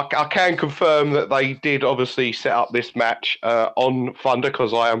 I can confirm that they did obviously set up this match on Thunder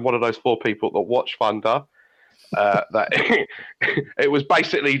because I am one of those 4 people that watch Thunder. That it was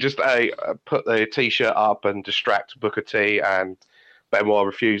basically just put the T-shirt up and distract Booker T, and Benoit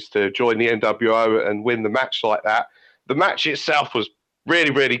refused to join the NWO and win the match like that. The match itself was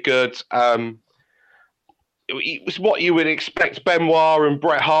really, really good. It was what you would expect. Benoit and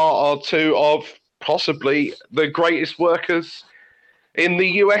Bret Hart are 2 of possibly the greatest workers in the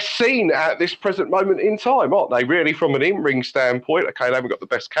US scene at this present moment in time, aren't they? Really, from an in-ring standpoint, okay, they haven't got the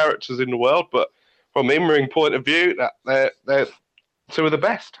best characters in the world, but from an in-ring point of view, they're 2 of the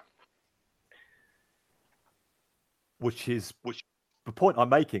best. Which the point I'm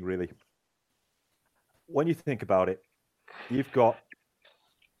making, really. When you think about it, you've got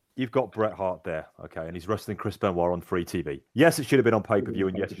Bret Hart there, okay, and he's wrestling Chris Benoit on free TV. Yes, it should have been on pay-per-view,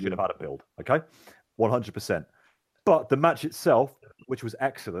 and yes, it should have had a build, okay, 100%. But the match itself, which was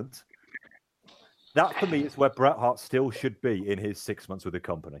excellent, that for me is where Bret Hart still should be in his 6 months with the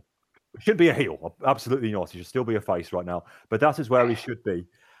company. He shouldn't be a heel, absolutely not. He should still be a face right now. But that is where he should be,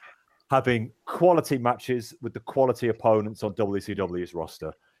 having quality matches with the quality opponents on WCW's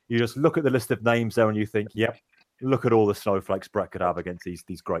roster. You just look at the list of names there and you think, yep, look at all the snowflakes Bret could have against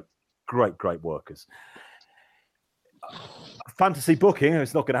these great workers. fantasy booking,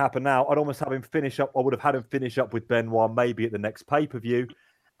 it's not going to happen now. I'd almost have him finish up. I would have had him finish up with Benoit maybe at the next pay-per-view.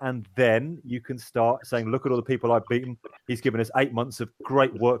 And then you can start saying, look at all the people I've beaten. He's given us 8 months of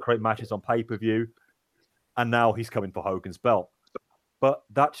great work, great matches on pay-per-view. And now he's coming for Hogan's belt. But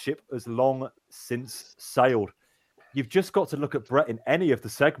that ship has long since sailed. You've just got to look at Brett in any of the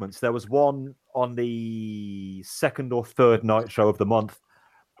segments. There was one on the second or third Nitro of the month,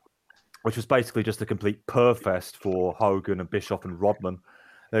 which was basically just a complete purfest for Hogan and Bischoff and Rodman.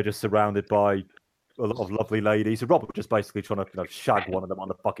 They're just surrounded by a lot of lovely ladies. And Rodman was just basically trying to shag one of them on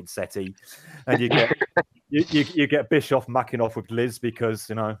the fucking settee. And you get you get Bischoff macking off with Liz because,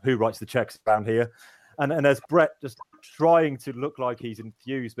 who writes the checks around here? And there's Brett just trying to look like he's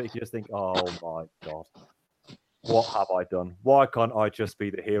enthused, but you just think, oh my God, what have I done? Why can't I just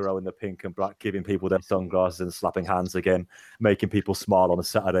be the hero in the pink and black, giving people their sunglasses and slapping hands again, making people smile on a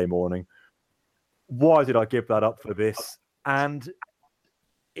Saturday morning? Why did I give that up for this? And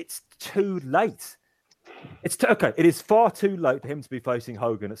it's too late. Okay. It is far too late for him to be facing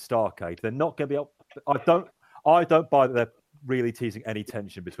Hogan at Starrcade. They're not going to be up. I don't buy that they're really teasing any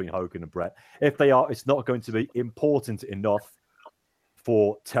tension between Hogan and Brett. If they are, it's not going to be important enough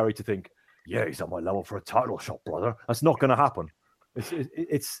for Terry to think, yeah, he's on my level for a title shot, brother. That's not going to happen.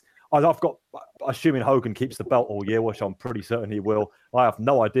 Assuming Hogan keeps the belt all year, which I'm pretty certain he will. I have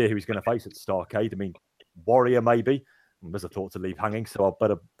no idea who he's going to face at Starrcade. I mean, Warrior maybe. There's a thought to leave hanging, so I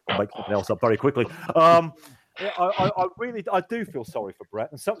better make something else up very quickly. I do feel sorry for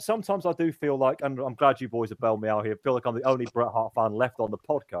Brett, and sometimes I do feel like, and I'm glad you boys have bailed me out here. I feel like I'm the only Bret Hart fan left on the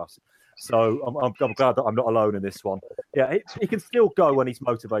podcast, so I'm glad that I'm not alone in this one. Yeah, he can still go when he's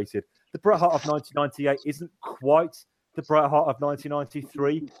motivated. The Bret Hart of 1998 isn't quite the Bret Hart of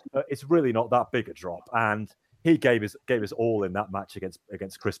 1993. It's really not that big a drop, and he gave us all in that match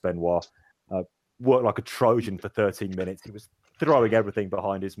against Chris Benoit. Worked like a Trojan for 13 minutes. He was throwing everything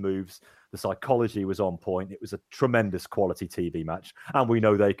behind his moves. The psychology was on point. It was a tremendous quality TV match. And we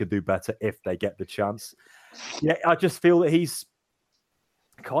know they could do better if they get the chance. Yeah, I just feel that he's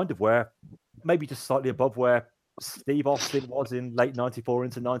kind of maybe just slightly above where Steve Austin was in late 94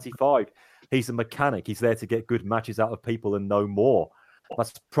 into 95. He's a mechanic. He's there to get good matches out of people and no more.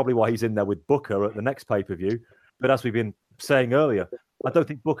 That's probably why he's in there with Booker at the next pay-per-view. But as we've been saying earlier, I don't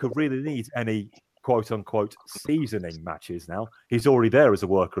think Booker really needs any quote-unquote seasoning matches now. He's already there as a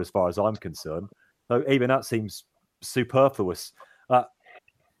worker as far as I'm concerned. So even that seems superfluous. I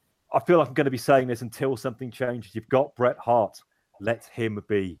feel like I'm going to be saying this until something changes. You've got Bret Hart. Let him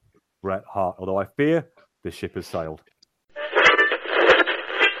be Bret Hart. Although I fear the ship has sailed.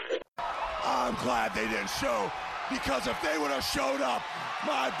 I'm glad they didn't show, because if they would have showed up,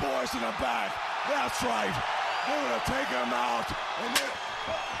 my boys in the back, that's right, they would have taken him out.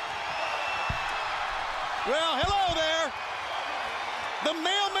 Well, hello there. The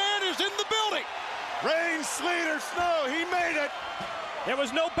mailman is in the building. Rain, sleet, or snow, he made it. There was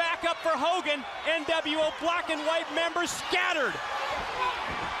no backup for Hogan. NWO black and white members scattered.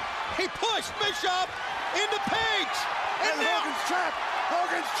 He pushed Bischoff into Page. And Hogan's trapped.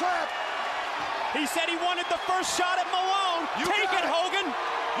 Hogan's trapped. He said he wanted the first shot at Malone. Take it, Hogan.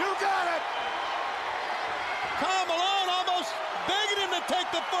 You got it. Karl Malone almost begging him to take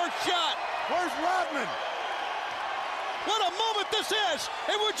the first shot. Where's Rodman? What a moment this is!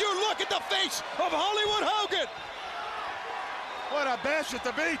 And would you look at the face of Hollywood Hogan? What a bash at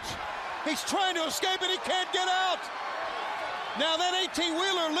the beach. He's trying to escape and he can't get out. Now that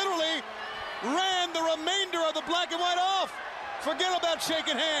 18-wheeler literally ran the remainder of the black and white off. Forget about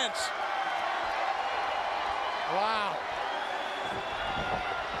shaking hands. Wow.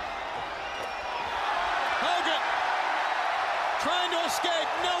 Hogan trying to escape,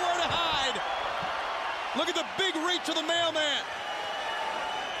 nowhere to hide. Look at the big reach of the mailman.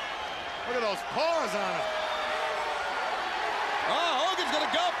 Look at those paws on him. Oh, Hogan's gonna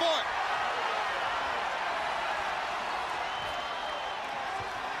go for it.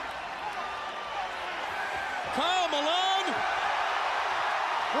 Karl Malone.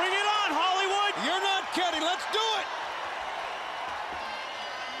 Bring it on, Hollywood. You're not kidding. Let's do it.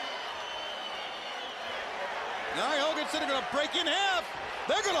 Now Hogan said they're gonna break in half.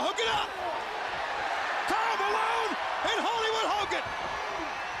 They're gonna hook it up. Karl Malone and Hollywood Hogan.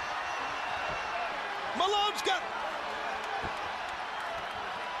 Malone's got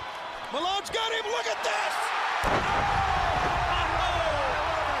him. Look at this.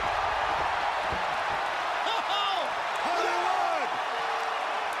 Hollywood.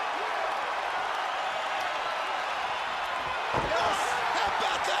 Yes. How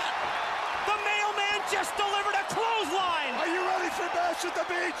about that? The mailman just delivered a clothesline. Are you ready for Bash at the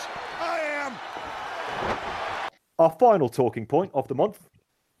Beach? I am. our final talking point of the month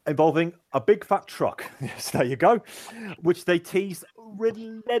involving a big fat truck. Yes, there you go, which they teased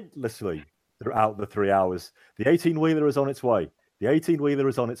relentlessly throughout the 3 hours. The 18-wheeler is on its way. The 18-wheeler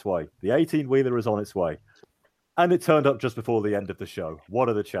is on its way. The 18-wheeler is on its way. And it turned up just before the end of the show. What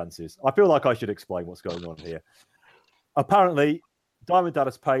are the chances? I feel like I should explain what's going on here. Apparently, Diamond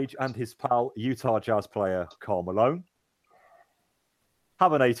Dallas Page and his pal, Utah Jazz player Karl Malone,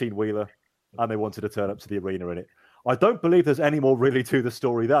 have an 18-wheeler, and they wanted to turn up to the arena in it. I don't believe there's any more really to the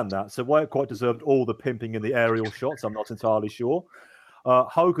story than that. So why it quite deserved all the pimping and the aerial shots, I'm not entirely sure.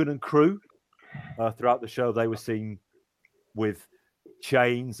 Hogan and crew, throughout the show, they were seen with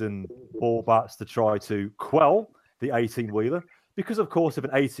chains and ball bats to try to quell the 18-wheeler. Because, of course, if an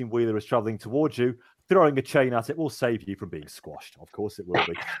 18-wheeler is traveling towards you, throwing a chain at it will save you from being squashed. Of course it will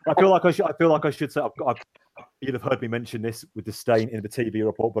be. I feel like I should say, you'd have heard me mention this with disdain in the TV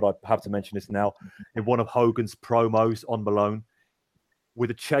report, but I have to mention this now. In one of Hogan's promos on Malone,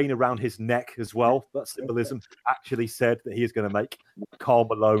 with a chain around his neck as well, that symbolism actually said that he is going to make Karl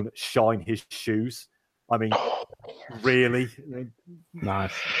Malone shine his shoes. I mean, really?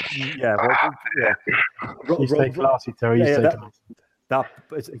 Nice. Yeah. You stay classy, Terry. You stay classy.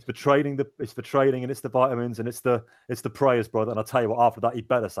 It's for training, and it's the vitamins, and it's the prayers, brother. And I'll tell you what, after that, he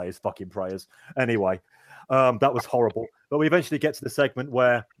better say his fucking prayers. Anyway, that was horrible. But we eventually get to the segment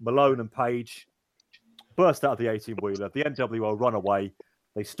where Malone and Page burst out of the 18-wheeler. The NWO run away.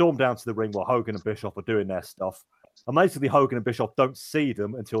 They storm down to the ring while Hogan and Bischoff are doing their stuff. Amazingly, Hogan and Bischoff don't see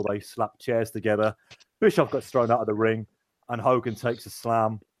them until they slap chairs together. Bischoff gets thrown out of the ring, and Hogan takes a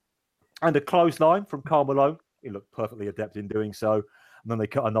slam and a clothesline from Karl Malone. He looked perfectly adept in doing so. And then they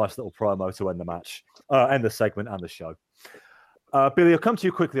cut a nice little promo to end the match, end the segment and the show. Billy, I'll come to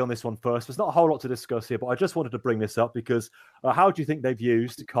you quickly on this one first. There's not a whole lot to discuss here, but I just wanted to bring this up because how do you think they've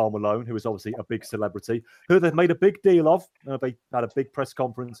used Karl Malone, who is obviously a big celebrity, who they've made a big deal of? They had a big press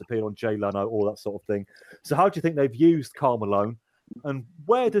conference, appeared on Jay Leno, all that sort of thing. So how do you think they've used Karl Malone? And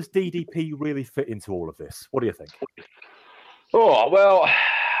where does DDP really fit into all of this? What do you think? Oh, well,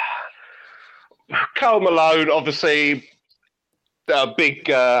 Karl Malone, obviously a big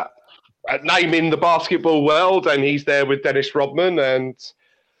name in the basketball world, and he's there with Dennis Rodman. And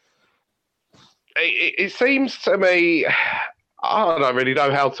it seems to me, I don't really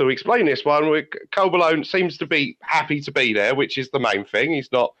know how to explain this one. Karl Malone seems to be happy to be there, which is the main thing.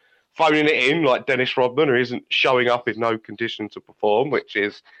 He's not phoning it in like Dennis Rodman, or isn't showing up in no condition to perform, which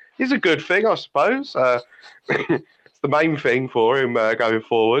is a good thing, I suppose. It's the main thing for him going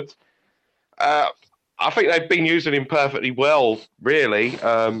forward. I think they've been using him perfectly well, really.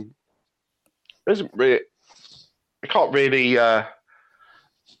 I can't really,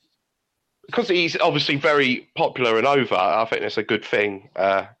 because he's obviously very popular and over. I think that's a good thing.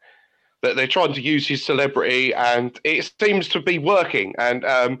 That they're trying to use his celebrity, and it seems to be working. And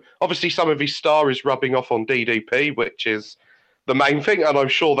obviously, some of his star is rubbing off on DDP, which is the main thing. And I'm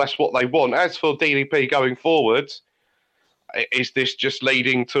sure that's what they want. As for DDP going forward, is this just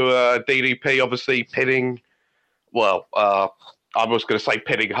leading to DDP obviously pinning? Well, I was going to say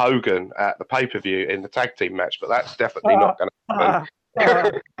pinning Hogan at the pay-per-view in the tag team match, but that's definitely not going to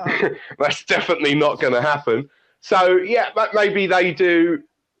happen. That's definitely not going to happen. So, yeah, maybe they do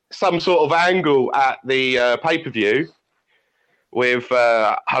some sort of angle at the pay-per-view with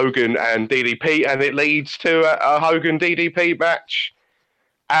Hogan and DDP, and it leads to a Hogan-DDP match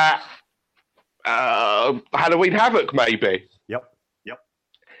at Halloween Havoc, maybe. Yep.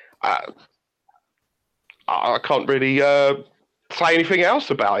 I can't really say anything else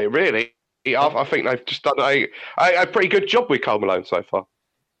about it, really. I think they've just done a pretty good job with Karl Malone so far.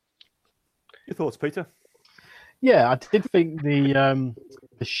 Your thoughts, Peter? Yeah, I did think the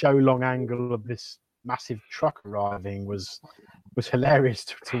show-long angle of this massive truck arriving was hilarious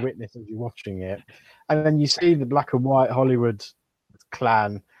to witness as you're watching it. And then you see the black and white Hollywood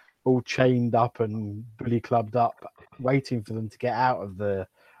clan all chained up and bully clubbed up, waiting for them to get out of the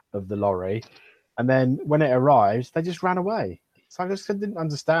lorry. And then when it arrives, they just ran away. So I just didn't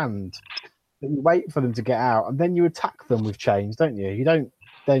understand that you wait for them to get out and then you attack them with chains, don't you? You don't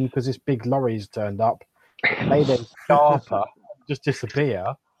then, because this big lorry's turned up, they then sharper, just disappear.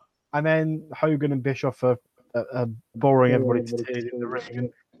 And then Hogan and Bischoff are boring everybody to tears in the ring.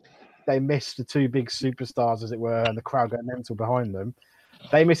 And they miss the two big superstars, as it were, and the crowd going mental behind them.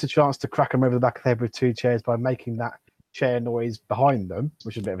 They miss a chance to crack them over the back of the head with two chairs by making that chair noise behind them,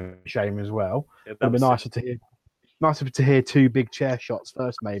 which is a bit of a shame as well. Yeah, it would be nicer to hear two big chair shots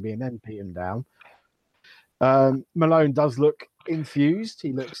first, maybe, and then pee him down. Malone does look infused.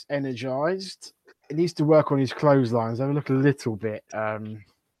 He looks energized. He needs to work on his clotheslines. They look a little bit.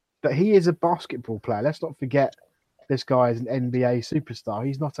 But he is a basketball player. Let's not forget this guy is an NBA superstar.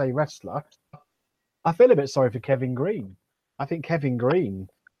 He's not a wrestler. I feel a bit sorry for Kevin Green. I think Kevin Green,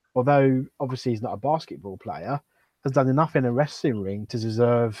 although obviously he's not a basketball player, has done enough in a wrestling ring to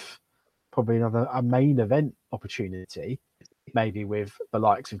deserve probably a main event opportunity, maybe with the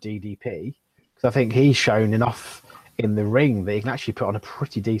likes of DDP. Because I think he's shown enough in the ring that he can actually put on a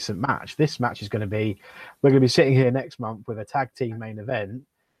pretty decent match. This match is going to be, we're going to be sitting here next month with a tag team main event,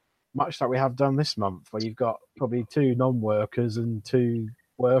 much like we have done this month, where you've got probably 2 non-workers and 2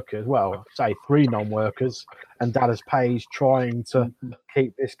 workers, well, say 3 non-workers, and Dallas Page trying to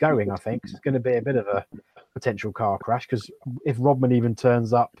keep this going. I think it's going to be a bit of a potential car crash, because if Rodman even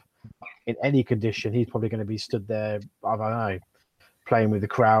turns up in any condition, he's probably going to be stood there, I don't know, playing with the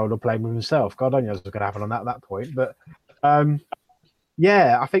crowd or playing with himself. God only knows what's going to happen on that point. But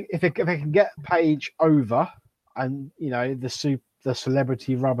yeah, I think if it can get Page over, and you know the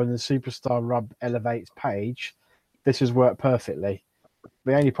celebrity rub and the superstar rub elevates Page, this has worked perfectly.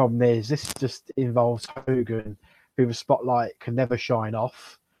 The only problem is this just involves Hogan, who the spotlight can never shine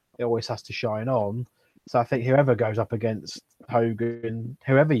off. It always has to shine on. So I think whoever goes up against Hogan,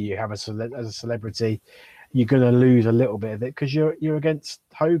 whoever you have as a celebrity, you're going to lose a little bit of it, because you're against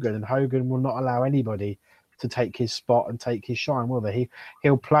Hogan, and Hogan will not allow anybody to take his spot and take his shine, will they?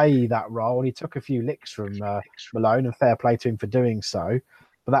 He'll play that role, and he took a few licks from Malone, and fair play to him for doing so,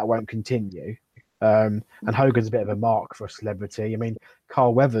 but that won't continue. And Hogan's a bit of a mark for a celebrity. I mean,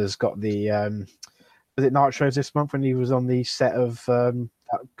 Carl Weathers got the was it Nitros this month when he was on the set of that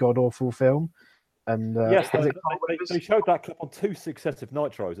god awful film? And yes, they showed that clip on 2 successive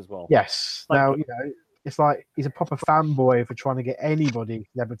Nitros as well. Yes. Now, you know, it's like he's a proper fanboy for trying to get anybody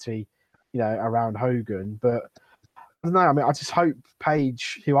celebrity, you know, around Hogan. But I don't know. I mean, I just hope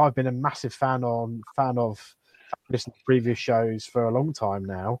Page, who I've been a massive fan of, listening to previous shows for a long time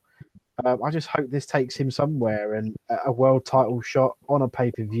now. I just hope this takes him somewhere, and a world title shot on a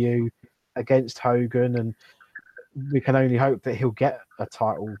pay-per-view against Hogan, and we can only hope that he'll get a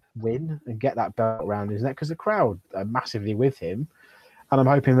title win and get that belt around his neck, because the crowd are massively with him. And I'm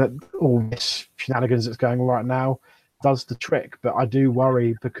hoping that all this shenanigans that's going on right now does the trick. But I do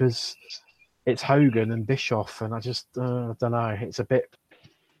worry, because it's Hogan and Bischoff, and I just don't know. It's a bit.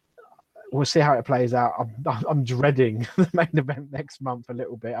 We'll see how it plays out. I'm dreading the main event next month a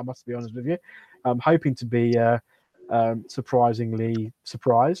little bit, I must be honest with you. I'm hoping to be surprisingly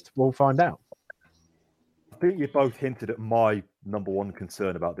surprised. We'll find out. I think you both hinted at my number one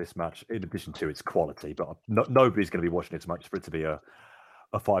concern about this match, in addition to its quality, but nobody's going to be watching it as much for it to be a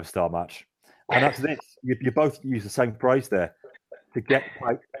 5-star match. And that's this. You both use the same phrase there, to get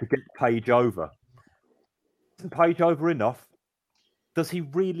Page over. Isn't Page over enough? Does he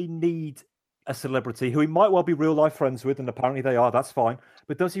really need a celebrity who he might well be real life friends with, and apparently they are, that's fine,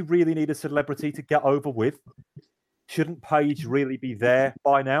 but does he really need a celebrity to get over with? Shouldn't Page really be there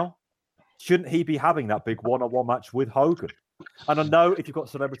by now? Shouldn't he be having that big one-on-one match with Hogan? And I know if you've got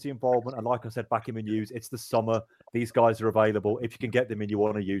celebrity involvement, and like I said back in the news, it's the summer, these guys are available. If you can get them in, you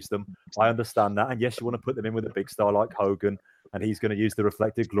want to use them. I understand that. And yes, you want to put them in with a big star like Hogan, and he's going to use the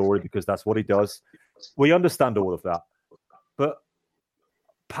reflected glory because that's what he does. We understand all of that. But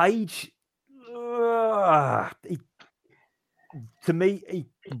Page, to me, he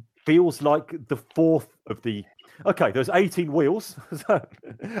feels like the fourth of the... Okay, there's 18 wheels.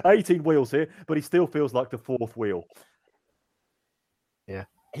 18 wheels here, but he still feels like the fourth wheel. Yeah.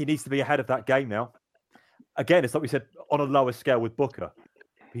 He needs to be ahead of that game now. Again, it's like we said, on a lower scale with Booker.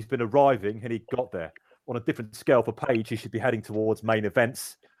 He's been arriving and he got there. On a different scale for Page, he should be heading towards main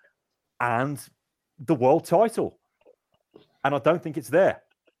events and the world title. And I don't think it's there.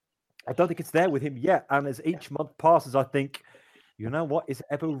 I don't think it's there with him yet. And as each month passes, I think, you know what, is it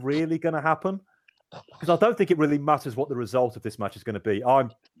ever really going to happen? Because I don't think it really matters what the result of this match is going to be. I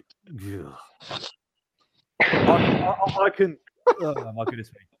can... Oh, my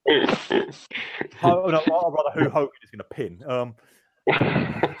goodness me. I'd rather who Hogan is going to pin. I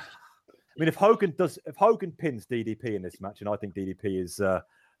mean, if Hogan pins DDP in this match, and I think DDP is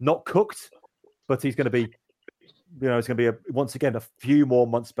not cooked, but he's going to be, it's going to be once again a few more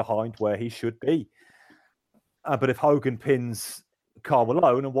months behind where he should be. But if Hogan pins Karl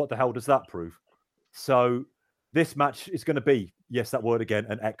Malone, and what the hell does that prove? So this match is going to be, yes, that word again,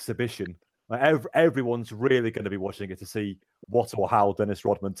 an exhibition. Everyone's really going to be watching it to see what or how Dennis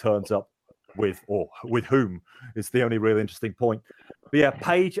Rodman turns up with, or with whom, is the only real interesting point. But yeah,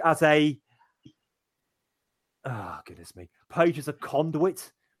 Page as a... goodness me. Page as a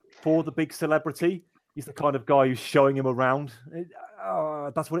conduit for the big celebrity. He's the kind of guy who's showing him around.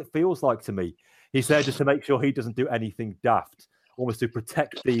 That's what it feels like to me. He's there just to make sure he doesn't do anything daft, almost to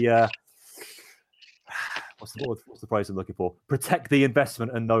protect the what's the phrase I'm looking for? Protect the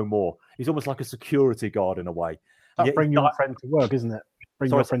investment and no more. He's almost like a security guard in a way. That's bring your friend to work, isn't it?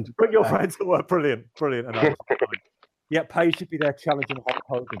 Bring your friend to work. Brilliant. Yeah, Page should be there challenging Hulk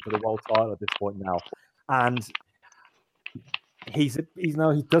Hogan for the world title at this point now. And he's he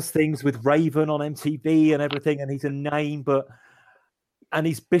does things with Raven on MTV and everything, and he's a name, and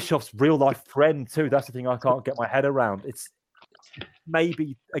he's Bischoff's real life friend too. That's the thing I can't get my head around. It's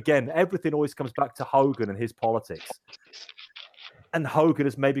maybe again, everything always comes back to Hogan and his politics. And Hogan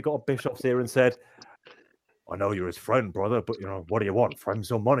has maybe got a Bischoff's ear and said, I know you're his friend, brother, but what do you want?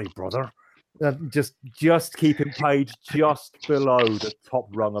 Friends or money, brother? Just keeping Page just below the top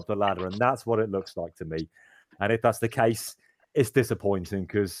rung of the ladder, and that's what it looks like to me. And if that's the case, it's disappointing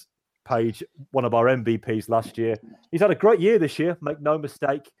because Page, one of our MVPs last year, he's had a great year this year, make no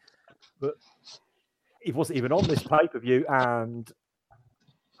mistake, but he wasn't even on this pay-per-view. And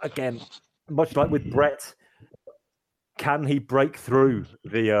again, much like with Brett, can he break through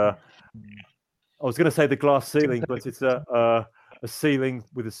the? I was going to say the glass ceiling, but it's a ceiling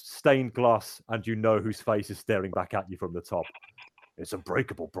with a stained glass, and whose face is staring back at you from the top. It's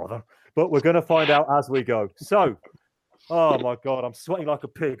unbreakable, brother. But we're going to find out as we go. So, oh my God, I'm sweating like a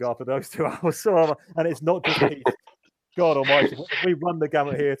pig after those 2 hours. And it's not just me. God almighty, we run the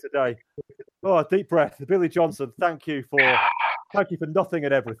gamut here today. Oh, deep breath. Billy Johnson, thank you for nothing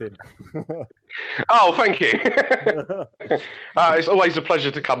and everything. Oh, thank you. It's always a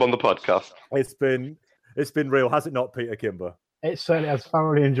pleasure to come on the podcast. It's been real, has it not, Peter Kimber? It certainly has.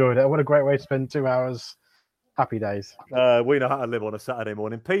 Thoroughly enjoyed it. What a great way to spend 2 hours. Happy days. We know how to live on a Saturday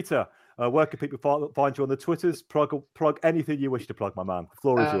morning. Peter, where can people find you on the Twitters? Plug anything you wish to plug, my man. The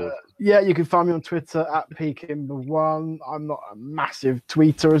floor is yours. Yeah, you can find me on Twitter at PKimber1. I'm not a massive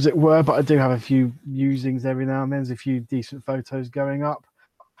tweeter, as it were, but I do have a few musings every now and then. There's a few decent photos going up.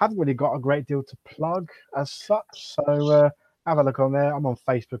 Haven't really got a great deal to plug as such, so have a look on there. I'm on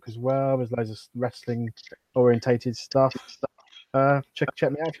Facebook as well. There's loads of wrestling-orientated stuff.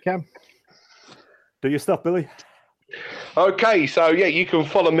 Check me out if you can. Do your stuff, Billy. Okay, so yeah, you can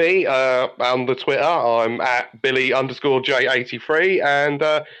follow me on the Twitter. I'm at Billy_J83. And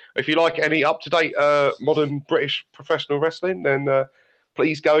if you like any up-to-date modern British professional wrestling, then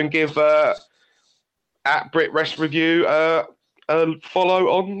please go and give at Brit Rest Review a follow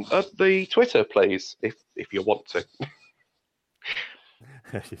on the Twitter, please, if you want to.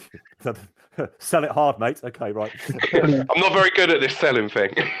 Sell it hard, mate. Okay, right. I'm not very good at this selling thing.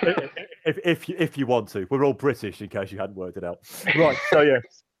 if you want to, we're all British, in case you hadn't worked it out. Right. So yeah,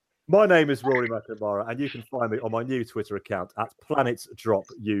 my name is Rory McNamara, and you can find me on my new Twitter account at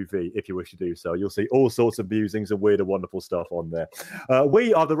PlanetsDropUV if you wish to do so. You'll see all sorts of musings and weird and wonderful stuff on there.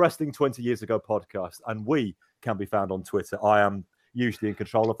 We are the Wrestling 20 Years Ago podcast, and we can be found on Twitter. I am usually in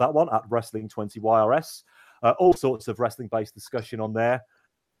control of that one at Wrestling20YRS. All sorts of wrestling-based discussion on there.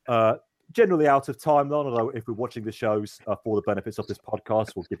 Generally out of time, though, although if we're watching the shows for the benefits of this podcast,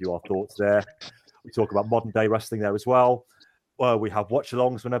 we'll give you our thoughts there. We talk about modern-day wrestling there as well. We have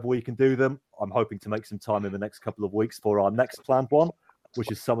watch-alongs whenever we can do them. I'm hoping to make some time in the next couple of weeks for our next planned one,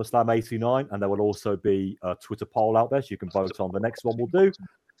 which is SummerSlam 89, and there will also be a Twitter poll out there, so you can vote on the next one we'll do.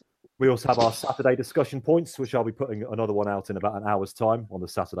 We also have our Saturday discussion points, which I'll be putting another one out in about an hour's time on the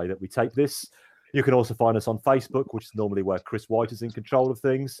Saturday that we tape this. You can also find us on Facebook, which is normally where Chris White is in control of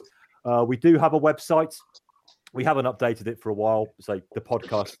things. We do have a website. We haven't updated it for a while. So the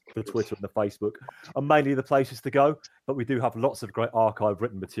podcast, the Twitter, and the Facebook are mainly the places to go. But we do have lots of great archive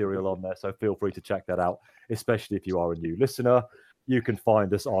written material on there. So feel free to check that out, especially if you are a new listener. You can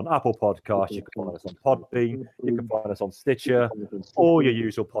find us on Apple Podcasts. You can find us on Podbean. You can find us on Stitcher, all your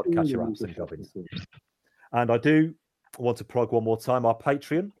usual podcatcher apps and gubbins. And I do want to plug one more time our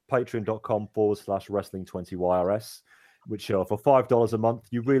Patreon, patreon.com/wrestling20YRS, which for $5 a month,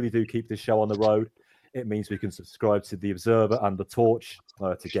 you really do keep this show on the road. It means we can subscribe to The Observer and The Torch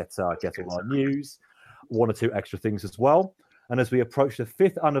to get all our news, one or two extra things as well. And as we approach the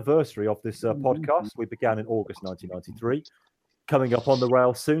 5th anniversary of this podcast, we began in August 1993, coming up on the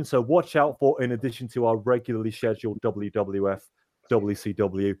rail soon. So watch out for, in addition to our regularly scheduled WWF,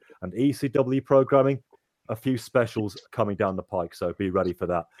 WCW, and ECW programming, a few specials coming down the pike, so be ready for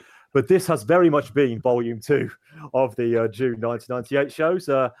that. But this has very much been Volume 2 of the June 1998 shows.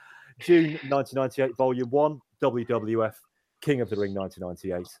 June 1998, Volume 1, WWF, King of the Ring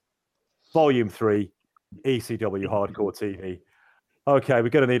 1998. Volume 3, ECW Hardcore TV. Okay, we're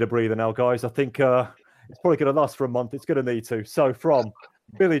going to need a breather now, guys. I think it's probably going to last for a month. It's going to need to. So from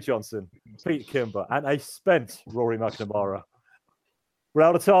Billy Johnson, Pete Kimber, and a spent Rory McNamara, we're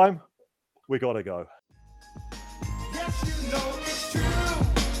out of time. We got to go.